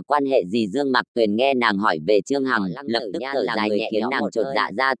Hằng là quan hệ gì? Dương Mặc Tuyền nghe nàng hỏi về Trương Hằng, lập tức thở dài nhẹ khiến nàng chột dạ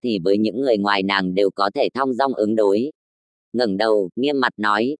ra, thì với những người ngoài nàng đều có thể thong dong ứng đối. Ngẩng đầu, nghiêm mặt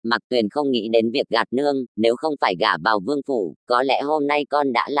nói, Mặc Tuyền không nghĩ đến việc gạt nương, nếu không phải gả vào vương phủ, có lẽ hôm nay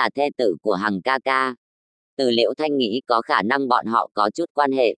con đã là thê tử của Hằng ca ca. Từ Liễu Thanh nghĩ có khả năng bọn họ có chút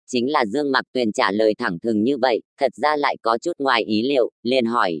quan hệ, chính là Dương Mặc Tuyền trả lời thẳng thừng như vậy, thật ra lại có chút ngoài ý liệu, liền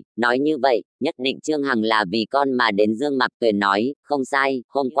hỏi, nói như vậy, nhất định Trương Hằng là vì con mà đến? Dương Mặc Tuyền nói, không sai,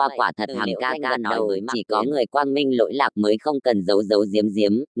 hôm qua quả thật Hằng ca ca nói với chỉ có người quang minh lỗi lạc mới không cần giấu giấu giếm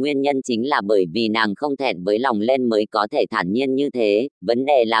giếm, nguyên nhân chính là bởi vì nàng không thẹn với lòng lên mới có thể thản nhiên như thế, vấn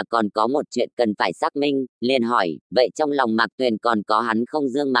đề là còn có một chuyện cần phải xác minh, liền hỏi, vậy trong lòng Mặc Tuyền còn có hắn không?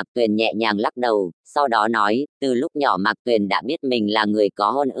 Dương Mặc Tuyền nhẹ nhàng lắc đầu, sau đó nói, từ lúc nhỏ Mặc Tuyền đã biết mình là người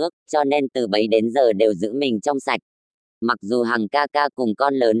có hôn ước, cho nên từ bấy đến giờ đều giữ mình trong sạch. Mặc dù Hằng ca ca cùng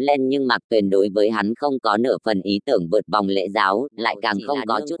con lớn lên nhưng Mạc Tuyền đối với hắn không có nửa phần ý tưởng vượt vòng lễ giáo, lại càng không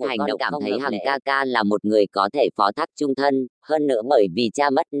có chút hành động cảm thấy Hằng ca ca là một người có thể phó thác chung thân, hơn nữa bởi vì cha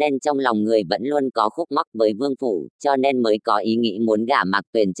mất nên trong lòng người vẫn luôn có khúc mắc với vương phủ, cho nên mới có ý nghĩ muốn gả Mạc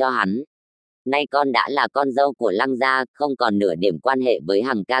Tuyền cho hắn. Nay con đã là con dâu của Lăng gia, không còn nửa điểm quan hệ với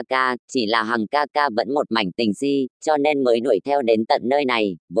Hằng ca ca, chỉ là Hằng ca ca vẫn một mảnh tình si, cho nên mới đuổi theo đến tận nơi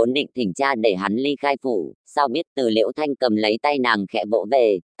này, vốn định thỉnh cha để hắn ly khai phủ, sao biết? Từ Liễu Thanh cầm lấy tay nàng khẽ vỗ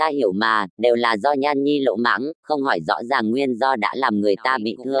về, ta hiểu mà, đều là do Nhan Nhi lỗ mãng, không hỏi rõ ràng nguyên do đã làm người ta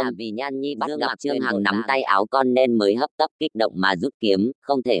bị thương, vì Nhan Nhi bắt gặp Trương Hằng nắm tay áo con nên mới hấp tấp kích động mà rút kiếm,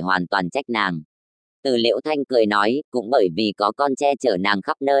 không thể hoàn toàn trách nàng. Từ Liễu Thanh cười nói, cũng bởi vì có con che chở nàng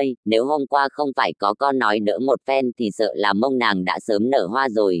khắp nơi, nếu hôm qua không phải có con nói đỡ một phen thì sợ là mông nàng đã sớm nở hoa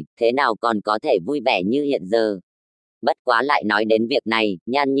rồi, thế nào còn có thể vui vẻ như hiện giờ. Bất quá lại nói đến việc này,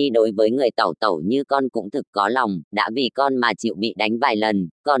 Nhan Nhi đối với người tẩu tẩu như con cũng thực có lòng, đã vì con mà chịu bị đánh vài lần,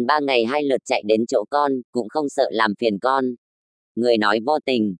 còn 3 ngày 2 lượt chạy đến chỗ con, cũng không sợ làm phiền con. Người nói vô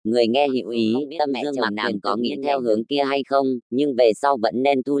tình, người nghe hữu ý, tâm Dương Mặc Tuyền có nghĩ theo hướng kia hay không, nhưng về sau vẫn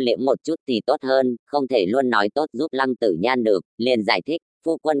nên thu liễm một chút thì tốt hơn, không thể luôn nói tốt giúp Lăng Tử Nhan được, liền giải thích,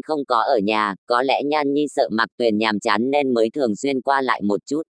 phu quân không có ở nhà, có lẽ Nhan Nhi sợ Mặc Tuyền nhàm chán nên mới thường xuyên qua lại một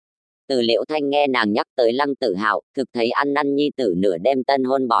chút. Từ Liễu Thanh nghe nàng nhắc tới Lăng Tử Hạo, thực thấy ăn năn nhi tử nửa đêm tân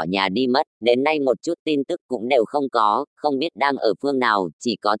hôn bỏ nhà đi mất, đến nay một chút tin tức cũng đều không có, không biết đang ở phương nào,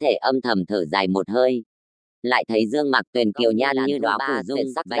 chỉ có thể âm thầm thở dài một hơi. Lại thấy Dương Mặc Tuyền kiều nhan như đóa phù dung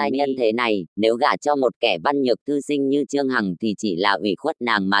sắc giai nhân thế này, nếu gả cho một kẻ văn nhược thư sinh như Trương Hằng thì chỉ là ủy khuất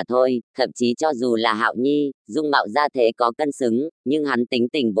nàng mà thôi, thậm chí cho dù là Hạo Nhi, dung mạo gia thế có cân xứng, nhưng hắn tính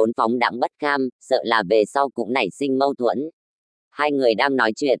tình vốn phóng đãng bất kham, sợ là về sau cũng nảy sinh mâu thuẫn. Hai người đang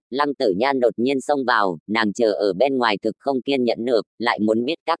nói chuyện, Lăng Tử Nhan đột nhiên xông vào, nàng chờ ở bên ngoài thực không kiên nhẫn được, lại muốn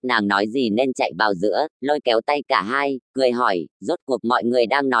biết các nàng nói gì nên chạy vào giữa, lôi kéo tay cả hai, cười hỏi, rốt cuộc mọi người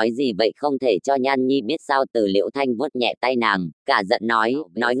đang nói gì vậy, không thể cho Nhan Nhi biết sao? Từ Liễu Thanh vuốt nhẹ tay nàng, cả giận nói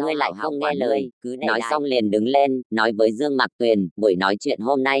ngươi lại không nghe lời, cứ nói xong liền đứng lên, nói với Dương Mặc Tuyền, buổi nói chuyện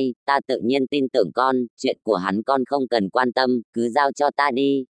hôm nay, ta tự nhiên tin tưởng con, chuyện của hắn con không cần quan tâm, cứ giao cho ta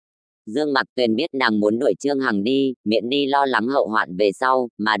đi. Dương Mặc Tuyền biết nàng muốn đuổi Trương Hằng đi, miễn đi lo lắng hậu hoạn về sau,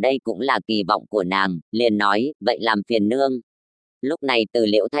 mà đây cũng là kỳ vọng của nàng, liền nói, vậy làm phiền nương. Lúc này Từ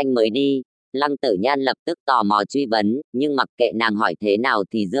Liễu Thanh mới đi, Lăng Tử Nhan lập tức tò mò truy vấn, nhưng mặc kệ nàng hỏi thế nào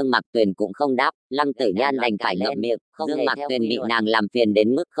thì Dương Mặc Tuyền cũng không đáp, Lăng Tử Nhan đành phải ngậm miệng, Dương Mặc Tuyền bị nàng làm phiền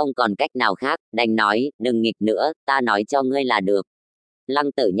đến mức không còn cách nào khác, đành nói, đừng nghịch nữa, ta nói cho ngươi là được.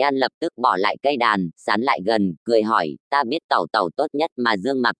 Lăng Tử Nhan lập tức bỏ lại cây đàn, sán lại gần, cười hỏi, ta biết tẩu tẩu tốt nhất mà.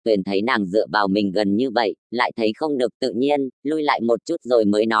 Dương Mặc Tuyền thấy nàng dựa vào mình gần như vậy, lại thấy không được tự nhiên, lui lại một chút rồi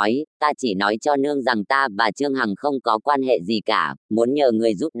mới nói, ta chỉ nói cho nương rằng ta và Trương Hằng không có quan hệ gì cả, muốn nhờ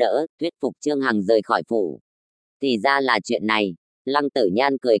người giúp đỡ, thuyết phục Trương Hằng rời khỏi phủ. Thì ra là chuyện này. Lăng Tử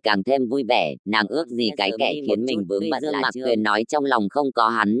Nhan cười càng thêm vui vẻ, nàng ước gì cái kẻ khiến mình vướng bận là Dương Mạc Tuyền nói trong lòng không có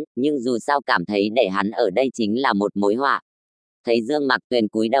hắn, nhưng dù sao cảm thấy để hắn ở đây chính là một mối họa. Thấy Dương Mạc Tuyền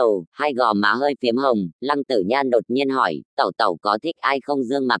cúi đầu, hai gò má hơi phiếm hồng, Lăng Tử Nhan đột nhiên hỏi, tẩu tẩu có thích ai không?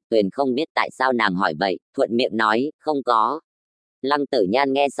 Dương Mạc Tuyền không biết tại sao nàng hỏi vậy, thuận miệng nói, không có. Lăng Tử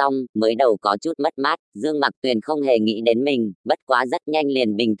Nhan nghe xong, mới đầu có chút mất mát, Dương Mạc Tuyền không hề nghĩ đến mình, bất quá rất nhanh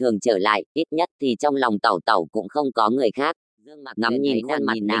liền bình thường trở lại, ít nhất thì trong lòng tẩu tẩu cũng không có người khác. Ngắm nhìn khuôn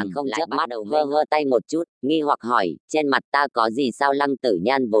mặt nàng không chớp mắt, hơ hơ tay một chút, nghi hoặc hỏi, trên mặt ta có gì sao? Lăng Tử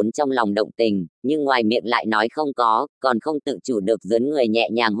Nhan vốn trong lòng động tình, nhưng ngoài miệng lại nói không có, còn không tự chủ được dướn người nhẹ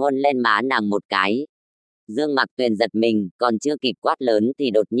nhàng hôn lên má nàng một cái. Dương Mạc Tuyền giật mình, còn chưa kịp quát lớn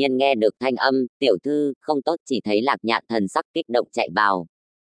thì đột nhiên nghe được thanh âm, tiểu thư, không tốt, chỉ thấy Lạc Nhạn thần sắc kích động chạy vào.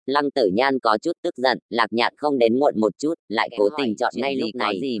 Lăng Tử Nhan có chút tức giận, Lạc Nhạn không đến muộn một chút, lại cố tình chọn ngay lúc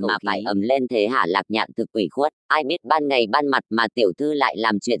này gì mà phải ầm lên thế hả? Lạc Nhạn thực ủy khuất, ai biết ban ngày ban mặt mà tiểu thư lại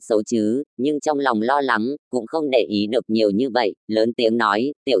làm chuyện xấu chứ, nhưng trong lòng lo lắng, cũng không để ý được nhiều như vậy, lớn tiếng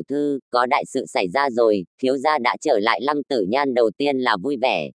nói, tiểu thư, có đại sự xảy ra rồi, thiếu gia đã trở lại. Lăng Tử Nhan đầu tiên là vui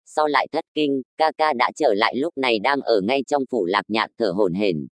vẻ, sau lại thất kinh, ca ca đã trở lại, lúc này đang ở ngay trong phủ. Lạc Nhạn thở hổn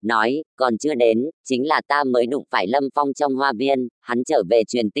hển, nói, còn chưa đến, chính là ta mới đụng phải Lâm Phong trong hoa viên, hắn trở về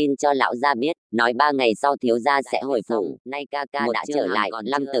truyền tin cho lão gia biết, nói 3 ngày sau thiếu gia sẽ hồi phủ, nay ca ca đã trở lại.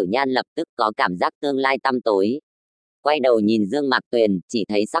 Lăng Tử Nhan lập tức có cảm giác tương lai tăm tối. Quay đầu nhìn Dương Mạc Tuyền, chỉ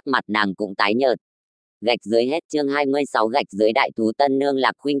thấy sắc mặt nàng cũng tái nhợt. Gạch dưới hết chương 26, gạch dưới đại thú tân nương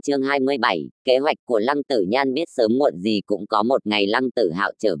Lạc Khuynh chương 27, kế hoạch của Lăng Tử Nhan biết sớm muộn gì cũng có một ngày Lăng Tử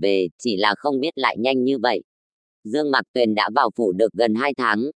Hạo trở về, chỉ là không biết lại nhanh như vậy. Dương Mạc Tuyền đã vào phủ được gần 2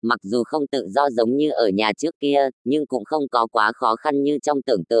 tháng, mặc dù không tự do giống như ở nhà trước kia, nhưng cũng không có quá khó khăn như trong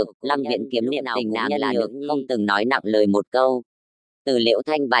tưởng tượng. Lăng Viễn Kiếm niệm tình nàng là được, không từng nói nặng lời một câu. Từ Liễu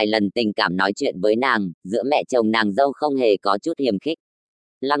Thanh vài lần tình cảm nói chuyện với nàng, giữa mẹ chồng nàng dâu không hề có chút hiềm khích.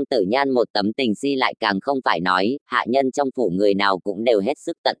 Lăng Tử Nhan một tấm tình si lại càng không phải nói, hạ nhân trong phủ người nào cũng đều hết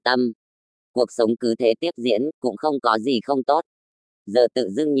sức tận tâm. Cuộc sống cứ thế tiếp diễn, cũng không có gì không tốt. Giờ tự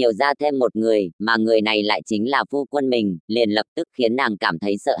dưng nhiều ra thêm một người, mà người này lại chính là phu quân mình, liền lập tức khiến nàng cảm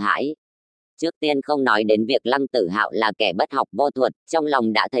thấy sợ hãi. Trước tiên không nói đến việc Lăng Tử Hạo là kẻ bất học vô thuật, trong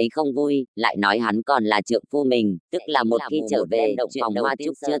lòng đã thấy không vui, lại nói hắn còn là trượng phu mình, tức là một khi trở về, chuyện phòng hoa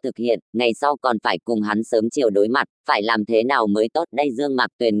trúc chưa thực hiện, ngày sau còn phải cùng hắn sớm chiều đối mặt, phải làm thế nào mới tốt đây? Dương Mạc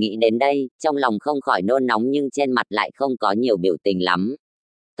Tuyền nghĩ đến đây, trong lòng không khỏi nôn nóng nhưng trên mặt lại không có nhiều biểu tình lắm.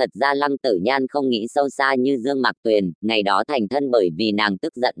 Thật ra Lăng Tử Nhan không nghĩ sâu xa như Dương Mạc Tuyền, ngày đó thành thân bởi vì nàng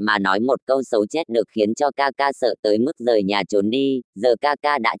tức giận mà nói một câu xấu chết được khiến cho ca ca sợ tới mức rời nhà trốn đi, giờ ca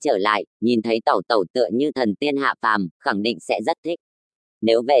ca đã trở lại, nhìn thấy tẩu tẩu tựa như thần tiên hạ phàm, khẳng định sẽ rất thích.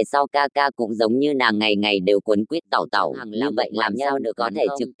 Nếu về sau ca ca cũng giống như nàng ngày ngày đều cuốn quýt tẩu tẩu, như vậy làm sao được có thể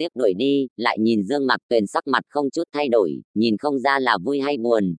trực tiếp đuổi đi? Lại nhìn Dương Mạc Tuyền sắc mặt không chút thay đổi, nhìn không ra là vui hay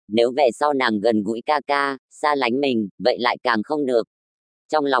buồn, nếu về sau nàng gần gũi ca ca, xa lánh mình, vậy lại càng không được.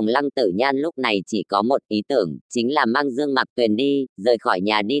 Trong lòng Lăng Tử Nhan lúc này chỉ có một ý tưởng, chính là mang Dương Mạc Tuyền đi, rời khỏi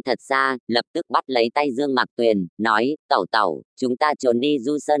nhà đi thật xa, lập tức bắt lấy tay Dương Mạc Tuyền, nói, tẩu tẩu, chúng ta trốn đi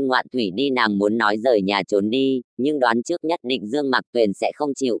du sơn ngoạn thủy đi. Nàng muốn nói rời nhà trốn đi, nhưng đoán trước nhất định Dương Mạc Tuyền sẽ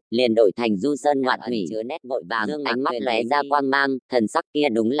không chịu, liền đổi thành du sơn ngoạn thủy. Chứa nét vội vàng, ánh mắt lóe ra quang mang, thần sắc kia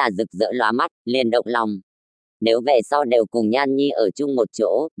đúng là rực rỡ lóa mắt, liền động lòng. Nếu về sau đều cùng Nhan Nhi ở chung một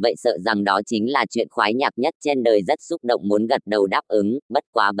chỗ, vậy sợ rằng đó chính là chuyện khoái nhạc nhất trên đời, rất xúc động muốn gật đầu đáp ứng, bất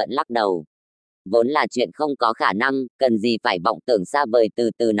quá vẫn lắc đầu. Vốn là chuyện không có khả năng, cần gì phải vọng tưởng xa vời,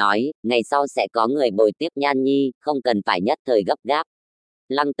 từ từ nói, ngày sau sẽ có người bồi tiếp Nhan Nhi, không cần phải nhất thời gấp gáp.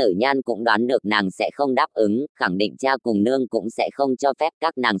 Lăng Tử Nhan cũng đoán được nàng sẽ không đáp ứng, khẳng định cha cùng nương cũng sẽ không cho phép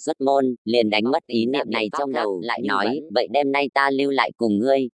các nàng xuất môn, liền đánh mất ý niệm này trong đầu, lại nói, vậy đêm nay ta lưu lại cùng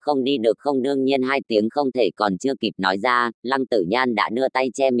ngươi, không đi được không? Đương nhiên hai tiếng không thể còn chưa kịp nói ra, Lăng Tử Nhan đã đưa tay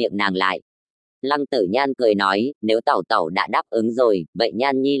che miệng nàng lại. Lăng Tử Nhan cười nói, nếu tẩu tẩu đã đáp ứng rồi, vậy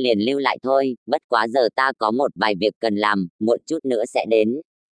Nhan Nhi liền lưu lại thôi, bất quá giờ ta có một vài việc cần làm, muộn chút nữa sẽ đến.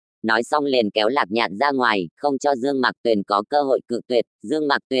 Nói xong liền kéo Lạc Nhạn ra ngoài, không cho Dương Mạc Tuyền có cơ hội cự tuyệt. Dương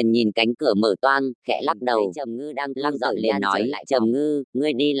Mạc Tuyền nhìn cánh cửa mở toang, khẽ lắc đầu. Trầm Ngư đang Lăng Tử liền nói, Trầm Ngư,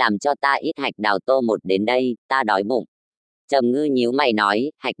 ngươi đi làm cho ta ít hạch đào tô một đến đây, ta đói bụng. Trầm Ngư nhíu mày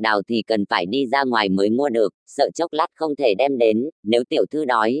nói, hạch đào thì cần phải đi ra ngoài mới mua được, sợ chốc lát không thể đem đến, nếu tiểu thư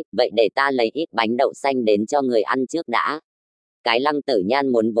đói, vậy để ta lấy ít bánh đậu xanh đến cho người ăn trước đã. Cái Lăng Tử Nhan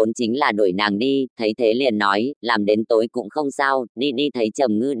muốn vốn chính là đuổi nàng đi, thấy thế liền nói, làm đến tối cũng không sao, đi đi. Thấy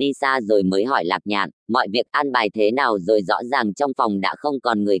Trầm Ngư đi xa rồi mới hỏi Lạc Nhạn, mọi việc an bài thế nào rồi? Rõ ràng trong phòng đã không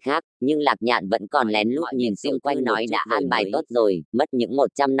còn người khác, nhưng Lạc Nhạn vẫn còn lén lút nhìn xung quanh, nói đã an bài tốt rồi, mất những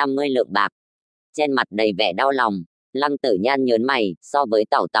 150 lượng bạc. Trên mặt đầy vẻ đau lòng. Lăng Tử Nhan nhớn mày, so với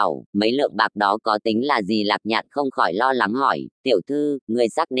Tẩu Tẩu, mấy lượng bạc đó có tính là gì? Lạc Nhạn không khỏi lo lắng hỏi, tiểu thư, người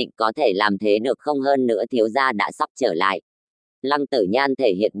xác định có thể làm thế được không? Hơn nữa thiếu gia đã sắp trở lại. Lăng Tử Nhan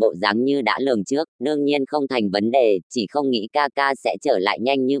thể hiện bộ dáng như đã lường trước, đương nhiên không thành vấn đề, chỉ không nghĩ ca ca sẽ trở lại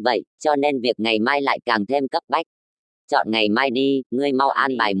nhanh như vậy, cho nên việc ngày mai lại càng thêm cấp bách. Chọn ngày mai đi, ngươi mau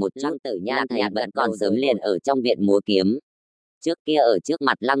an bài một chút. Lăng Tử Nhan thấy vẫn còn sớm liền ở trong viện múa kiếm. Trước kia ở trước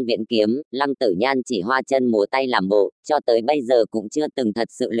mặt Lăng Viễn Kiếm, Lăng Tử Nhan chỉ hoa chân múa tay làm bộ, cho tới bây giờ cũng chưa từng thật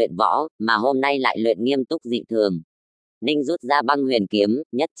sự luyện võ, mà hôm nay lại luyện nghiêm túc dị thường. Ninh rút ra băng huyền kiếm,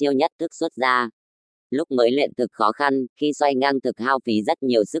 nhất chiêu nhất thức xuất ra. Lúc mới luyện thực khó khăn, khi xoay ngang thực hao phí rất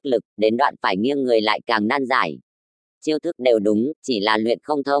nhiều sức lực, đến đoạn phải nghiêng người lại càng nan giải. Chiêu thức đều đúng, chỉ là luyện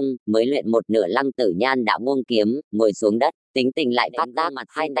không thông, mới luyện một nửa Lăng Tử Nhan đã buông kiếm, ngồi xuống đất, tính tình lại phát tác,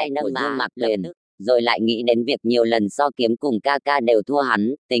 hai tay nâng Dương Mạc Tuyền, rồi lại nghĩ đến việc nhiều lần so kiếm cùng ca ca đều thua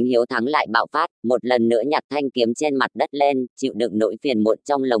hắn, tính hiếu thắng lại bạo phát, một lần nữa nhặt thanh kiếm trên mặt đất lên, chịu đựng nỗi phiền muộn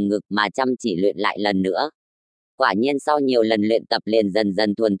trong lồng ngực mà chăm chỉ luyện lại lần nữa. Quả nhiên sau nhiều lần luyện tập liền dần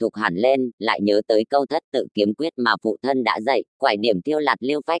dần thuần thục hẳn lên, lại nhớ tới câu thất tự kiếm quyết mà phụ thân đã dạy, quải điểm tiêu lạt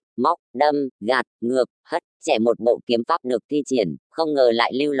lưu phách, móc, đâm, gạt, ngược, hất, trẻ một bộ kiếm pháp được thi triển, không ngờ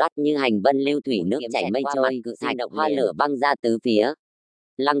lại lưu loát như hành vân lưu thủy, nước chảy mây trôi, thạch động hoa lửa văng ra tứ phía.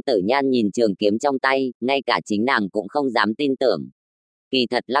 Lăng Tử Nhan nhìn trường kiếm trong tay, ngay cả chính nàng cũng không dám tin tưởng. Kỳ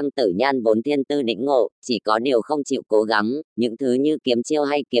thật Lăng Tử Nhan vốn thiên tư đỉnh ngộ, chỉ có điều không chịu cố gắng, những thứ như kiếm chiêu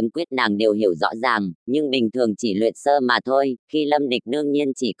hay kiếm quyết nàng đều hiểu rõ ràng, nhưng bình thường chỉ luyện sơ mà thôi, khi lâm địch đương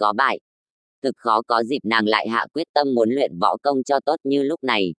nhiên chỉ có bại. Thực khó có dịp nàng lại hạ quyết tâm muốn luyện võ công cho tốt như lúc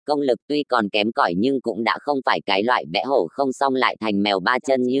này, công lực tuy còn kém cỏi nhưng cũng đã không phải cái loại vẽ hổ không xong lại thành mèo ba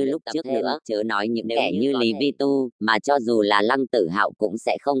chân như lúc trước nữa, chớ nói những kẻ như Lý Vi Tu, mà cho dù là Lăng Tử Hạo cũng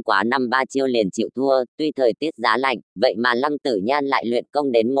sẽ không quá 5-3 chiêu liền chịu thua, tuy thời tiết giá lạnh, vậy mà Lăng Tử Nhan lại luyện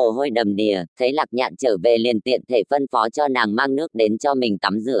công đến mồ hôi đầm đìa, thấy Lạc Nhạn trở về liền tiện thể phân phó cho nàng mang nước đến cho mình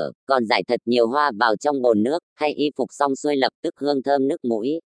tắm rửa, còn giải thật nhiều hoa vào trong bồn nước, thay y phục xong xuôi lập tức hương thơm nước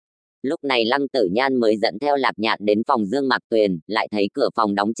mũi. Lúc này Lăng Tử Nhan mới dẫn theo Lạc Nhạn đến phòng Dương Mạc Tuyền, lại thấy cửa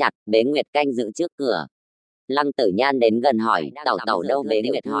phòng đóng chặt, Bế Nguyệt canh giữ trước cửa. Lăng Tử Nhan đến gần hỏi, Tẩu Tẩu đâu? Bế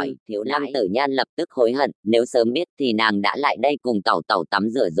Nguyệt hỏi, thiếu Lăng Tử Nhan lập tức hối hận, nếu sớm biết thì nàng đã lại đây cùng Tẩu Tẩu tắm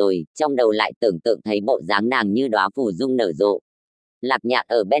rửa rồi, trong đầu lại tưởng tượng thấy bộ dáng nàng như đóa phù dung nở rộ. Lạc Nhạn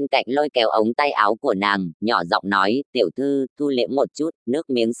ở bên cạnh lôi kéo ống tay áo của nàng, nhỏ giọng nói, tiểu thư, thu liễm một chút, nước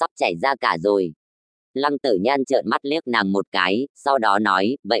miếng sắp chảy ra cả rồi. Lăng Tử Nhan trợn mắt liếc nàng một cái, sau đó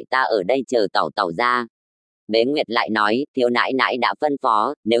nói, vậy ta ở đây chờ Tẩu Tẩu ra. Bế Nguyệt lại nói, thiếu nãi nãi đã phân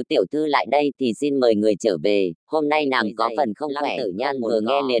phó, nếu tiểu thư lại đây thì xin mời người trở về, hôm nay nàng có phần không khỏe. Lăng Tử Nhan vừa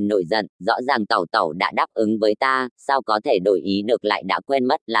nghe liền nổi giận, rõ ràng Tẩu Tẩu đã đáp ứng với ta, sao có thể đổi ý được, lại đã quên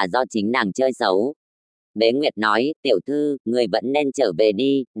mất là do chính nàng chơi xấu. Bế Nguyệt nói, tiểu thư, người vẫn nên trở về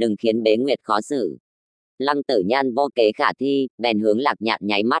đi, đừng khiến Bế Nguyệt khó xử. Lăng Tử Nhan vô kế khả thi, bèn hướng Lạc Nhạn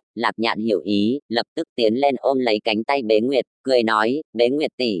nháy mắt, Lạc Nhạn hiểu ý, lập tức tiến lên ôm lấy cánh tay Bế Nguyệt, cười nói, Bế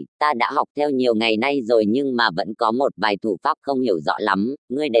Nguyệt tỷ, ta đã học theo nhiều ngày nay rồi nhưng mà vẫn có một vài thủ pháp không hiểu rõ lắm,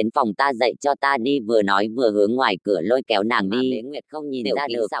 ngươi đến phòng ta dạy cho ta đi. Vừa nói vừa hướng ngoài cửa lôi kéo nàng đi. Bế Nguyệt không nhìn ra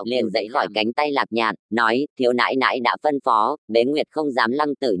được, liền dậy khỏi cánh tay Lạc Nhạn, nói, thiếu nãi nãi đã phân phó. Bế Nguyệt không dám.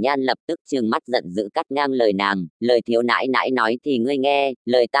 Lăng Tử Nhan lập tức trừng mắt giận dữ cắt ngang lời nàng, lời thiếu nãi nãi nói thì ngươi nghe,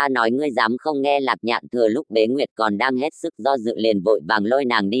 lời ta nói ngươi dám không nghe? Lạc Nhạn thừa lúc Bế Nguyệt còn đang hết sức do dự liền vội vàng lôi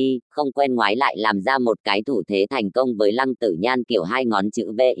nàng đi, không quên ngoái lại làm ra một cái thủ thế thành công với Lăng Tử Nhan kiểu hai ngón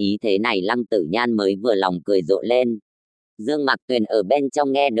chữ V, ý thế này Lăng Tử Nhan mới vừa lòng cười rộ lên. Dương Mạc Tuyền ở bên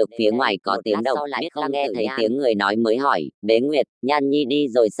trong nghe được phía ngoài có tiếng động, biết không nghe thấy tiếng người nói mới hỏi, Bế Nguyệt, Nhan Nhi đi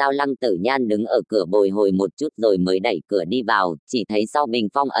rồi sao? Lăng Tử Nhan đứng ở cửa bồi hồi một chút rồi mới đẩy cửa đi vào, chỉ thấy sau bình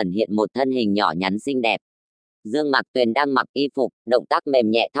phong ẩn hiện một thân hình nhỏ nhắn xinh đẹp. Dương Mạc Tuyền đang mặc y phục, động tác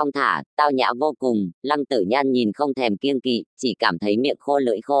mềm nhẹ thong thả, tao nhã vô cùng, Lăng Tử Nhan nhìn không thèm kiêng kỵ, chỉ cảm thấy miệng khô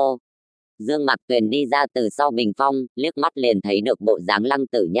lưỡi khô. Dương Mạc Tuyền đi ra từ sau bình phong, liếc mắt liền thấy được bộ dáng Lăng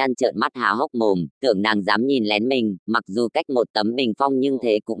Tử Nhan, trợn mắt há hốc mồm, tưởng nàng dám nhìn lén mình, mặc dù cách một tấm bình phong nhưng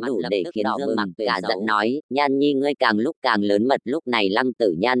thế cũng đủ để khiến Dương Mạc Tuyền cả giận nói, Nhan Nhi ngươi càng lúc càng lớn mật. Lúc này Lăng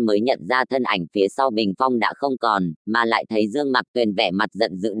Tử Nhan mới nhận ra thân ảnh phía sau bình phong đã không còn, mà lại thấy Dương Mạc Tuyền vẻ mặt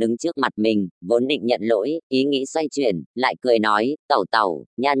giận dữ đứng trước mặt mình, vốn định nhận lỗi, ý nghĩ xoay chuyển, lại cười nói, Tẩu Tẩu,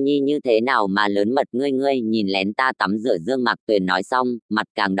 Nhan Nhi như thế nào mà lớn mật, ngươi nhìn lén ta tắm rửa? Dương Mạc Tuyền nói xong, mặt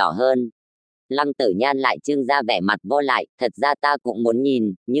càng đỏ hơn. Lăng Tử Nhan lại trưng ra vẻ mặt vô lại, thật ra ta cũng muốn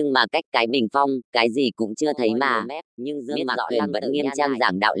nhìn, nhưng mà cách cái bình phong, cái gì cũng chưa thấy mà. Nhưng Dương Mạc Tuyền vẫn nghiêm trang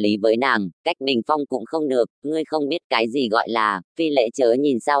giảng đạo lý với nàng, cách bình phong cũng không được, ngươi không biết cái gì gọi là phi lễ chớ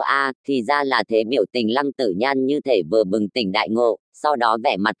nhìn sao a, thì ra là thế. Biểu tình Lăng Tử Nhan như thể vừa bừng tỉnh đại ngộ, sau đó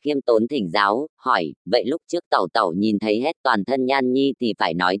vẻ mặt khiêm tốn thỉnh giáo, hỏi, vậy lúc trước tẩu tẩu nhìn thấy hết toàn thân Nhan Nhi thì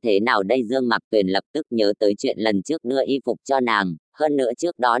phải nói thế nào đây? Dương Mạc Tuyền lập tức nhớ tới chuyện lần trước đưa y phục cho nàng, hơn nữa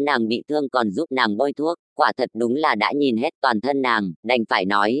trước đó nàng bị thương còn giúp nàng bôi thuốc, quả thật đúng là đã nhìn hết toàn thân nàng, đành phải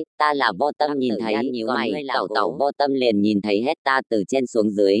nói, ta là vô tâm nhìn thấy, còn ngươi là tẩu tẩu vô tâm liền nhìn thấy hết ta từ trên xuống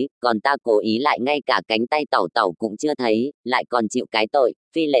dưới, còn ta cố ý lại ngay cả cánh tay tẩu tẩu cũng chưa thấy, lại còn chịu cái tội,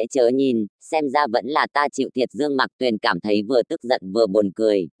 phi lễ chớ nhìn, xem ra vẫn là ta chịu thiệt. Dương Mạc Tuyền cảm thấy vừa tức giận vừa buồn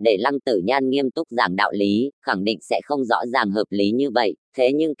cười, để Lăng Tử Nhan nghiêm túc giảng đạo lý, khẳng định sẽ không rõ ràng hợp lý như vậy,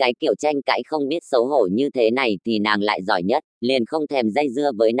 thế nhưng cái kiểu tranh cãi không biết xấu hổ như thế này thì nàng lại giỏi nhất, liền không thèm dây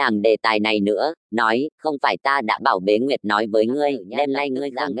dưa với nàng đề tài này nữa, nói, không phải ta đã bảo Bế Nguyệt nói với ngươi, đêm nay ngươi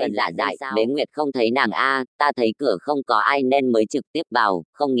không cần giả dại, Bế Nguyệt không thấy nàng a, ta thấy cửa không có ai nên mới trực tiếp vào,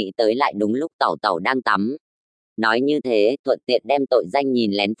 không nghĩ tới lại đúng lúc tẩu tẩu đang tắm. Nói như thế, thuận tiện đem tội danh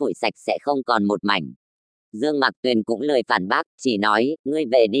nhìn lén phủi sạch sẽ không còn một mảnh. Dương Mạc Tuyền cũng lười phản bác, chỉ nói, ngươi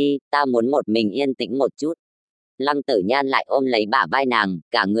về đi, ta muốn một mình yên tĩnh một chút. Lăng Tử Nhan lại ôm lấy bả vai nàng,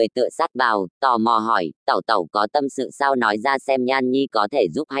 cả người tựa sát vào, tò mò hỏi, tẩu tẩu có tâm sự sao, nói ra xem Nhan Nhi có thể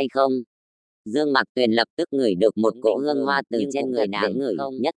giúp hay không. Dương Mạc Tuyền lập tức ngửi được một cỗ hương hoa từ trên người nàng,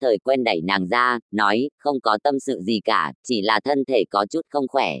 nhất thời quên đẩy nàng ra, nói, không có tâm sự gì cả, chỉ là thân thể có chút không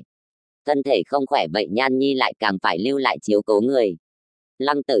khỏe. Thân thể không khỏe vậy Nhan Nhi lại càng phải lưu lại chiếu cố người.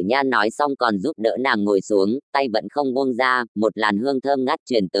 Lăng Tử Nhan nói xong còn giúp đỡ nàng ngồi xuống, tay vẫn không buông ra, một làn hương thơm ngát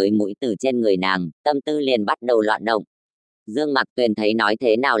truyền tới mũi từ trên người nàng, tâm tư liền bắt đầu loạn động. Dương Mạc Tuyền thấy nói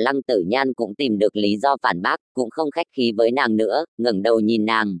thế nào Lăng Tử Nhan cũng tìm được lý do phản bác, cũng không khách khí với nàng nữa, ngẩng đầu nhìn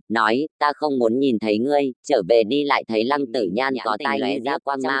nàng, nói, ta không muốn nhìn thấy ngươi, trở về đi. Lại thấy Lăng Tử Nhan có tai lóe ra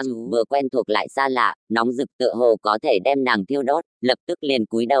quang mang, vừa quen thuộc lại xa lạ, nóng rực tựa hồ có thể đem nàng thiêu đốt, lập tức liền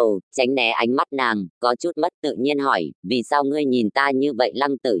cúi đầu, tránh né ánh mắt nàng, có chút mất tự nhiên hỏi, vì sao ngươi nhìn ta như vậy?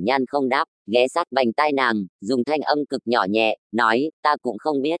 Lăng Tử Nhan không đáp, ghé sát bành tai nàng, dùng thanh âm cực nhỏ nhẹ, nói, ta cũng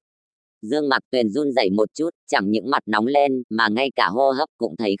không biết. Dương Mạc Tuyền run rẩy một chút, chẳng những mặt nóng lên, mà ngay cả hô hấp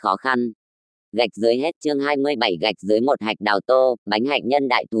cũng thấy khó khăn. Gạch dưới hết chương 27, gạch dưới một hạch đào tô, bánh hạnh nhân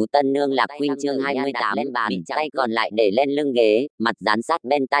đại thú tân nương lạc quyên chương 28, lên bàn, tay còn lại để lên lưng ghế, mặt dán sát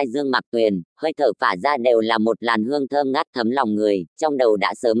bên tai Dương Mạc Tuyền, hơi thở phả ra đều là một làn hương thơm ngát thấm lòng người, trong đầu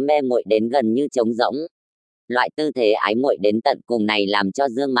đã sớm mê muội đến gần như trống rỗng. Loại tư thế ái muội đến tận cùng này làm cho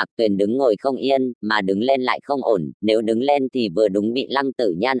Dương Mạc Tuyền đứng ngồi không yên, mà đứng lên lại không ổn, nếu đứng lên thì vừa đúng bị Lăng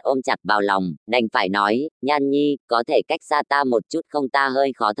Tử Nhan ôm chặt vào lòng, đành phải nói, Nhan Nhi, có thể cách xa ta một chút không, ta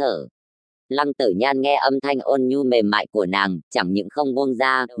hơi khó thở. Lăng Tử Nhan nghe âm thanh ôn nhu mềm mại của nàng, chẳng những không buông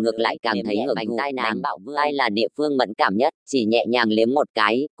ra, ngược lại càng thấy hưởng thụ. Tai nàng, tai là địa phương mẫn cảm nhất, chỉ nhẹ nhàng liếm một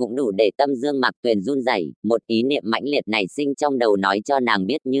cái, cũng đủ để tâm Dương Mạc Tuyền run rẩy, một ý niệm mãnh liệt nảy sinh trong đầu nói cho nàng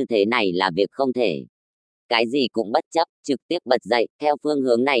biết như thế này là việc không thể. Cái gì cũng bất chấp, trực tiếp bật dậy, theo phương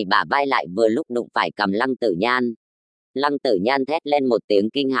hướng này bả vai lại vừa lúc đụng phải cầm Lăng Tử Nhan. Lăng Tử Nhan thét lên một tiếng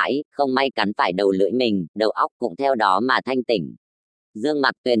kinh hãi, không may cắn phải đầu lưỡi mình, đầu óc cũng theo đó mà thanh tỉnh. Dương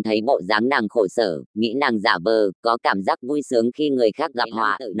Mạc Tuyền thấy bộ dáng nàng khổ sở, nghĩ nàng giả vờ, có cảm giác vui sướng khi người khác gặp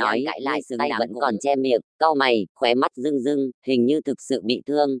họa, nói lại tay vẫn còn che miệng, cau mày, khóe mắt rưng rưng, hình như thực sự bị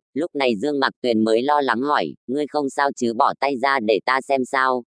thương. Lúc này Dương Mạc Tuyền mới lo lắng hỏi, ngươi không sao chứ, bỏ tay ra để ta xem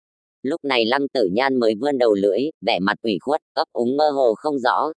sao. Lúc này Lăng Tử Nhan mới vươn đầu lưỡi, vẻ mặt ủy khuất, ấp úng mơ hồ không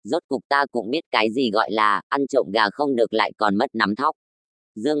rõ, rốt cục ta cũng biết cái gì gọi là ăn trộm gà không được lại còn mất nắm thóc.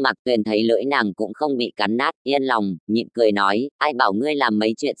 Dương Mạc Tuyền thấy lưỡi nàng cũng không bị cắn nát, yên lòng, nhịn cười nói, ai bảo ngươi làm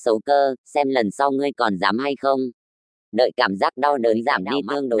mấy chuyện xấu cơ, xem lần sau ngươi còn dám hay không. Đợi cảm giác đau đớn giảm đi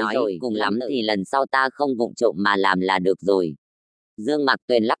tương đối rồi, cùng lắm thì lần sau ta không vụng trộm mà làm là được rồi. Dương Mạc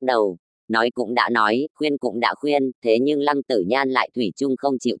Tuyền lắc đầu, nói cũng đã nói, khuyên cũng đã khuyên, thế nhưng Lăng Tử Nhan lại thủy chung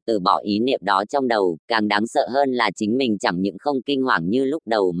không chịu từ bỏ ý niệm đó trong đầu, càng đáng sợ hơn là chính mình chẳng những không kinh hoàng như lúc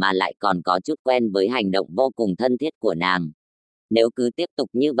đầu mà lại còn có chút quen với hành động vô cùng thân thiết của nàng. Nếu cứ tiếp tục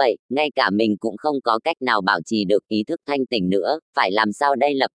như vậy, ngay cả mình cũng không có cách nào bảo trì được ý thức thanh tỉnh nữa, phải làm sao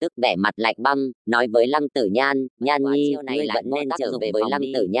đây? Lập tức vẻ mặt lạnh băng, nói với Lăng Tử Nhan, Nhan Nhi, ngươi vẫn nên trở về với Lăng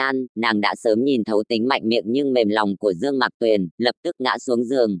Tử Nhan, nàng đã sớm nhìn thấu tính mạnh miệng nhưng mềm lòng của Dương Mạc Tuyền, lập tức ngã xuống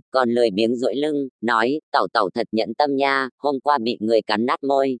giường, còn lười biếng duỗi lưng, nói, tẩu tẩu thật nhẫn tâm nha, hôm qua bị người cắn nát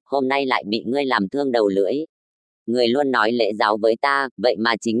môi, hôm nay lại bị ngươi làm thương đầu lưỡi. người luôn nói lễ giáo với ta, vậy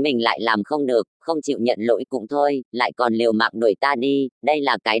mà chính mình lại làm không được, không chịu nhận lỗi cũng thôi, lại còn liều mạng đuổi ta đi, đây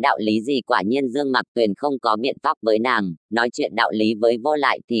là cái đạo lý gì? Quả nhiên Dương Mặc Tuyền không có biện pháp với nàng, nói chuyện đạo lý với vô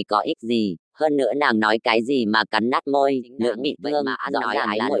lại thì có ích gì, hơn nữa nàng nói cái gì mà cắn nát môi, lưỡi bị thương, rõ ràng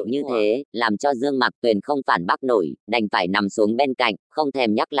ái muội như thế, làm cho Dương Mặc Tuyền không phản bác nổi, đành phải nằm xuống bên cạnh, không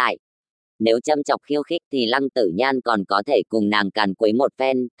thèm nhắc lại. Nếu châm chọc khiêu khích thì Lăng Tử Nhan còn có thể cùng nàng càn quấy một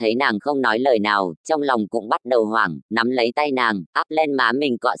phen, thấy nàng không nói lời nào, trong lòng cũng bắt đầu hoảng, nắm lấy tay nàng, áp lên má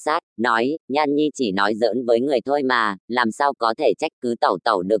mình cọ sát, nói, Nhan Nhi chỉ nói giỡn với người thôi mà, làm sao có thể trách cứ tẩu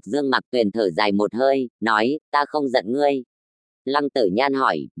tẩu được. Dương Mặc Tuyền thở dài một hơi, nói, ta không giận ngươi. Lăng Tử Nhan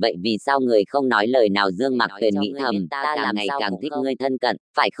hỏi, vậy vì sao người không nói lời nào? Dương Mặc Tuyền nghĩ thầm, ta càng ngày càng thích ngươi thân cận,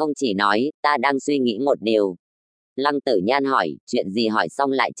 phải không? Chỉ nói, ta đang suy nghĩ một điều. Lăng Tử Nhan hỏi, chuyện gì? Hỏi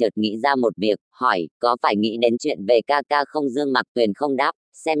xong lại chợt nghĩ ra một việc, hỏi, có phải nghĩ đến chuyện về ca ca không? Dương Mặc Tuyền không đáp,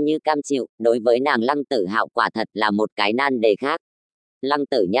 xem như cam chịu, đối với nàng Lăng Tử Hạo quả thật là một cái nan đề khác. Lăng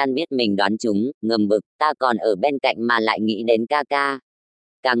Tử Nhan biết mình đoán chúng, ngầm bực, ta còn ở bên cạnh mà lại nghĩ đến ca ca.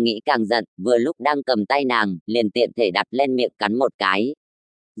 Càng nghĩ càng giận, vừa lúc đang cầm tay nàng, liền tiện thể đặt lên miệng cắn một cái.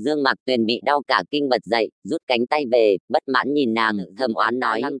 Dương Mặc Tuyền bị đau cả kinh bật dậy, rút cánh tay về, bất mãn nhìn nàng, thầm oán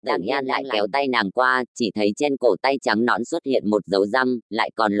nói, Lăng Tử Nhan lại kéo tay nàng qua, chỉ thấy trên cổ tay trắng nõn xuất hiện một dấu răng,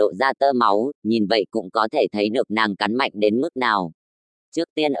 lại còn lộ ra tơ máu, nhìn vậy cũng có thể thấy được nàng cắn mạnh đến mức nào. Trước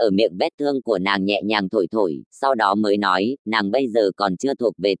tiên ở miệng vết thương của nàng nhẹ nhàng thổi thổi, sau đó mới nói, nàng bây giờ còn chưa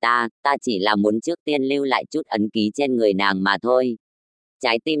thuộc về ta, ta chỉ là muốn trước tiên lưu lại chút ấn ký trên người nàng mà thôi.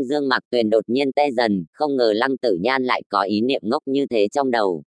 Trái tim Dương Mặc Tuyền đột nhiên tê dần, không ngờ Lăng Tử Nhan lại có ý niệm ngốc như thế trong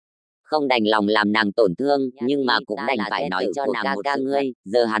đầu. Không đành lòng làm nàng tổn thương, nhưng mà cũng đành phải nói cho nàng một sự ngươi,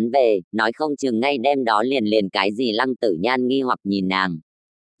 giờ hắn về, nói không chừng ngay đêm đó liền liền cái gì. Lăng Tử Nhan nghi hoặc nhìn nàng.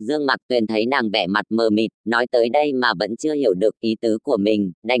 Dương Mặc Tuyền thấy nàng vẻ mặt mờ mịt, nói tới đây mà vẫn chưa hiểu được ý tứ của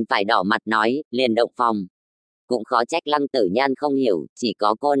mình, đành phải đỏ mặt nói, liền động phòng. Cũng khó trách Lăng Tử Nhan không hiểu, chỉ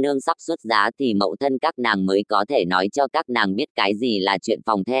có cô nương sắp xuất giá thì mẫu thân các nàng mới có thể nói cho các nàng biết cái gì là chuyện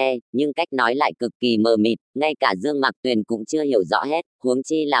phòng the, nhưng cách nói lại cực kỳ mờ mịt, ngay cả Dương Mặc Tuyền cũng chưa hiểu rõ hết, huống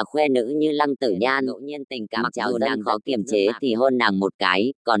chi là khuê nữ như Lăng Tử Nhan. Ngẫu nhiên tình cảm mặc dù nàng khó kiềm chế thì hôn nàng một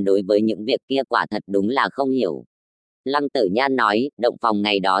cái, còn đối với những việc kia quả thật đúng là không hiểu. Lăng Tử Nhan nói, động phòng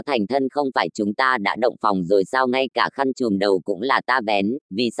ngày đó thành thân không phải chúng ta đã động phòng rồi sao? Ngay cả khăn trùm đầu cũng là ta vén,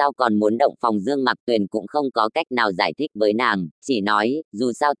 vì sao còn muốn động phòng? Dương Mặc Tuyền cũng không có cách nào giải thích với nàng, chỉ nói,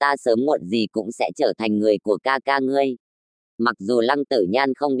 dù sao ta sớm muộn gì cũng sẽ trở thành người của ca ca ngươi. Mặc dù Lăng Tử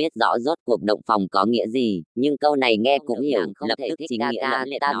Nhan không biết rõ rốt cuộc động phòng có nghĩa gì, nhưng câu này nghe cũng hiểu, lập tức chính nghĩa lẫm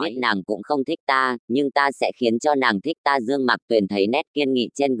liệt ta biết nàng cũng không thích ta, nhưng ta sẽ khiến cho nàng thích ta. Dương Mặc Tuyền thấy nét kiên nghị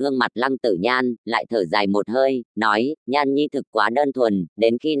trên gương mặt Lăng Tử Nhan, lại thở dài một hơi, nói, Nhan Nhi thực quá đơn thuần,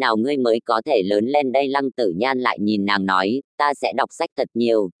 đến khi nào ngươi mới có thể lớn lên đây? Lăng Tử Nhan lại nhìn nàng nói, ta sẽ đọc sách thật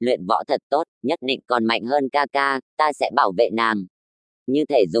nhiều, luyện võ thật tốt, nhất định còn mạnh hơn ca ca, ta sẽ bảo vệ nàng. Như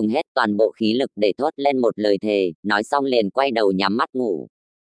thể dùng hết toàn bộ khí lực để thốt lên một lời thề, nói xong liền quay đầu nhắm mắt ngủ.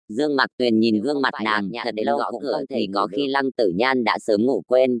 Dương Mặc Tuyền nhìn gương mặt nàng, thật lâu gõ cửa thì có khi Lăng Tử Nhan đã sớm ngủ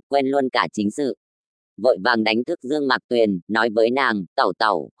quên luôn cả chính sự. Vội vàng đánh thức Dương Mặc Tuyền, nói với nàng, tẩu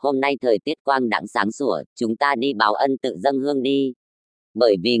tẩu, hôm nay thời tiết quang đãng sáng sủa, chúng ta đi báo ân tự dâng hương đi.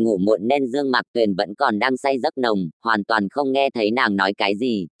 Bởi vì ngủ muộn nên Dương Mặc Tuyền vẫn còn đang say giấc nồng, hoàn toàn không nghe thấy nàng nói cái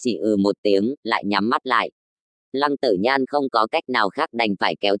gì, chỉ một tiếng, lại nhắm mắt lại. Lăng Tử Nhan không có cách nào khác đành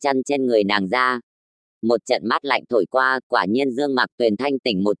phải kéo chăn trên người nàng ra. Một trận mát lạnh thổi qua, quả nhiên Dương Mặc Tuyền thanh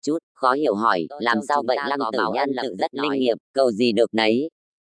tỉnh một chút, khó hiểu hỏi, làm sao vậy? Lăng Tử Nhan tự rất linh nghiệm, cầu gì được nấy.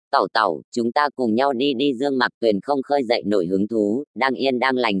 Tẩu tẩu, chúng ta cùng nhau đi đi. Dương Mặc Tuyền không khơi dậy nổi hứng thú, đang yên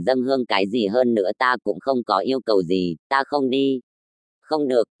đang lành dâng hương cái gì, hơn nữa ta cũng không có yêu cầu gì, ta không đi. Không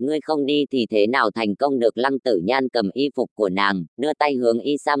được, ngươi không đi thì thế nào thành công được? Lăng Tử Nhan cầm y phục của nàng, đưa tay hướng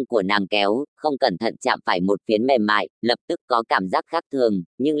y sam của nàng kéo, không cẩn thận chạm phải một phiến mềm mại, lập tức có cảm giác khác thường,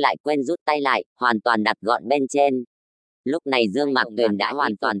 nhưng lại quên rút tay lại, hoàn toàn đặt gọn bên trên. Lúc này Dương Mặc Tuyền đã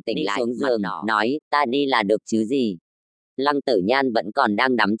hoàn toàn tỉnh lại, xuống giường, nói, ta đi là được chứ gì. Lăng Tử Nhan vẫn còn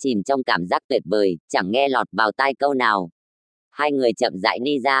đang đắm chìm trong cảm giác tuyệt vời, chẳng nghe lọt vào tai câu nào. Hai người chậm rãi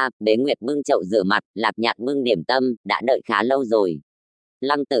đi ra, Bế Nguyệt bưng chậu rửa mặt, Lạc Nhạn bưng điểm tâm, đã đợi khá lâu rồi.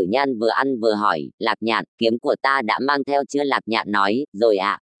 Lăng Tử Nhan vừa ăn vừa hỏi, Lạc Nhạn, kiếm của ta đã mang theo chưa? Lạc Nhạn nói, rồi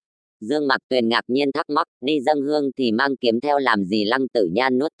ạ. Dương Mặc Tuyền ngạc nhiên thắc mắc, đi dâng hương thì mang kiếm theo làm gì? Lăng Tử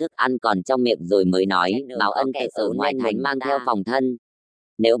Nhan nuốt thức ăn còn trong miệng rồi mới nói, báo ân tự ở ngoài thành mang theo phòng thân.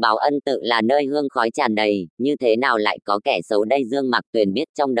 Nếu báo ân tự là nơi hương khói tràn đầy, như thế nào lại có kẻ xấu đây? Dương Mặc Tuyền biết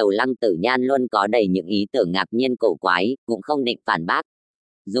trong đầu Lăng Tử Nhan luôn có đầy những ý tưởng ngạc nhiên cổ quái, cũng không định phản bác.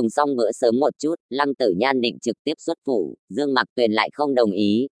 Dùng xong bữa sớm một chút, Lăng Tử Nhan định trực tiếp xuất phủ, Dương Mặc Tuyền lại không đồng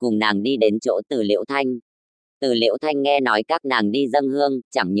ý, cùng nàng đi đến chỗ Từ Liễu Thanh. Từ Liễu Thanh nghe nói các nàng đi dâng hương,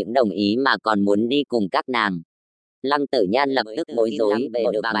 chẳng những đồng ý mà còn muốn đi cùng các nàng. Lăng Tử Nhan lập tức bối rối, về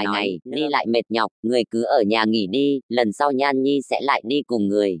được vài ngày, đi lại mệt nhọc, người cứ ở nhà nghỉ đi, lần sau Nhan Nhi sẽ lại đi cùng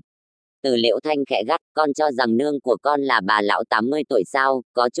người. Từ Liễu Thanh khẽ gắt, con cho rằng nương của con là bà lão 80 tuổi sao,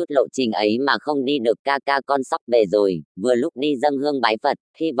 có chút lộ trình ấy mà không đi được, ca ca con sắp về rồi, vừa lúc đi dâng hương bái Phật,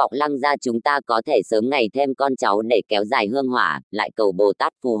 hy vọng Lăng gia chúng ta có thể sớm ngày thêm con cháu để kéo dài hương hỏa, lại cầu Bồ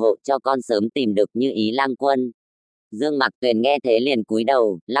Tát phù hộ cho con sớm tìm được như ý lang quân. Dương Mạc Tuyền nghe thế liền cúi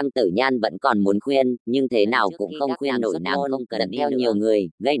đầu, Lăng Tử Nhan vẫn còn muốn khuyên, nhưng thế nào cũng không khuyên nổi, nàng không cần theo nhiều người,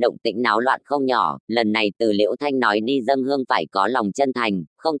 gây động tĩnh náo loạn không nhỏ. Lần này Từ Liễu Thanh nói đi dâng hương phải có lòng chân thành,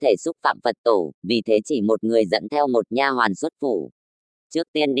 không thể xúc phạm Phật tổ, vì thế chỉ một người dẫn theo một nha hoàn xuất phủ. Trước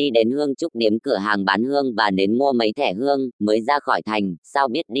tiên đi đến Hương Trúc Điếm, cửa hàng bán hương và đến mua mấy thẻ hương, mới ra khỏi thành, sao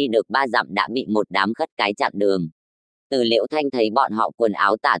biết đi được 3 dặm đã bị một đám khất cái chặn đường. Từ Liễu Thanh thấy bọn họ quần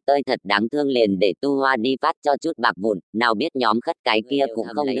áo tả tơi thật đáng thương, liền để Tu Hoa đi phát cho chút bạc vụn, nào biết nhóm khất cái kia cũng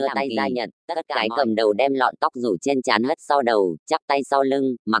không đưa tay ra nhận, tất cái cầm đầu đem lọn tóc rủ trên trán hất sau đầu, chắp tay sau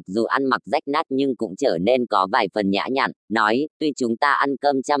lưng, mặc dù ăn mặc rách nát nhưng cũng trở nên có vài phần nhã nhặn, nói, tuy chúng ta ăn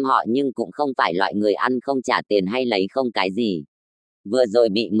cơm chăm họ nhưng cũng không phải loại người ăn không trả tiền hay lấy không cái gì. Vừa rồi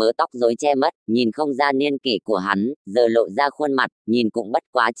bị mớ tóc rối che mất, nhìn không ra niên kỷ của hắn, giờ lộ ra khuôn mặt, nhìn cũng bất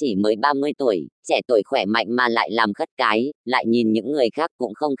quá chỉ mới 30 tuổi, trẻ tuổi khỏe mạnh mà lại làm khất cái, lại nhìn những người khác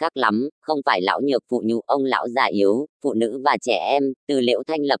cũng không khác lắm, không phải lão nhược phụ nhụ ông lão già yếu, phụ nữ và trẻ em. Từ Liễu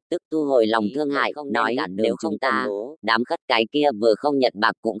Thanh lập tức thu hồi lòng thương hại, nói, nếu không ta, đám khất cái kia vừa không nhận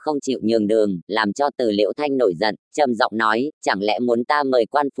bạc cũng không chịu nhường đường, làm cho Từ Liễu Thanh nổi giận, trầm giọng nói, chẳng lẽ muốn ta mời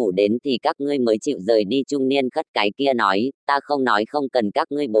quan phủ đến thì các ngươi mới chịu rời đi? Trung niên khất cái kia nói, ta không nói không cần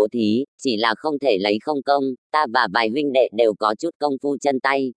các ngươi bố thí, chỉ là không thể lấy không công, ta và vài huynh đệ đều có chút công phu chân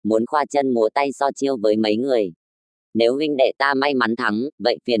tay, muốn khoa chân múa tay so chiêu với mấy người. Nếu huynh đệ ta may mắn thắng,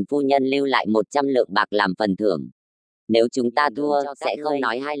 vậy phiền phu nhân lưu lại 100 lượng bạc làm phần thưởng. Nếu chúng ta thua, sẽ không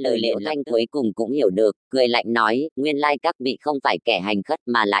nói hai lời. Liễu Thanh cuối cùng cũng hiểu được, cười lạnh nói, nguyên lai các vị không phải kẻ hành khất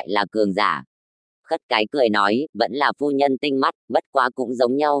mà lại là cường giả. Khất cái cười nói, vẫn là phu nhân tinh mắt, bất quá cũng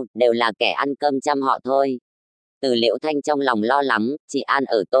giống nhau, đều là kẻ ăn cơm chăm họ thôi. Từ Liễu Thanh trong lòng lo lắng, chị An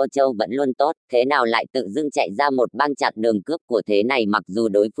ở Tô Châu vẫn luôn tốt, thế nào lại tự dưng chạy ra một bang chặn đường cướp của thế này? Mặc dù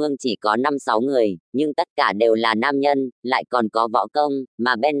đối phương chỉ có 5-6 người, nhưng tất cả đều là nam nhân, lại còn có võ công,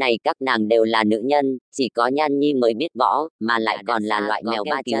 mà bên này các nàng đều là nữ nhân, chỉ có Nhan Nhi mới biết võ, mà lại còn là loại mèo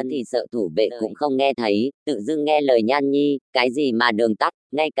ba chân thì sợ thủ vệ cũng không nghe thấy, tự dưng nghe lời Nhan Nhi, cái gì mà đường tắt,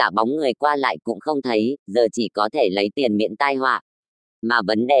 ngay cả bóng người qua lại cũng không thấy, giờ chỉ có thể lấy tiền miễn tai họa. Mà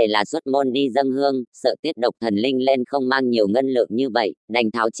vấn đề là xuất môn đi dâng hương, sợ tiết độc thần linh lên không mang nhiều ngân lượng như vậy,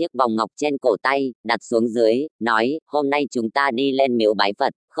 đành tháo chiếc vòng ngọc trên cổ tay, đặt xuống dưới, nói, hôm nay chúng ta đi lên miếu bái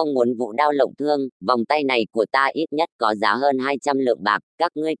Phật, không muốn vũ đao lộng thương, vòng tay này của ta ít nhất có giá hơn 200 lượng bạc,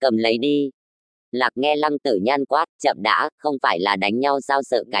 các ngươi cầm lấy đi. Lạc nghe Lăng Tử Nhan quát, chậm đã, không phải là đánh nhau sao,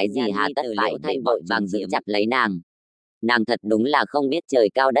 sợ cái gì hả? Tất phải thay vội vàng giữ chặt lấy nàng. Nàng thật đúng là không biết trời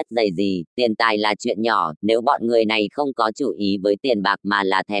cao đất dày gì, tiền tài là chuyện nhỏ, nếu bọn người này không có chủ ý với tiền bạc mà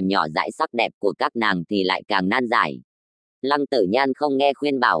là thèm nhỏ dãi sắc đẹp của các nàng thì lại càng nan giải. Lăng Tử Nhan không nghe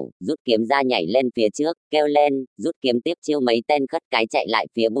khuyên bảo, rút kiếm ra nhảy lên phía trước, kêu lên, rút kiếm tiếp chiêu. Mấy tên khất cái chạy lại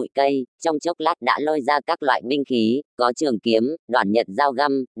phía bụi cây, trong chốc lát đã lôi ra các loại binh khí, có trường kiếm, đoản nhật, dao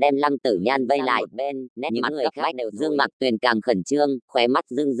găm, đem Lăng Tử Nhan vây lại bên. Những người khác đều Dương Mạc Tuyền càng khẩn trương, khóe mắt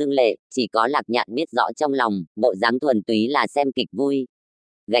rưng rưng lệ, chỉ có Lạc Nhạn biết rõ trong lòng, bộ dáng thuần túy là xem kịch vui.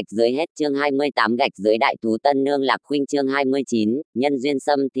 Gạch dưới hết chương 28, gạch dưới đại thú tân nương Lạc Khuynh chương 29, nhân duyên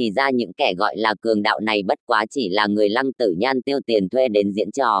xâm. Thì ra những kẻ gọi là cường đạo này bất quá chỉ là người Lăng Tử Nhan tiêu tiền thuê đến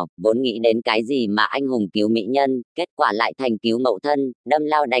diễn trò, vốn nghĩ đến cái gì mà anh hùng cứu mỹ nhân, kết quả lại thành cứu mậu thân, đâm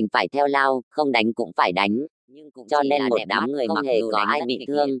lao đành phải theo lao, không đánh cũng phải đánh. Nhưng cũng cho nên một đám người mặc dù có ai bị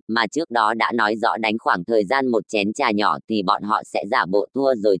thương, mà trước đó đã nói rõ đánh khoảng thời gian một chén trà nhỏ thì bọn họ sẽ giả bộ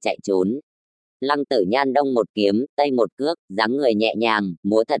thua rồi chạy trốn. Lăng Tử Nhan đông một kiếm, tây một cước, dáng người nhẹ nhàng,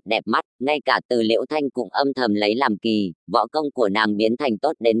 múa thật đẹp mắt, ngay cả Từ Liễu Thanh cũng âm thầm lấy làm kỳ, võ công của nàng biến thành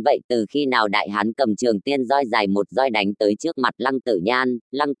tốt đến vậy từ khi nào? Đại hán cầm trường tiên roi dài một roi đánh tới trước mặt Lăng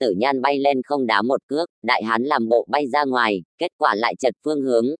Tử Nhan bay lên không đá một cước, đại hán làm bộ bay ra ngoài, kết quả lại chật phương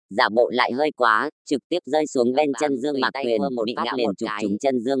hướng, giả bộ lại hơi quá, trực tiếp rơi xuống bên chân Dương Mạc Tuyền, bị ngã liền trục trúng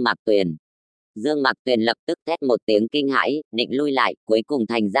chân Dương Mạc Tuyền. Dương Mạc Tuyền lập tức thét một tiếng kinh hãi, định lui lại, cuối cùng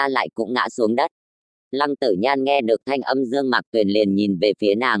thành ra lại cũng ngã xuống đất. Lăng Tử Nhan nghe được thanh âm Dương Mạc Tuyền liền nhìn về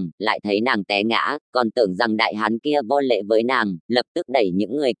phía nàng, lại thấy nàng té ngã, còn tưởng rằng đại hán kia vô lễ với nàng, lập tức đẩy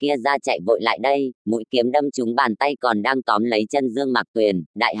những người kia ra chạy vội lại đây, mũi kiếm đâm trúng bàn tay còn đang tóm lấy chân Dương Mạc Tuyền,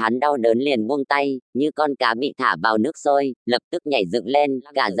 đại hán đau đớn liền buông tay, như con cá bị thả vào nước sôi, lập tức nhảy dựng lên,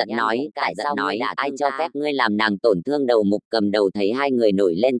 cả giận nói, ai cho phép ngươi làm? Nàng tổn thương đầu mục cầm đầu thấy hai người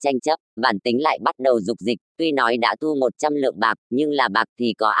nổi lên tranh chấp, bản tính lại bắt đầu dục dịch, tuy nói đã thu 100 lượng bạc, nhưng là bạc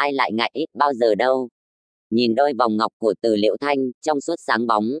thì có ai lại ngại ít bao giờ đâu. nhìn đôi vòng ngọc của Từ Liễu Thanh, trong suốt sáng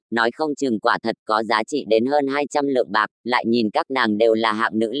bóng, nói không chừng quả thật có giá trị đến hơn 200 lượng bạc, lại nhìn các nàng đều là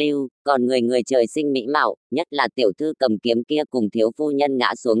hạng nữ lưu, còn người người trời sinh mỹ mạo, nhất là tiểu thư cầm kiếm kia cùng thiếu phu nhân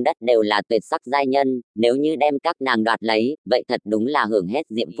ngã xuống đất đều là tuyệt sắc giai nhân, nếu như đem các nàng đoạt lấy, vậy thật đúng là hưởng hết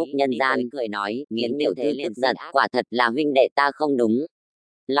diễm phúc nhân gian. Cười nói, khiến tiểu thư tức giận, quả thật là huynh đệ ta không đúng.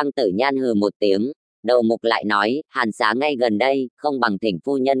 Lăng Tử Nhan hừ một tiếng. Đầu mục lại nói, Hàn xá ngay gần đây, không bằng thỉnh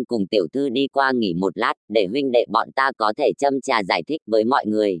phu nhân cùng tiểu thư đi qua nghỉ một lát, để huynh đệ bọn ta có thể châm trà giải thích với mọi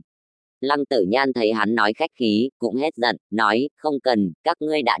người. Lăng Tử Nhan thấy hắn nói khách khí, cũng hết giận, nói, không cần, các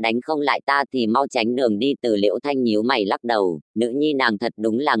ngươi đã đánh không lại ta thì mau tránh đường đi. Từ Liễu Thanh nhíu mày lắc đầu, nữ nhi nàng thật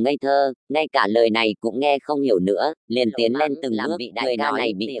đúng là ngây thơ, ngay cả lời này cũng nghe không hiểu nữa, liền tiến lên từng bước, người ca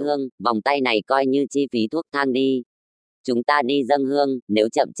này bị thương, vòng tay này coi như chi phí thuốc thang đi. Chúng ta đi dâng hương, nếu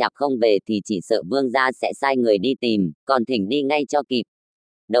chậm chạp không về thì chỉ sợ vương gia sẽ sai người đi tìm, còn thỉnh đi ngay cho kịp.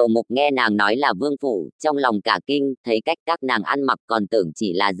 Đầu mục nghe nàng nói là vương phủ, trong lòng cả kinh, thấy cách các nàng ăn mặc còn tưởng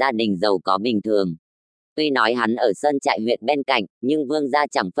chỉ là gia đình giàu có bình thường. Tuy nói hắn ở sơn trại huyện bên cạnh, nhưng vương gia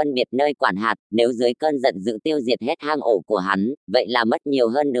chẳng phân biệt nơi quản hạt, nếu dưới cơn giận dữ tiêu diệt hết hang ổ của hắn, vậy là mất nhiều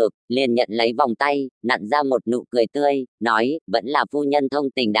hơn được, liền nhận lấy vòng tay, nặn ra một nụ cười tươi, nói, vẫn là phu nhân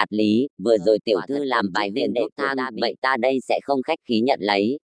thông tình đạt lý, vừa rồi tiểu thư làm vài viên thuốc thang, vậy ta đây sẽ không khách khí nhận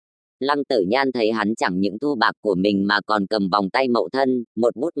lấy. Lăng Tử Nhan thấy hắn chẳng những thu bạc của mình mà còn cầm vòng tay mậu thân,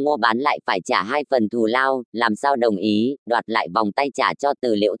 một bút mua bán lại phải trả 2 phần thù lao, làm sao đồng ý, đoạt lại vòng tay trả cho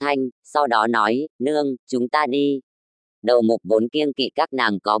Từ Liễu Thanh, sau đó nói, nương, chúng ta đi. Đầu mục vốn kiêng kỵ các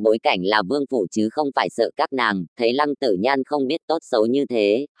nàng có bối cảnh là vương phủ chứ không phải sợ các nàng, thấy Lăng Tử Nhan không biết tốt xấu như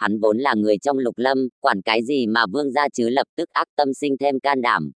thế, hắn vốn là người trong lục lâm, quản cái gì mà vương gia chứ, lập tức ác tâm sinh thêm can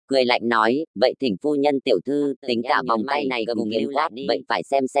đảm, cười lạnh nói, vậy thỉnh phu nhân tiểu thư, tính cả vòng tay này cùng kiếm quát, vậy phải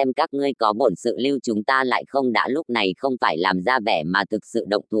xem các ngươi có bổn sự lưu chúng ta lại không, đã lúc này không phải làm ra vẻ mà thực sự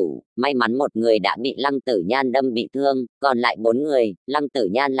động thủ, may mắn một người đã bị Lăng Tử Nhan đâm bị thương, còn lại 4 người, Lăng Tử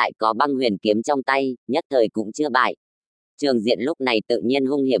Nhan lại có băng huyền kiếm trong tay, nhất thời cũng chưa bại. Trường diện lúc này tự nhiên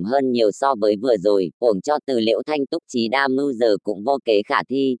hung hiểm hơn nhiều so với vừa rồi, uổng cho Từ Liễu Thanh túc trí đa mưu giờ cũng vô kế khả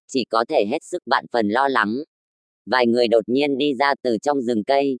thi, chỉ có thể hết sức vạn phần lo lắng. Vài người đột nhiên đi ra từ trong rừng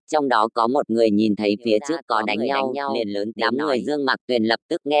cây, trong đó có một người nhìn thấy phía trước có đánh nhau, liền lớn tiếng. Đám người Dương Mạc Tuyền lập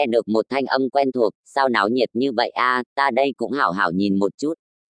tức nghe được một thanh âm quen thuộc, sao náo nhiệt như vậy a, ta đây cũng hảo hảo nhìn một chút.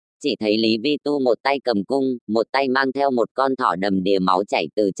 Chỉ thấy Lý Vi Tu một tay cầm cung, một tay mang theo một con thỏ đầm đìa máu chảy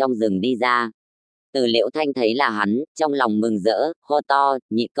từ trong rừng đi ra. Từ Liễu Thanh thấy là hắn, trong lòng mừng rỡ, hô to,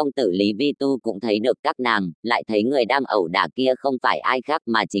 nhị công tử Lý Vi Tu cũng thấy được các nàng, lại thấy người đang ẩu đả kia không phải ai khác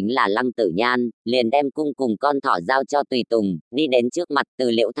mà chính là Lăng Tử Nhan, liền đem cung cùng con thỏ giao cho tùy tùng, đi đến trước mặt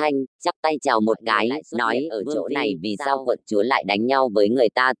Từ Liễu Thanh, chắp tay chào một cái, nói, ở chỗ này vì sao quận chúa lại đánh nhau với người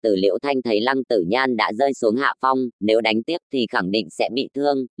ta. Từ Liễu Thanh thấy Lăng Tử Nhan đã rơi xuống hạ phong, nếu đánh tiếp thì khẳng định sẽ bị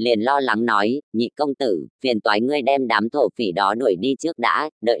thương, liền lo lắng nói, nhị công tử, phiền toái ngươi đem đám thổ phỉ đó đuổi đi trước đã,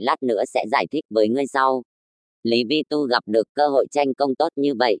 đợi lát nữa sẽ giải thích với ngươi sau. Lý Vi Tu gặp được cơ hội tranh công tốt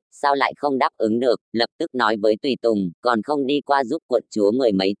như vậy, sao lại không đáp ứng được, lập tức nói với tùy tùng, còn không đi qua giúp quận chúa.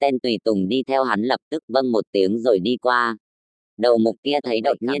 Mười mấy tên tùy tùng đi theo hắn lập tức vâng một tiếng rồi đi qua. Đầu mục kia thấy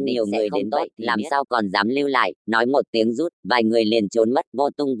đột nhiên nhiều người đến vậy, làm sao còn dám lưu lại, nói một tiếng rút, vài người liền trốn mất vô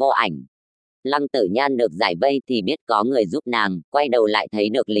tung vô ảnh. Lăng Tử Nhan được giải vây thì biết có người giúp nàng, quay đầu lại thấy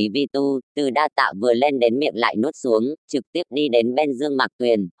được Lý Vi Tu, từ đa tạ vừa lên đến miệng lại nuốt xuống, trực tiếp đi đến bên Dương Mạc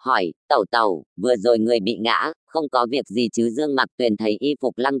Tuyền, hỏi, tẩu tẩu, vừa rồi người bị ngã, không có việc gì chứ? Dương Mạc Tuyền thấy y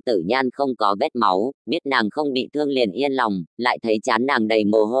phục Lăng Tử Nhan không có vết máu, biết nàng không bị thương liền yên lòng, lại thấy trán nàng đầy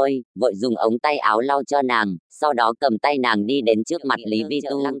mồ hôi, vội dùng ống tay áo lau cho nàng, sau đó cầm tay nàng đi đến trước mặt Lý Vi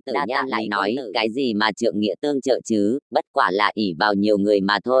Tu. Lăng Tử Nhan lại nói, cái gì mà trượng nghĩa tương trợ chứ, bất quả là ỷ vào nhiều người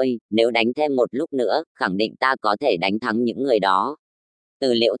mà thôi, nếu đánh thêm một lúc nữa, khẳng định ta có thể đánh thắng những người đó.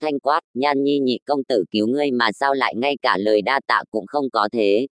 Từ Liễu Thanh quát, Nhan nhi nhị công tử cứu ngươi mà sao lại ngay cả lời đa tạ cũng không có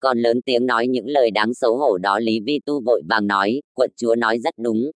thế, còn lớn tiếng nói những lời đáng xấu hổ đó. Lý Vi Tu vội vàng nói, quận chúa nói rất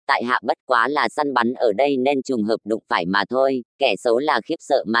đúng, tại hạ bất quá là săn bắn ở đây nên trùng hợp đụng phải mà thôi, kẻ xấu là khiếp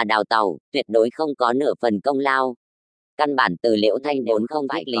sợ mà đào tẩu, tuyệt đối không có nửa phần công lao. Căn bản Từ Liễu Thanh vốn không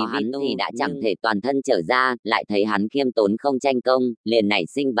thích Lý Vi Tu thì đã chẳng thể toàn thân trở ra, lại thấy hắn khiêm tốn không tranh công, liền nảy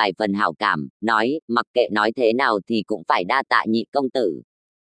sinh vài phần hảo cảm, nói, mặc kệ nói thế nào thì cũng phải đa tạ nhị công tử.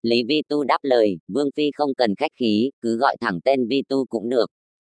 Lý Vi Tu đáp lời, Vương Phi không cần khách khí, cứ gọi thẳng tên Vi Tu cũng được.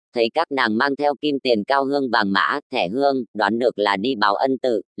 Thấy các nàng mang theo kim tiền cao hương vàng mã, thẻ hương, đoán được là đi báo ân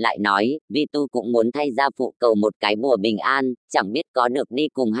tự, lại nói, Vi Tu cũng muốn thay gia phụ cầu một cái bùa bình an, chẳng biết có được đi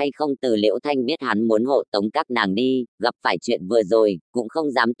cùng hay không. Từ Liễu Thanh biết hắn muốn hộ tống các nàng đi, gặp phải chuyện vừa rồi, cũng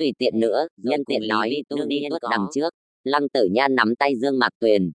không dám tùy tiện nữa, nhân tiện nói Vi Tu đi tuốt đằng trước. Lăng Tử Nhan nắm tay Dương Mạc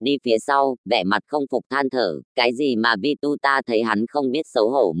Tuyền, đi phía sau, vẻ mặt không phục than thở, cái gì mà vi tu ta thấy hắn không biết xấu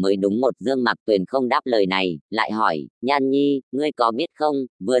hổ mới đúng. Một Dương Mạc Tuyền không đáp lời này, lại hỏi, Nhan Nhi, ngươi có biết không,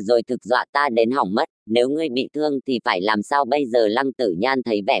 vừa rồi thực dọa ta đến hỏng mất, nếu ngươi bị thương thì phải làm sao bây giờ? Lăng Tử Nhan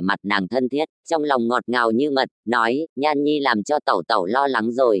thấy vẻ mặt nàng thân thiết, trong lòng ngọt ngào như mật, nói, Nhan Nhi làm cho tẩu tẩu lo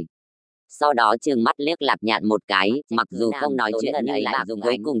lắng rồi. Sau đó trừng mắt liếc Lạc Nhạn một cái, mặc dù không nói chuyện nhưng lại dùng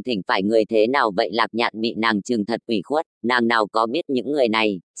cuối cùng thỉnh phải người thế nào vậy? Lạc Nhạn bị nàng trừng thật ủy khuất, nàng nào có biết những người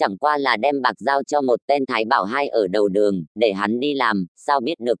này, chẳng qua là đem bạc giao cho một tên Thái Bảo Hai ở đầu đường, để hắn đi làm, sao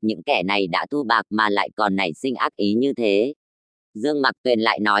biết được những kẻ này đã thu bạc mà lại còn nảy sinh ác ý như thế. Dương Mạc Tuyền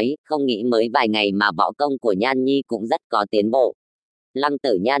lại nói, không nghĩ mới vài ngày mà võ công của Nhan Nhi cũng rất có tiến bộ. Lăng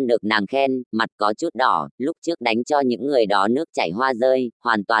Tử Nhan được nàng khen, mặt có chút đỏ, lúc trước đánh cho những người đó nước chảy hoa rơi,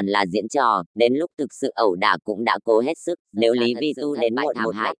 hoàn toàn là diễn trò, đến lúc thực sự ẩu đả cũng đã cố hết sức, nếu Lý Vi Tu đến muộn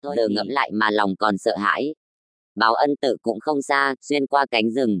một lát giờ ngẫm lại mà lòng còn sợ hãi. Báo Ân Tự cũng không xa, xuyên qua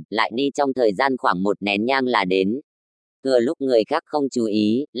cánh rừng, lại đi trong thời gian khoảng một nén nhang là đến. Thừa lúc người khác không chú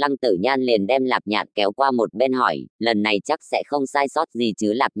ý, Lăng Tử Nhan liền đem Lạc Nhạn kéo qua một bên hỏi, lần này chắc sẽ không sai sót gì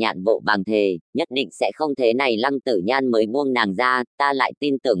chứ? Lạc Nhạn vội vàng thề, nhất định sẽ không thế này. Lăng Tử Nhan mới buông nàng ra, ta lại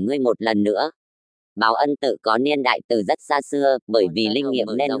tin tưởng ngươi một lần nữa. Báo Ân Tự có niên đại từ rất xa xưa, bởi vì linh nghiệm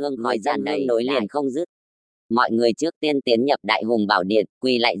nên hương khói gian hương nối liền không dứt. Mọi người trước tiên tiến nhập Đại Hùng Bảo Điện,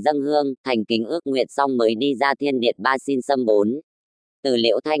 quỳ lại dâng hương, thành kính ước nguyện xong mới đi ra Thiên Điện Ba xin xâm bốn. Từ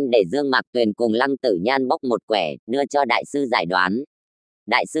Liễu Thanh để Dương Mạc Tuyền cùng Lăng Tử Nhan bốc một quẻ, đưa cho đại sư giải đoán.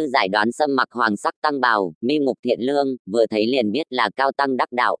 Đại sư giải đoán sâm mặc hoàng sắc tăng bào, mi mục thiện lương, vừa thấy liền biết là cao tăng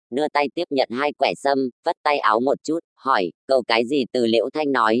đắc đạo, đưa tay tiếp nhận hai quẻ sâm, vất tay áo một chút, hỏi, cầu cái gì? Từ Liễu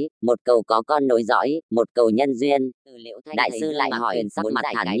Thanh nói, một cầu có con nối dõi, một cầu nhân duyên. Đại sư lại hỏi, muốn mặt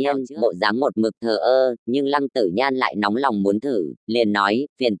thản nhiên, bộ dáng một mực thờ ơ, nhưng Lăng Tử Nhan lại nóng lòng muốn thử, liền nói,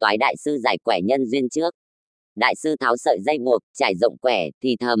 phiền toái đại sư giải quẻ nhân duyên trước. Đại sư tháo sợi dây buộc, trải rộng quẻ,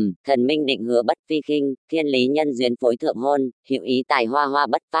 thì thầm, thần minh định hứa bất phi khinh, thiên lý nhân duyên phối thượng hôn, hữu ý tài hoa hoa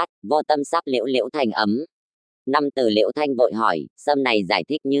bất phát, vô tâm sắp liễu liễu thành ấm. Năm Từ Liễu Thanh vội hỏi, sâm này giải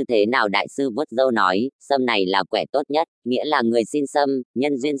thích như thế nào? Đại sư vuốt râu nói, sâm này là quẻ tốt nhất, nghĩa là người xin sâm,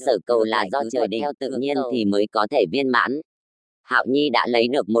 nhân duyên sở cầu là do trời định theo tự nhiên thì mới có thể viên mãn. Hạo Nhi đã lấy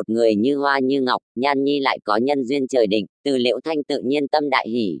được một người như hoa như ngọc, Nhan Nhi lại có nhân duyên trời định. Từ Liễu Thanh tự nhiên tâm đại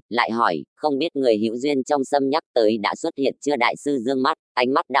hỉ, lại hỏi, không biết người hữu duyên trong sâm nhắc tới đã xuất hiện chưa? Đại sư dương mắt,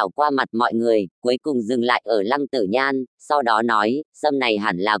 ánh mắt đảo qua mặt mọi người, cuối cùng dừng lại ở Lăng Tử Nhan, sau đó nói, sâm này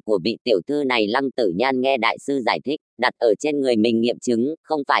hẳn là của vị tiểu thư này. Lăng Tử Nhan nghe đại sư giải thích, đặt ở trên người mình nghiệm chứng,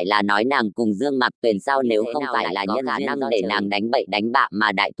 không phải là nói nàng cùng Dương Mạc Tuyền sao? Nếu không phải là nhân khả năng để nàng đánh bậy đánh bạ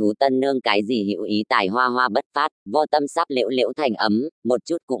mà đại thú tân nương cái gì hữu ý tài hoa hoa bất phát, vô tâm sắp liễu liễu thành ấm, một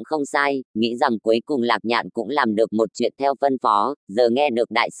chút cũng không sai, nghĩ rằng cuối cùng Lạc Nhạn cũng làm được một chuyện theo phân phó, giờ nghe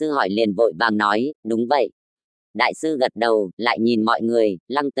được đại sư hỏi liền vội vàng nói, đúng vậy. Đại sư gật đầu, lại nhìn mọi người,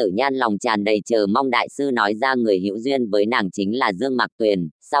 Lăng Tử Nhan lòng tràn đầy chờ mong. Đại sư nói ra người hữu duyên với nàng chính là Dương Mạc Tuyền,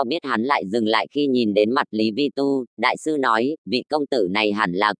 sao biết hắn lại dừng lại khi nhìn đến mặt Lý Vi Tu? Đại sư nói, vị công tử này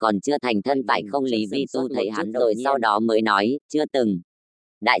hẳn là còn chưa thành thân phải không? Lý Vi Tu thấy hắn rồi sau đó mới nói, chưa từng.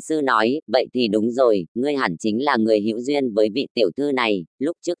 Đại sư nói, vậy thì đúng rồi, ngươi hẳn chính là người hữu duyên với vị tiểu thư này,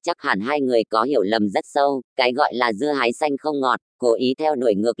 lúc trước chắc hẳn hai người có hiểu lầm rất sâu, cái gọi là dưa hái xanh không ngọt, cố ý theo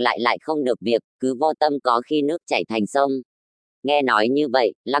đuổi ngược lại lại không được việc, cứ vô tâm có khi nước chảy thành sông. Nghe nói như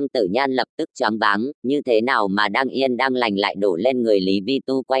vậy, Lăng Tử Nhan lập tức choáng váng, như thế nào mà đang yên đang lành lại đổ lên người Lý Vi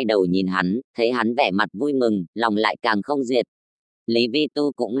Tu? Quay đầu nhìn hắn, thấy hắn vẻ mặt vui mừng, lòng lại càng không duyệt. Lý Vi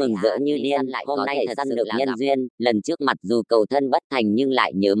Tu cũng mừng rỡ như điên, hôm nay thật săn được nhân duyên, lần trước mặc dù cầu thân bất thành nhưng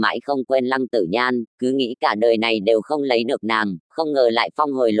lại nhớ mãi không quên Lăng Tử Nhan, cứ nghĩ cả đời này đều không lấy được nàng, không ngờ lại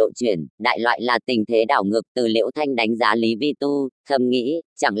phong hồi lộ chuyển, đại loại là tình thế đảo ngược. Từ Liễu Thanh đánh giá Lý Vi Tu, thầm nghĩ,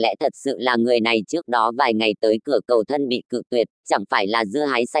 chẳng lẽ thật sự là người này trước đó vài ngày tới cửa cầu thân bị cự tuyệt, chẳng phải là dưa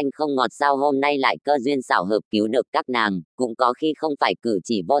hái xanh không ngọt sao? Hôm nay lại cơ duyên xảo hợp cứu được các nàng, cũng có khi không phải cử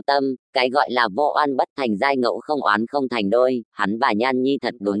chỉ vô tâm, cái gọi là vô oan bất thành giai ngẫu, không oán không thành đôi. Hắn và Nhan Nhi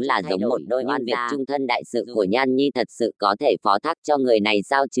thật đúng là giống một đôi oan. Việc chung thân đại sự của Nhan Nhi thật sự có thể phó thác cho người này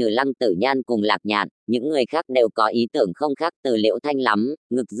sao? Trừ Lăng Tử Nhan cùng Lạc Nhạn, những người khác đều có ý tưởng không khác Từ Liễu Thanh lắm.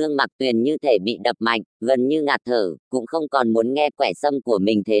 Ngực Dương Mạc Tuyền như thể bị đập mạnh, gần như ngạt thở, cũng không còn muốn nghe quẻ sâm của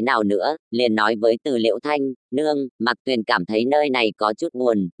mình thế nào nữa, liền nói với Từ Liễu Thanh, nương, Mạc Tuyền cảm thấy nơi này có chút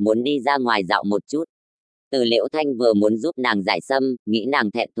buồn, muốn đi ra ngoài dạo một chút. Từ Liễu Thanh vừa muốn giúp nàng giải sâm, nghĩ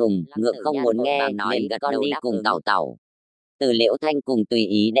nàng thẹn thùng, ngượng không muốn nghe, liền gật con đi cùng Tẩu Tẩu. Từ Liễu Thanh cùng tùy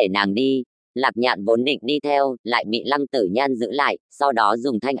ý để nàng đi. Lạc Nhạn vốn định đi theo, lại bị Lăng Tử Nhan giữ lại, sau đó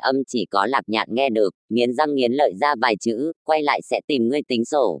dùng thanh âm chỉ có Lạc Nhạn nghe được, nghiến răng nghiến lợi ra vài chữ, quay lại sẽ tìm ngươi tính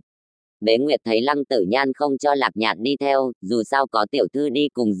sổ. Bế Nguyệt thấy Lăng Tử Nhan không cho Lạc Nhạn đi theo, dù sao có tiểu thư đi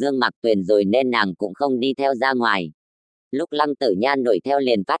cùng Dương Mạc Tuyền rồi nên nàng cũng không đi theo ra ngoài. Lúc Lăng Tử Nhan đuổi theo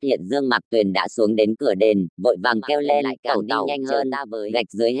liền phát hiện Dương Mạc Tuyền đã xuống đến cửa đền, vội vàng kêu lên lại tàu đi nhanh hơn.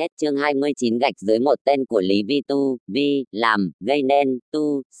 Gạch dưới hết chương 29 gạch dưới một tên của Lý Vi Tu, vi, làm, gây nên,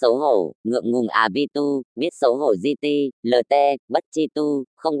 tu, xấu hổ, ngượng ngùng Vi Tu, biết xấu hổ di ti, lt, bất chi tu,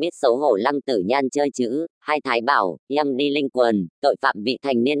 không biết xấu hổ Lăng Tử Nhan chơi chữ, hai thái bảo, yăm đi linh quần, tội phạm vị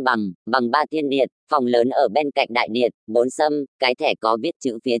thành niên bằng ba thiên điện, phòng lớn ở bên cạnh đại điện, 4 sâm, cái thẻ có viết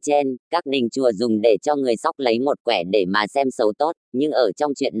chữ phía trên, các đình chùa dùng để cho người sóc lấy một quẻ để mà xem xấu tốt, nhưng ở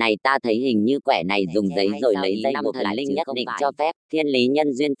trong chuyện này ta thấy hình như quẻ này dùng giấy rồi lấy dây buộc thần linh nhất định cho phép, thiên lý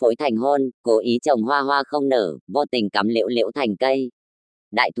nhân duyên phối thành hôn, cố ý trồng hoa hoa không nở, vô tình cắm liễu liễu thành cây.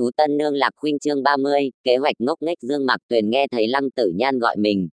 Đại thú Tân Nương Lạc Khuynh chương 30, kế hoạch ngốc nghếch Dương Mạc Tuyền nghe thấy Lăng Tử Nhan gọi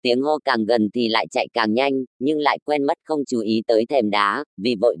mình, tiếng hô càng gần thì lại chạy càng nhanh, nhưng lại quên mất không chú ý tới thềm đá,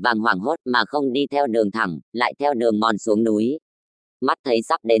 vì vội vàng hoảng hốt mà không đi theo đường thẳng, lại theo đường mòn xuống núi. Mắt thấy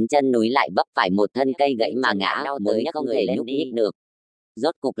sắp đến chân núi lại vấp phải một thân cây gãy mà ngã, mới không thể nhúc nhích được.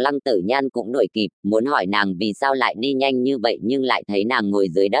 Rốt cục Lăng Tử Nhan cũng đuổi kịp, muốn hỏi nàng vì sao lại đi nhanh như vậy nhưng lại thấy nàng ngồi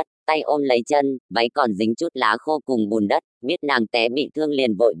dưới đất, tay ôm lấy chân, váy còn dính chút lá khô cùng bùn đất, biết nàng té bị thương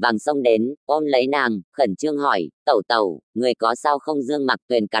liền vội vàng xông đến, ôm lấy nàng, khẩn trương hỏi, tẩu tẩu, người có sao không? Dương Mạc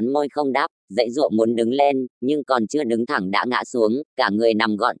Tuyền cắn môi không đáp, dãy dụa muốn đứng lên, nhưng còn chưa đứng thẳng đã ngã xuống, cả người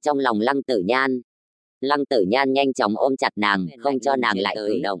nằm gọn trong lòng Lăng Tử Nhan. Lăng Tử Nhan nhanh chóng ôm chặt nàng, không cho nàng lại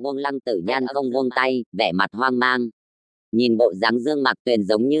cử động, buông Lăng Tử Nhan không buông tay, vẻ mặt hoang mang. Nhìn bộ dáng Dương Mạc Tuyền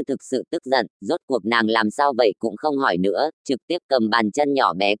giống như thực sự tức giận, rốt cuộc nàng làm sao vậy cũng không hỏi nữa, trực tiếp cầm bàn chân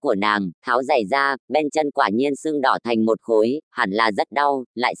nhỏ bé của nàng, tháo giày ra, bên chân quả nhiên sưng đỏ thành một khối, hẳn là rất đau,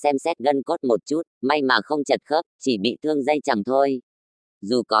 lại xem xét gân cốt một chút, may mà không chật khớp, chỉ bị thương dây chằng thôi.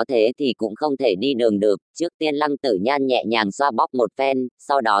 Dù có thế thì cũng không thể đi đường được, trước tiên Lăng Tử Nhan nhẹ nhàng xoa bóp một phen,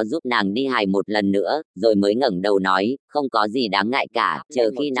 sau đó giúp nàng đi hài một lần nữa, rồi mới ngẩng đầu nói, không có gì đáng ngại cả,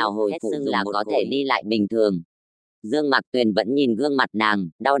 chờ khi nào hồi phục là có thể đi lại bình thường. Dương Mạc Tuyền vẫn nhìn gương mặt nàng,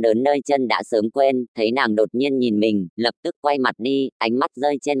 đau đớn nơi chân đã sớm quên, thấy nàng đột nhiên nhìn mình, lập tức quay mặt đi, ánh mắt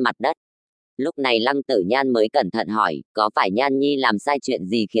rơi trên mặt đất. Lúc này Lăng Tử Nhan mới cẩn thận hỏi, có phải Nhan Nhi làm sai chuyện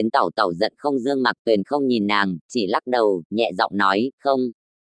gì khiến tẩu tẩu giận không? Dương Mạc Tuyền không nhìn nàng, chỉ lắc đầu, nhẹ giọng nói, không.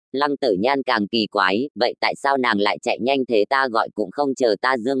 Lăng Tử Nhan càng kỳ quái, vậy tại sao nàng lại chạy nhanh thế? Ta gọi cũng không chờ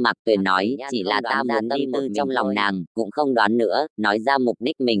ta. Dương Mạc Tuyền nói, chỉ là ta muốn đi tư trong lòng nàng, cũng không đoán nữa, nói ra mục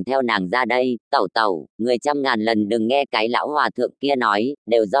đích mình theo nàng ra đây. Tẩu tẩu, người trăm ngàn lần đừng nghe cái lão hòa thượng kia nói,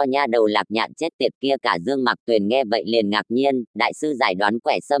 đều do nha đầu Lạc Nhạn chết tiệt kia cả. Dương Mạc Tuyền nghe vậy liền ngạc nhiên, đại sư giải đoán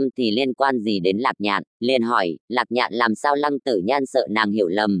quẻ sâm thì liên quan gì đến Lạc Nhạn, liền hỏi, Lạc Nhạn làm sao? Lăng Tử Nhan sợ nàng hiểu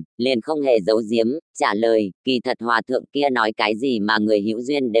lầm, liền không hề giấu giếm, trả lời, kỳ thật hòa thượng kia nói cái gì mà người hữu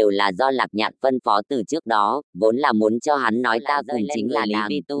duyên đều là do Lạc Nhạn phân phó từ trước đó, vốn là muốn cho hắn nói ta cùng chính là Lý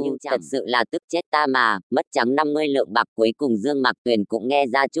Vi Tu, thật sự là tức chết ta mà, mất trắng 50 lượng bạc. Cuối cùng Dương Mạc Tuyền cũng nghe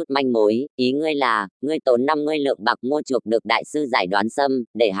ra chút manh mối, ý ngươi là, ngươi tốn 50 lượng bạc mua chuộc được đại sư giải đoán sâm,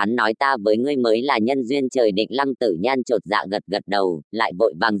 để hắn nói ta với ngươi mới là nhân duyên trời định. Lăng Tử Nhan chột dạ gật gật đầu, lại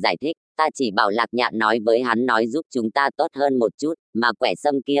vội vàng giải thích, ta chỉ bảo Lạc Nhạn nói với hắn nói giúp chúng ta tốt hơn một chút, mà quẻ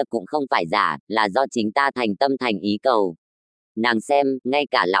sâm kia cũng không phải giả, là do chính ta thành tâm thành ý cầu. Nàng xem, ngay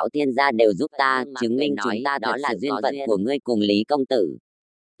cả lão thiên gia đều giúp ta, chứng minh chúng ta đó là duyên phận của ngươi cùng Lý công tử.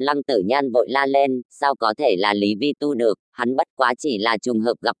 Lăng Tử Nhan vội la lên, sao có thể là Lý Vi Tu được, hắn bất quá chỉ là trùng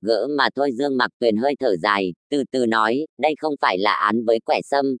hợp gặp gỡ mà thôi. Dương Mạc Tuyền hơi thở dài, từ từ nói, đây không phải là án với quẻ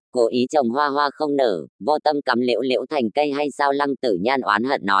sâm, cố ý trồng hoa hoa không nở, vô tâm cắm liễu liễu thành cây hay sao? Lăng Tử Nhan oán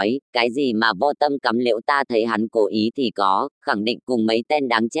hận nói, cái gì mà vô tâm cắm liễu? Ta thấy hắn cố ý thì có, khẳng định cùng mấy tên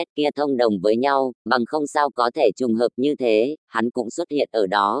đáng chết kia thông đồng với nhau, bằng không sao có thể trùng hợp như thế, hắn cũng xuất hiện ở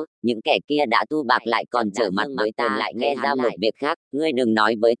đó, những kẻ kia đã thu bạc lại còn trở mặt với ta. Lại nghe ra một việc khác, ngươi đừng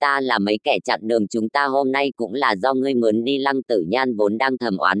nói với ta là mấy kẻ chặn đường chúng ta hôm nay cũng là do ngươi mướn đi. Lăng Tử Nhan vốn đang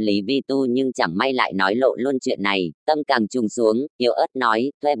thầm oán Lý Vi Tu nhưng chẳng may lại nói lộ luôn chuyện này, tâm càng trùng xuống, yếu ớt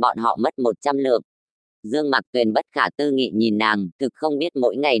nói, thuê bọn họ mất 100 lượng. Dương Mạc Tuyền bất khả tư nghị nhìn nàng, thực không biết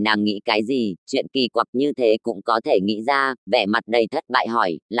mỗi ngày nàng nghĩ cái gì, chuyện kỳ quặc như thế cũng có thể nghĩ ra, vẻ mặt đầy thất bại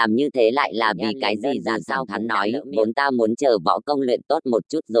hỏi, làm như thế lại là vì cái gì? Dù sao hắn nói, vốn ta muốn chờ võ công luyện tốt một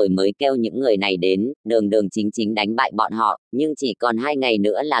chút rồi mới kêu những người này đến, đường đường chính chính đánh bại bọn họ, nhưng chỉ còn 2 ngày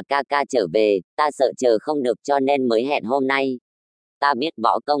nữa là ca ca trở về, ta sợ chờ không được cho nên mới hẹn hôm nay. Ta biết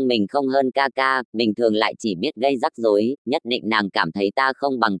võ công mình không hơn ca ca, bình thường lại chỉ biết gây rắc rối, nhất định nàng cảm thấy ta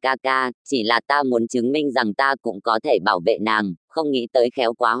không bằng ca ca, chỉ là ta muốn chứng minh rằng ta cũng có thể bảo vệ nàng, không nghĩ tới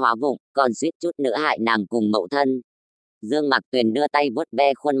khéo quá hóa vụng, còn suýt chút nữa hại nàng cùng mẫu thân. Dương Mạc Tuyền đưa tay vuốt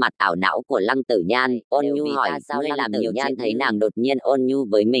ve khuôn mặt ảo não của Lăng Tử Nhan, ôn nhu hỏi, ngươi làm nhiều chuyện thấy nàng đột nhiên ôn nhu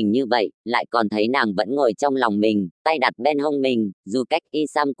với mình như vậy, lại còn thấy nàng vẫn ngồi trong lòng mình, tay đặt bên hông mình, dù cách y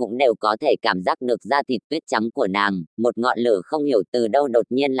xăm cũng đều có thể cảm giác được da thịt tuyết trắng của nàng, một ngọn lửa không hiểu từ đâu đột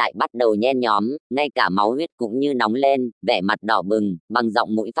nhiên lại bắt đầu nhen nhóm, ngay cả máu huyết cũng như nóng lên, vẻ mặt đỏ bừng, bằng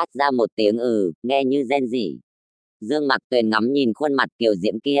giọng mũi phát ra một tiếng nghe như rên rỉ. Dương Mạc Tuyền ngắm nhìn khuôn mặt kiều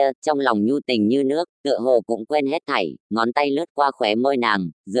diễm kia, trong lòng nhu tình như nước, tựa hồ cũng quên hết thảy, ngón tay lướt qua khóe môi nàng,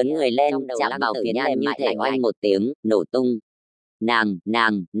 dướn người lên, chạm vào phiến mềm như thể oanh một tiếng, nổ tung.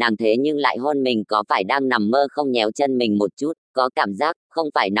 Nàng thế nhưng lại hôn mình, có phải đang nằm mơ không? Nhéo chân mình một chút, có cảm giác không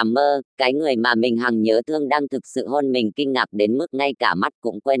phải nằm mơ, cái người mà mình hằng nhớ thương đang thực sự hôn mình. Kinh ngạc đến mức ngay cả mắt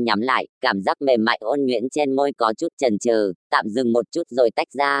cũng quên nhắm lại, cảm giác mềm mại ôn nhuyễn trên môi có chút chần chờ, tạm dừng một chút rồi tách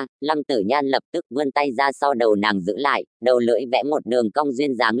ra. Lăng Tử Nhan lập tức vươn tay ra sau đầu nàng giữ lại, đầu lưỡi vẽ một đường cong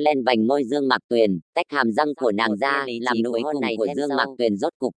duyên dáng lên vành môi Dương Mạc Tuyền, tách hàm răng của nàng ra, làm nụ hôn này của Dương Mạc Tuyền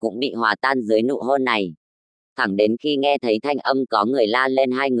rốt cục cũng bị hòa tan dưới nụ hôn này. Thẳng đến khi nghe thấy thanh âm có người la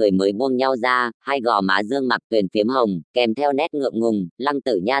lên, hai người mới buông nhau ra, hai gò má Dương Mạc Tuyền phiếm hồng, kèm theo nét ngượng ngùng, Lăng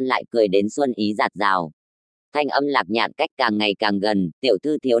Tử Nhan lại cười đến xuân ý dạt dào. Thanh âm Lạc Nhạn cách càng ngày càng gần, tiểu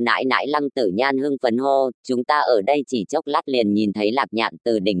thư thiếu nãi nãi. Lăng Tử Nhan hưng phấn hô, chúng ta ở đây. Chỉ chốc lát liền nhìn thấy Lạc Nhạn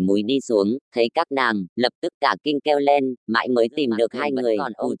từ đỉnh núi đi xuống, thấy các nàng, lập tức cả kinh kêu lên, mãi mới tìm được hai người,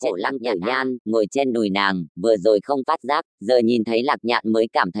 ôm cổ Lăng Tử Nhan, ngồi trên đùi nàng, vừa rồi không phát giác, giờ nhìn thấy Lạc Nhạn mới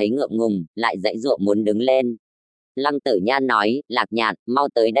cảm thấy ngượng ngùng, lại giãy giụa muốn đứng lên. Lăng Tử Nhan nói, Lạc Nhạn, mau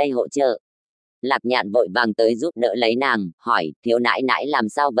tới đây hỗ trợ. Lạc Nhạn vội vàng tới giúp đỡ lấy nàng, hỏi, thiếu nãi nãi làm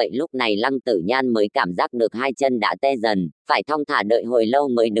sao vậy? Lúc này Lăng Tử Nhan mới cảm giác được hai chân đã tê dần, phải thong thả đợi hồi lâu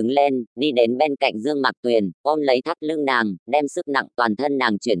mới đứng lên, đi đến bên cạnh Dương Mạc Tuyền, ôm lấy thắt lưng nàng, đem sức nặng toàn thân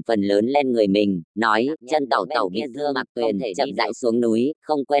nàng chuyển phần lớn lên người mình, nói, chân tẩu tẩu bị Dương Mạc Tuyền chậm rãi xuống núi,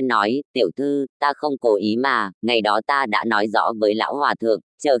 không quên nói, tiểu thư, ta không cố ý mà, ngày đó ta đã nói rõ với lão hòa thượng,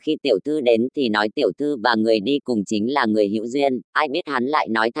 chờ khi tiểu thư đến thì nói tiểu thư và người đi cùng chính là người hữu duyên, ai biết hắn lại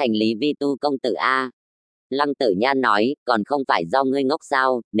nói thành Lý Vi Tu công tử a. Lăng Tử Nhan nói, còn không phải do ngươi ngốc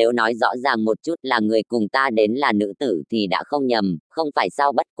sao, nếu nói rõ ràng một chút là người cùng ta đến là nữ tử thì đã không nhầm, không phải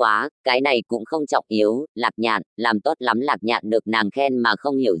sao? Bất quá, cái này cũng không trọng yếu. Lạc Nhạn, làm tốt lắm. Lạc Nhạn được nàng khen mà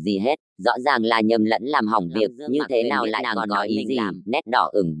không hiểu gì hết, rõ ràng là nhầm lẫn làm hỏng việc, như thế nào lại còn có ý gì? Nét đỏ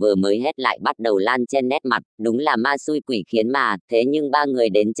ửng vừa mới hết lại bắt đầu lan trên nét mặt, đúng là ma xui quỷ khiến mà. Thế nhưng ba người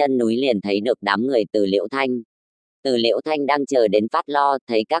đến chân núi liền thấy được đám người Từ Liễu Thanh. Từ Liễu Thanh đang chờ đến phát lo,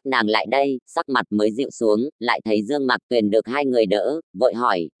 thấy các nàng lại đây, sắc mặt mới dịu xuống, lại thấy Dương Mạc Tuyền được hai người đỡ, vội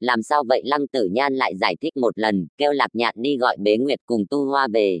hỏi, làm sao vậy? Lăng Tử Nhan lại giải thích một lần, kêu Lạc Nhạn đi gọi Bế Nguyệt cùng Tu Hoa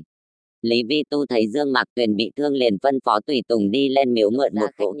về. Lý Vi Tu thấy Dương Mạc Tuyền bị thương liền phân phó tùy tùng đi lên miếu mượn một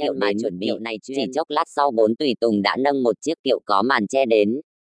cỗ kiệu mà chuẩn bị, chỉ chốc lát sau 4 tùy tùng đã nâng một chiếc kiệu có màn che đến.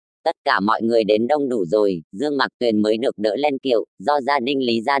 Tất cả mọi người đến đông đủ rồi, Dương Mạc Tuyền mới được đỡ lên kiệu, do gia đình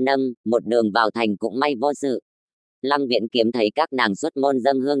Lý gia nâng, một đường vào thành cũng may vô sự. Lăng Viễn Kiếm thấy các nàng xuất môn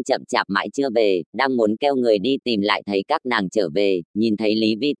dâng hương chậm chạp mãi chưa về, đang muốn kêu người đi tìm lại thấy các nàng trở về, nhìn thấy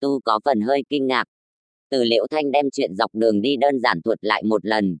Lý Vi Tu có phần hơi kinh ngạc. Từ Liễu Thanh đem chuyện dọc đường đi đơn giản thuật lại một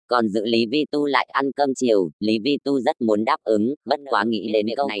lần, còn giữ Lý Vi Tu lại ăn cơm chiều. Lý Vi Tu rất muốn đáp ứng, bất quá nghĩ đến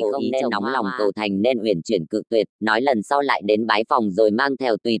câu này không nên nóng lòng cầu thành nên uyển chuyển cự tuyệt, nói lần sau lại đến bái phòng rồi mang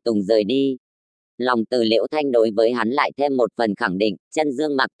theo tùy tùng rời đi. Lòng Từ Liễu Thanh đối với hắn lại thêm một phần khẳng định, chân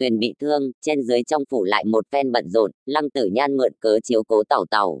Dương Mạc Tuyền bị thương, trên dưới trong phủ lại một phen bận rộn, Lăng Tử Nhan mượn cớ chiếu cố Tẩu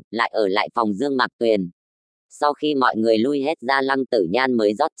Tẩu, lại ở lại phòng Dương Mạc Tuyền. Sau khi mọi người lui hết ra, Lăng Tử Nhan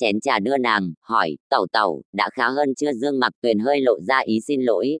mới rót chén trà đưa nàng, hỏi, Tẩu Tẩu, đã khá hơn chưa? Dương Mạc Tuyền hơi lộ ra ý xin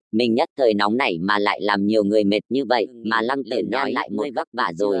lỗi, mình nhất thời nóng nảy mà lại làm nhiều người mệt như vậy, mà Lăng Tử Nhan lại một vấp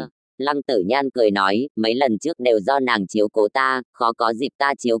vả rồi. Lăng Tử Nhan cười nói, mấy lần trước đều do nàng chiếu cố ta, khó có dịp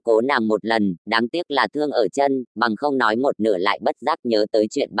ta chiếu cố nàng một lần, đáng tiếc là thương ở chân, bằng không nói một nửa lại bất giác nhớ tới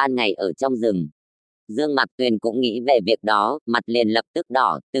chuyện ban ngày ở trong rừng. Dương Mạc Tuyền cũng nghĩ về việc đó, mặt liền lập tức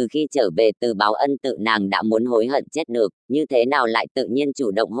đỏ, từ khi trở về từ báo ân tự nàng đã muốn hối hận chết được, như thế nào lại tự nhiên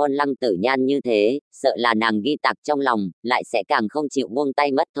chủ động hôn Lăng Tử Nhan như thế, sợ là nàng ghi tạc trong lòng, lại sẽ càng không chịu buông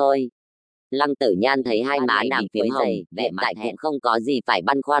tay mất thôi. Lăng Tử Nhan thấy hai má nàng phiếm hồng, vẻ mặt cũng không có gì phải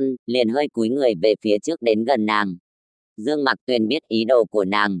băn khoăn, liền hơi cúi người về phía trước đến gần nàng. Dương Mạc Tuyền biết ý đồ của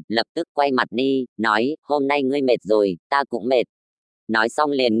nàng, lập tức quay mặt đi, nói, hôm nay ngươi mệt rồi, ta cũng mệt. Nói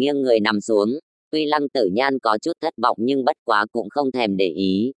xong liền nghiêng người nằm xuống. Tuy Lăng Tử Nhan có chút thất vọng nhưng bất quá cũng không thèm để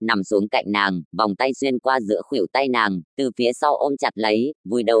ý, nằm xuống cạnh nàng, vòng tay xuyên qua giữa khuỷu tay nàng, từ phía sau ôm chặt lấy,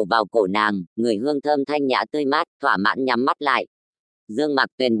 vùi đầu vào cổ nàng, người hương thơm thanh nhã tươi mát, thỏa mãn nhắm mắt lại. Dương Mạc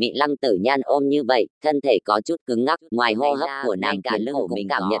Tuyền bị Lăng Tử Nhan ôm như vậy, thân thể có chút cứng ngắc, ngoài hô hấp của nàng cả lưng cũng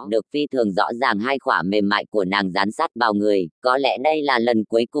cảm nhận được phi thường rõ ràng hai khỏa mềm mại của nàng dán sát vào người, có lẽ đây là lần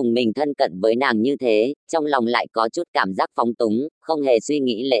cuối cùng mình thân cận với nàng như thế, trong lòng lại có chút cảm giác phóng túng, không hề suy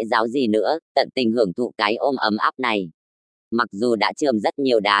nghĩ lễ giáo gì nữa, tận tình hưởng thụ cái ôm ấm áp này. Mặc dù đã chườm rất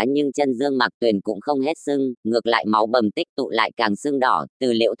nhiều đá nhưng chân Dương Mạc Tuyền cũng không hết sưng, ngược lại máu bầm tích tụ lại càng sưng đỏ,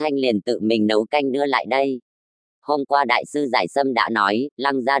 Từ Liễu Thanh liền tự mình nấu canh đưa lại đây. Hôm qua đại sư Giải Sâm đã nói,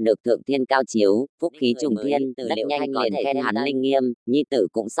 Lăng gia được thượng thiên cao chiếu, phúc khí trùng thiên, rất nhanh liền khen hắn linh nghiêm, nhi tử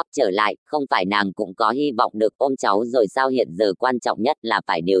cũng sắp trở lại, không phải nàng cũng có hy vọng được ôm cháu rồi sao, hiện giờ quan trọng nhất là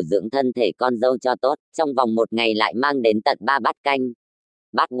phải điều dưỡng thân thể con dâu cho tốt, trong vòng một ngày lại mang đến tận 3 bát canh.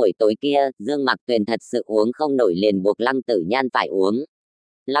 Bát buổi tối kia, Dương Mạc Tuyền thật sự uống không nổi liền buộc Lăng Tử Nhan phải uống.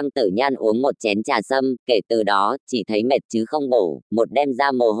 Lăng Tử Nhan uống một chén trà sâm, kể từ đó, chỉ thấy mệt chứ không bổ, một đêm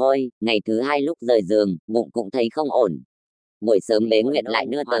ra mồ hôi, ngày thứ hai lúc rời giường, bụng cũng thấy không ổn. Buổi sớm Bế Nguyệt lại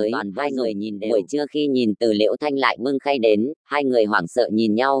đưa tới, hai người nhìn đều. Buổi trưa khi nhìn Từ Liễu Thanh lại bưng khay đến, hai người hoảng sợ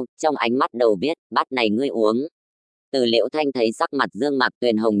nhìn nhau, trong ánh mắt đầu viết, bát này ngươi uống. Từ Liễu Thanh thấy sắc mặt Dương Mạc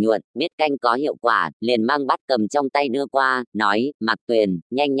Tuyền hồng nhuận, biết canh có hiệu quả, liền mang bát cầm trong tay đưa qua, nói, Mạc Tuyền,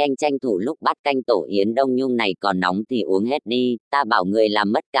 nhanh nhanh tranh thủ lúc bát canh tổ yến Đông Nhung này còn nóng thì uống hết đi, ta bảo người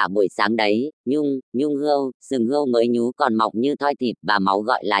làm mất cả buổi sáng đấy, nhung hươu, sừng hươu mới nhú còn mọng như thoi thịt và máu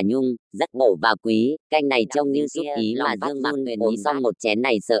gọi là nhung, rất bổ và quý, canh này trông như súp ý mà Dương Mạc Tuyền uống xong một chén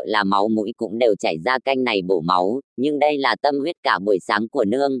này sợ là máu mũi cũng đều chảy ra, canh này bổ máu, nhưng đây là tâm huyết cả buổi sáng của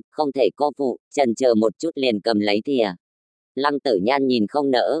nương, không thể cô phụ, chần chờ một chút liền cầm lấy thìa. Lăng Tử Nhan nhìn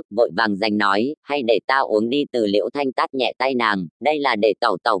không nỡ, vội vàng giành nói, hay để ta uống đi. Từ Liễu Thanh tát nhẹ tay nàng, đây là để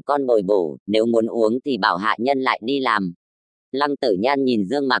tẩu tẩu con bồi bổ, nếu muốn uống thì bảo hạ nhân lại đi làm. Lăng Tử Nhan nhìn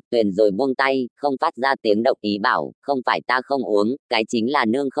Dương Mạc Tuyền rồi buông tay, không phát ra tiếng động ý bảo, không phải ta không uống, cái chính là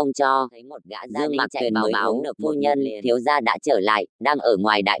nương không cho. Thấy một gã Dương Mạc Tuyền mới uống được, phu nhân, thiếu gia đã trở lại, đang ở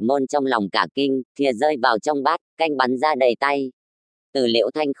ngoài đại môn, trong lòng cả kinh, thìa rơi vào trong bát, canh bắn ra đầy tay. Từ Liễu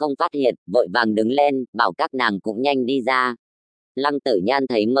Thanh không phát hiện, vội vàng đứng lên, bảo các nàng cũng nhanh đi ra. Lăng Tử Nhan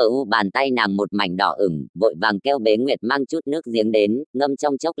thấy mờ u bàn tay nàng một mảnh đỏ ửng, vội vàng kêu Bế Nguyệt mang chút nước giếng đến, ngâm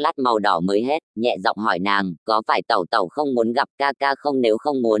trong chốc lát màu đỏ mới hết, nhẹ giọng hỏi nàng, có phải tẩu tẩu không muốn gặp ca ca không, nếu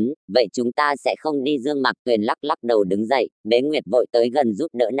không muốn, vậy chúng ta sẽ không đi. Dương Mạc Tuyền lắc lắc đầu đứng dậy, Bế Nguyệt vội tới gần giúp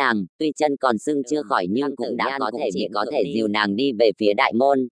đỡ nàng, tuy chân còn sưng chưa khỏi nhưng cũng đã có thể dìu nàng đi về phía đại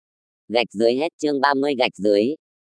môn. Gạch dưới hết chương 30 gạch dưới,